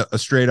didn't want a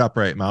straight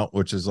upright mount,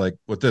 which is like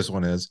what this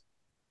one is.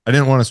 I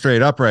didn't want a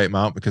straight upright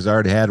mount because I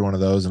already had one of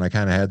those and I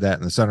kind of had that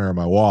in the center of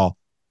my wall.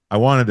 I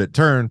wanted it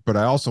turned, but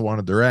I also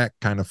wanted the rack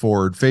kind of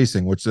forward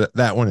facing, which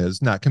that one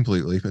is not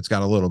completely. It's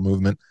got a little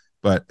movement,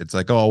 but it's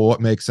like, oh, what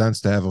makes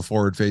sense to have a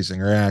forward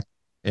facing rack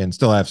and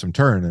still have some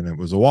turn? And it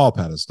was a wall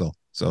pedestal.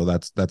 So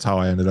that's how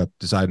I ended up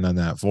deciding on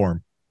that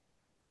form.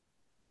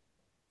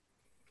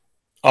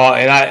 Oh,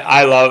 and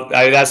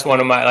that's one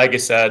of my, like I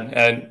said,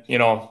 and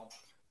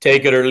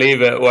take it or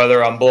leave it,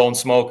 whether I'm blowing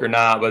smoke or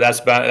not. But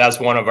that's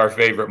one of our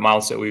favorite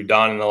mounts that we've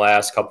done in the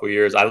last couple of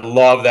years. I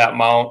love that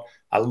mount.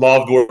 I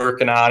loved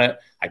working on it.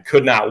 I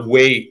could not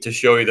wait to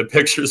show you the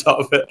pictures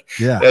of it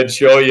and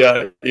show you,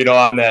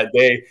 on that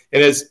day.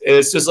 And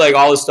it's just like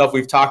all the stuff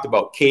we've talked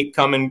about. Cape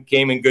came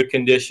in good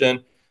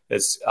condition.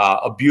 It's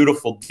a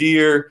beautiful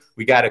deer.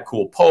 We got a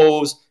cool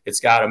pose. It's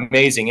got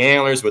amazing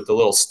antlers with the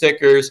little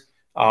stickers.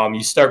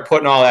 You start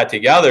putting all that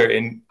together,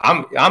 and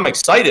I'm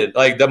excited.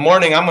 Like the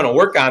morning I'm going to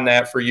work on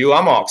that for you,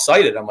 I'm all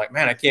excited. I'm like,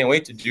 man, I can't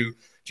wait to do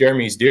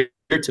Jeremy's deer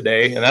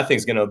today, and that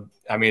thing's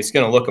it's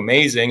going to look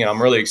amazing, and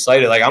I'm really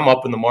excited. Like I'm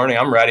up in the morning,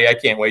 I'm ready. I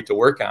can't wait to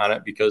work on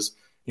it because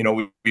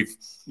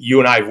you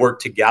and I have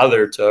worked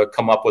together to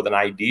come up with an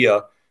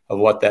idea of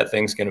what that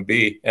thing's going to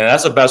be, and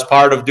that's the best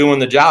part of doing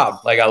the job.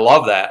 Like I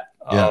love that.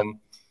 Yeah.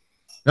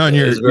 No, and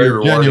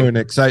your genuine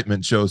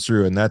excitement shows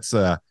through, and that's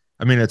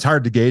it's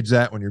hard to gauge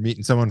that when you're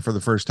meeting someone for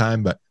the first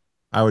time, but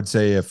I would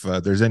say if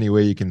there's any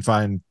way you can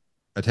find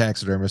a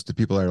taxidermist, to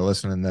people that are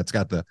listening, that's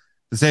got the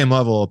same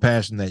level of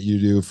passion that you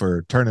do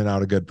for turning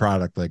out a good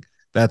product, like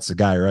that's the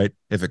guy, right?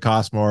 If it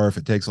costs more, if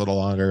it takes a little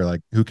longer,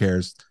 like who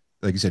cares?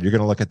 Like you said, you're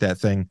going to look at that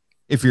thing.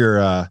 If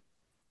you're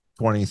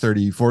 20,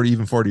 30, 40,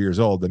 even 40 years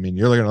old, I mean,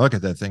 you're going to look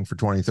at that thing for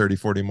 20, 30,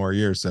 40 more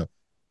years. So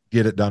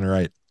get it done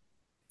right.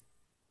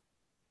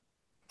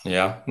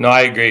 Yeah, no,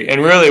 I agree.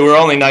 And really, we're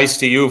only nice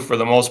to you for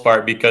the most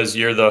part because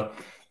you're the,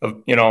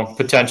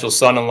 potential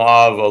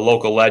son-in-law of a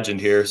local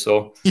legend here.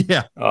 So,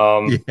 yeah,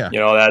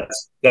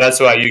 that's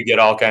why you get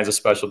all kinds of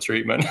special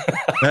treatment.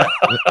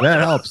 that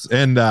helps.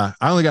 And I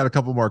only got a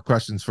couple more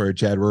questions for you,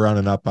 Chad. We're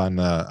running up on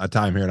a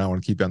time here, and I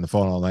want to keep you on the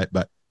phone all night.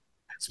 But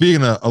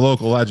speaking of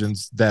local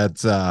legends,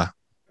 that's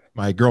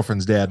my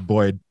girlfriend's dad,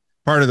 Boyd.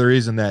 Part of the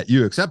reason that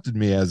you accepted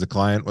me as a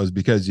client was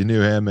because you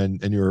knew him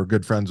and you were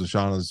good friends with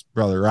Shauna's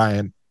brother,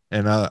 Ryan.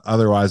 And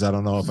otherwise, I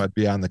don't know if I'd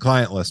be on the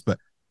client list. But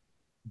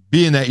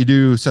being that you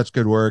do such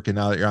good work, and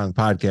now that you're on the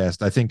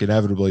podcast, I think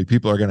inevitably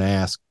people are going to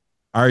ask,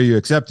 are you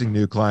accepting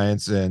new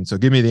clients? And so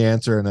give me the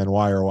answer, and then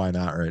why or why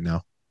not right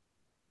now.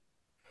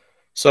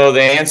 So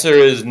the answer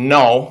is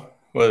no,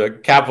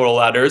 with capital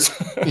letters.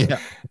 Yeah.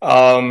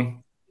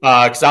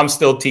 Because I'm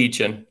still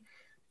teaching,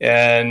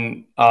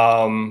 and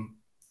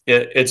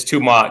it's too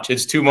much.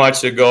 It's too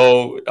much to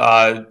go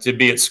to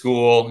be at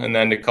school and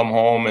then to come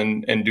home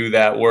and do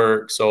that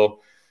work. So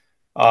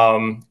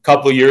a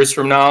couple of years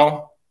from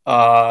now,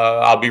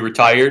 I'll be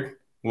retired.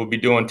 We'll be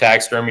doing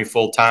taxidermy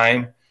full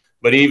time.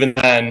 But even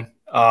then,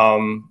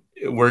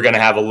 we're going to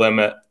have a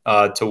limit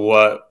to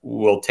what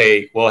we'll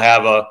take. We'll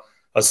have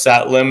a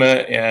set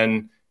limit.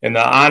 And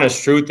the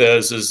honest truth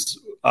is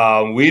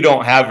we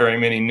don't have very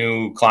many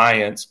new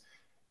clients.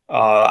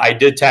 I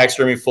did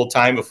taxidermy full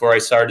time before I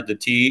started to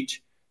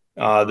teach.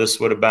 This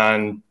would have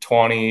been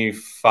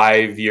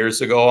 25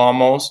 years ago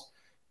almost.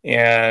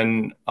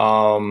 And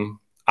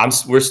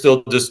we're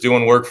still just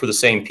doing work for the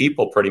same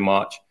people pretty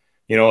much.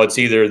 It's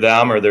either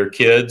them or their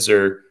kids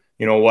or,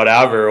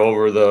 whatever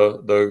over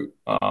the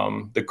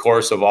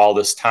course of all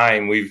this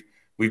time. We've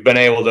been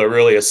able to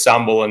really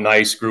assemble a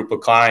nice group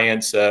of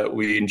clients that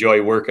we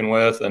enjoy working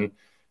with. And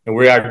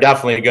we are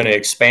definitely going to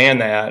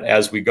expand that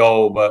as we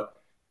go, but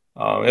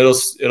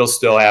it'll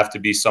still have to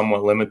be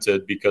somewhat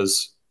limited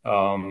because,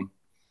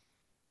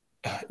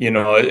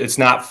 it's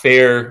not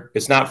fair.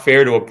 It's not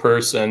fair to a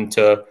person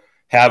to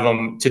have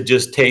them to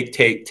just take,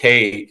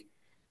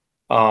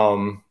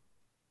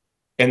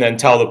 and then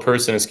tell the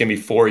person it's going to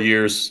be 4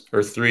 years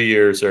or 3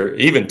 years or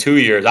even 2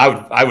 years.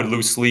 I would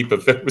lose sleep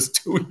if it was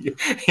 2 years.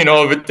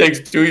 If it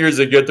takes 2 years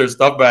to get their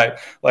stuff back,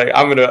 like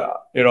I'm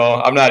not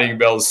even gonna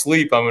be able to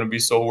sleep. I'm going to be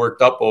so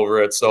worked up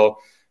over it. So,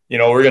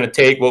 we're going to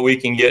take what we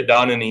can get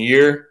done in a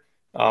year,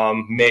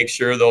 make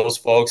sure those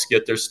folks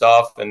get their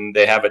stuff and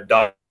they have it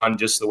done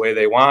just the way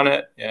they want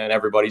it, and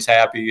everybody's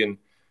happy. And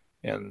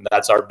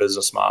that's our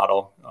business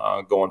model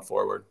going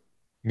forward.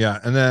 Yeah.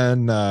 And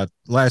then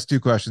last two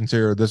questions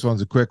here. This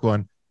one's a quick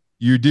one.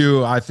 You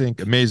do, I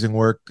think, amazing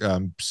work.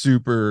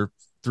 Super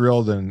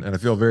thrilled and I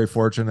feel very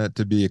fortunate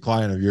to be a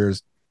client of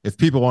yours. If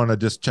people want to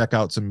just check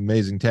out some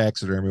amazing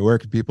taxidermy, where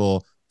can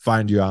people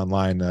find you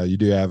online? You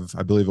do have,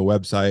 I believe, a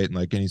website and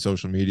like any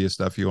social media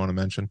stuff you want to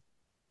mention.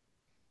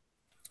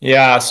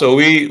 Yeah, so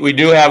we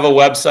do have a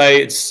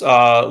website. It's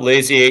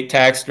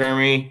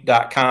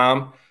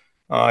lazy8taxidermy.com.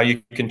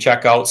 You can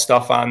check out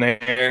stuff on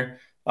there.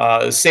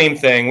 The same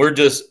thing. We're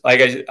just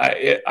like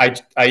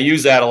I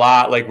use that a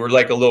lot. Like we're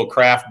like a little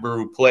craft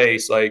brew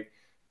place. Like,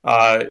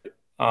 we're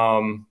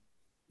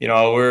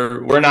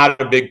not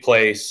a big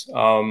place,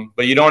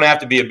 but you don't have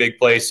to be a big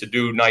place to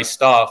do nice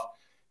stuff.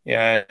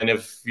 And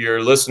if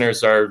your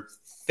listeners are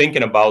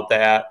thinking about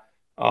that,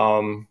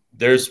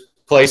 there's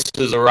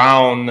places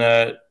around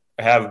that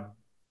have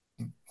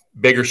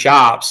bigger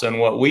shops than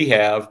what we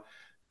have.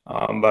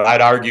 But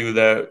I'd argue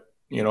that,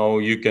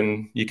 you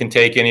can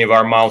take any of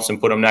our mounts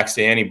and put them next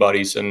to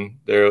anybody's and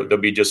they'll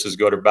be just as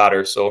good or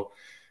better. So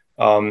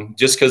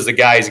just because the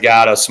guy's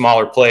got a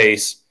smaller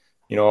place,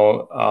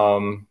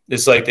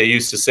 it's like they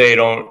used to say,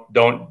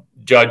 don't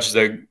judge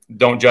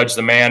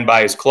the man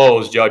by his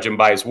clothes, judge him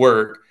by his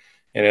work.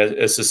 And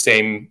it's the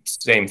same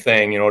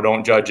thing.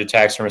 Don't judge a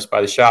taxidermist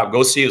by the shop.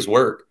 Go see his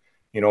work.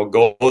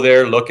 Go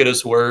there, look at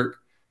his work,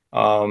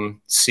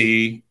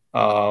 see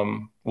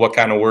what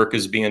kind of work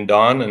is being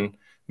done, and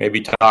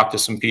maybe talk to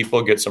some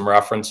people, get some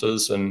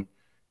references, and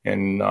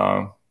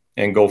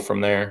go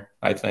from there,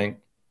 I think.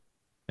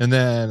 And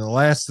then the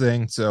last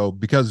thing, so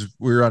because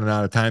we're running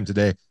out of time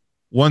today,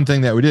 one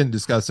thing that we didn't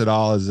discuss at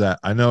all is that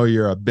I know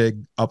you're a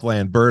big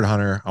upland bird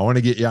hunter. I want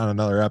to get you on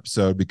another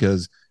episode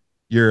because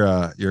you're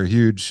a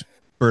huge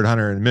bird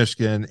hunter in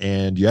Michigan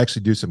and you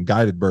actually do some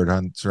guided bird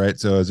hunts, right?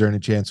 So is there any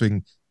chance we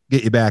can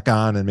get you back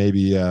on and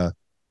maybe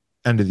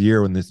end of the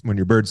year when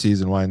your bird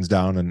season winds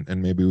down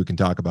and maybe we can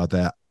talk about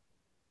that?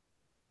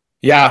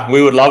 Yeah,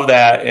 we would love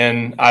that.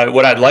 And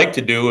what I'd like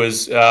to do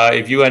is,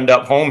 if you end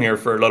up home here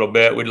for a little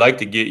bit, we'd like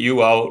to get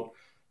you out,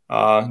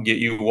 get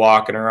you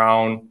walking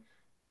around,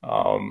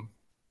 um,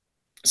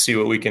 see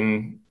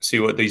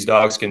what these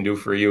dogs can do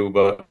for you.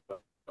 But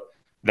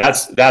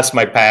that's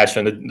my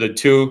passion. The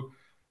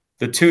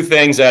two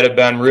things that have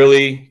been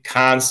really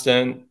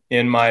constant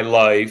in my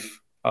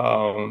life,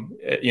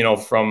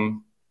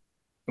 from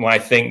when I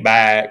think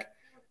back,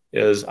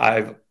 is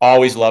I've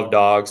always loved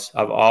dogs.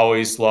 I've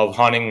always loved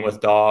hunting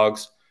with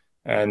dogs.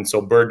 And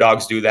so bird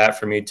dogs do that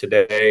for me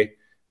today.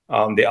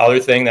 The other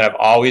thing that I've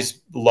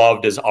always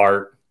loved is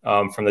art.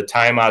 From the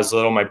time I was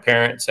little, my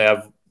parents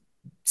have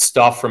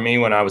stuff for me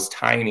when I was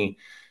tiny.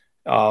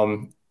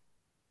 Um,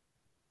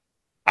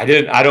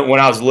 when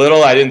I was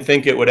little, I didn't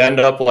think it would end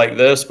up like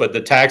this, but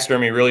the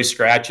taxidermy really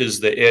scratches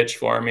the itch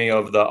for me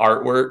of the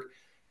artwork.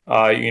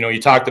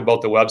 You talked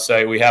about the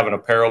website. We have an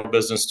apparel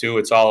business too.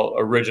 It's all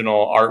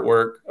original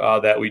artwork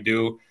that we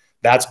do.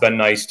 That's been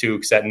nice too,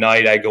 because at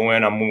night I go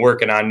in, I'm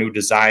working on new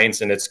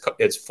designs, and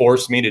it's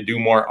forced me to do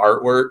more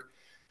artwork.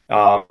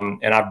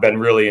 And I've been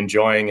really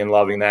enjoying and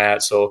loving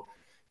that. So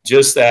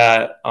just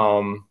that,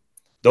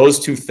 those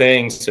two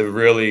things have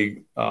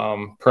really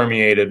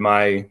permeated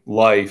my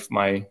life,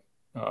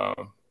 uh,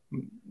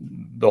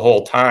 the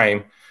whole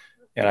time.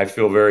 And I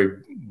feel very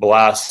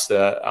blessed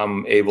that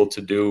I'm able to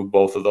do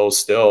both of those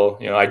still.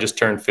 I just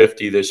turned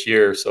 50 this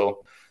year,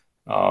 so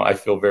I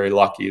feel very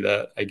lucky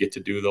that I get to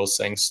do those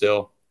things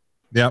still.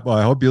 Yeah, well,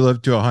 I hope you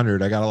live to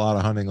 100. I got a lot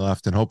of hunting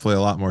left and hopefully a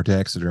lot more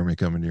taxidermy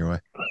coming your way.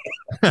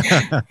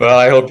 Well,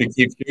 I hope you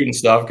keep shooting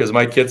stuff because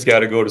my kids got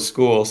to go to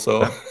school.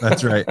 So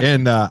That's right.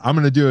 And I'm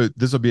going to do it.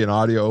 This will be an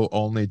audio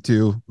only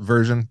too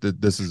version.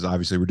 This is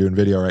obviously we're doing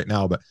video right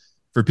now, but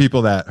for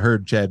people that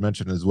heard Chad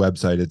mention his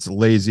website, it's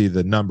lazy,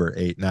 the number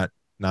 8, not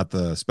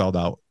the spelled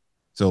out.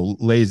 So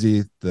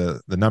lazy,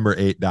 the number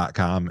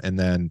 8.com. And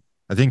then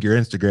I think your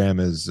Instagram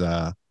is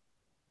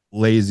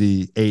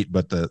lazy 8,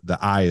 but the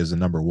I is the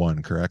number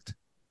 1, correct?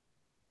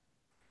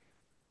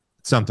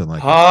 Something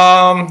like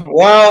that.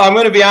 Well, I'm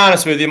going to be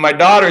honest with you. My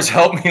daughter's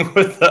helped me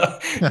with the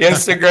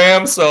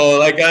Instagram, so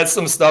like that's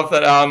some stuff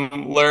that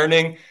I'm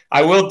learning.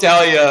 I will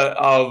tell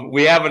you,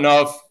 we have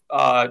enough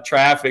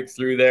traffic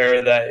through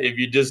there that if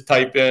you just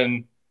type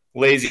in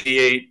Lazy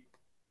Eight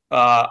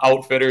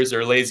Outfitters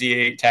or Lazy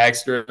Eight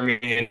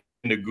Taxidermy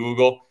into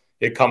Google,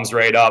 it comes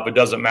right up. It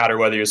doesn't matter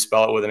whether you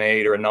spell it with an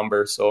 8 or a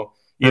number. So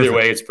either Perfect.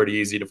 way, it's pretty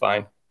easy to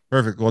find.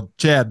 Perfect. Well,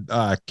 Chad,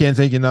 can't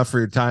thank you enough for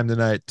your time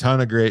tonight. Ton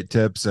of great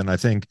tips. And I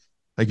think,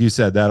 like you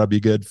said, that'll be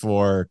good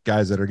for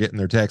guys that are getting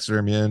their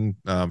taxidermy in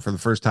for the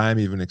first time,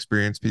 even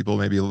experienced people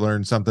maybe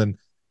learn something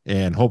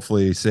and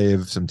hopefully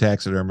save some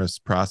taxidermists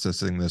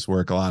processing this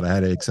work a lot of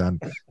headaches on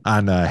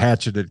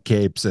hatcheted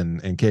capes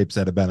and capes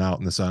that have been out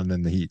in the sun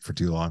and the heat for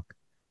too long.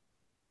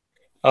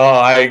 Oh,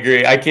 I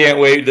agree. I can't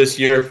wait this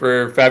year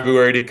for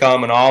February to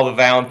come and all the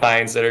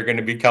Valentines that are going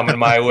to be coming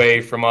my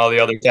way from all the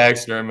other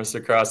taxidermists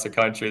across the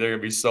country. They're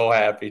going to be so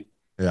happy.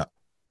 Yeah.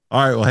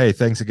 All right. Well, hey,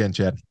 thanks again,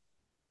 Chad.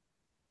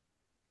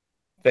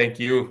 Thank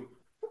you.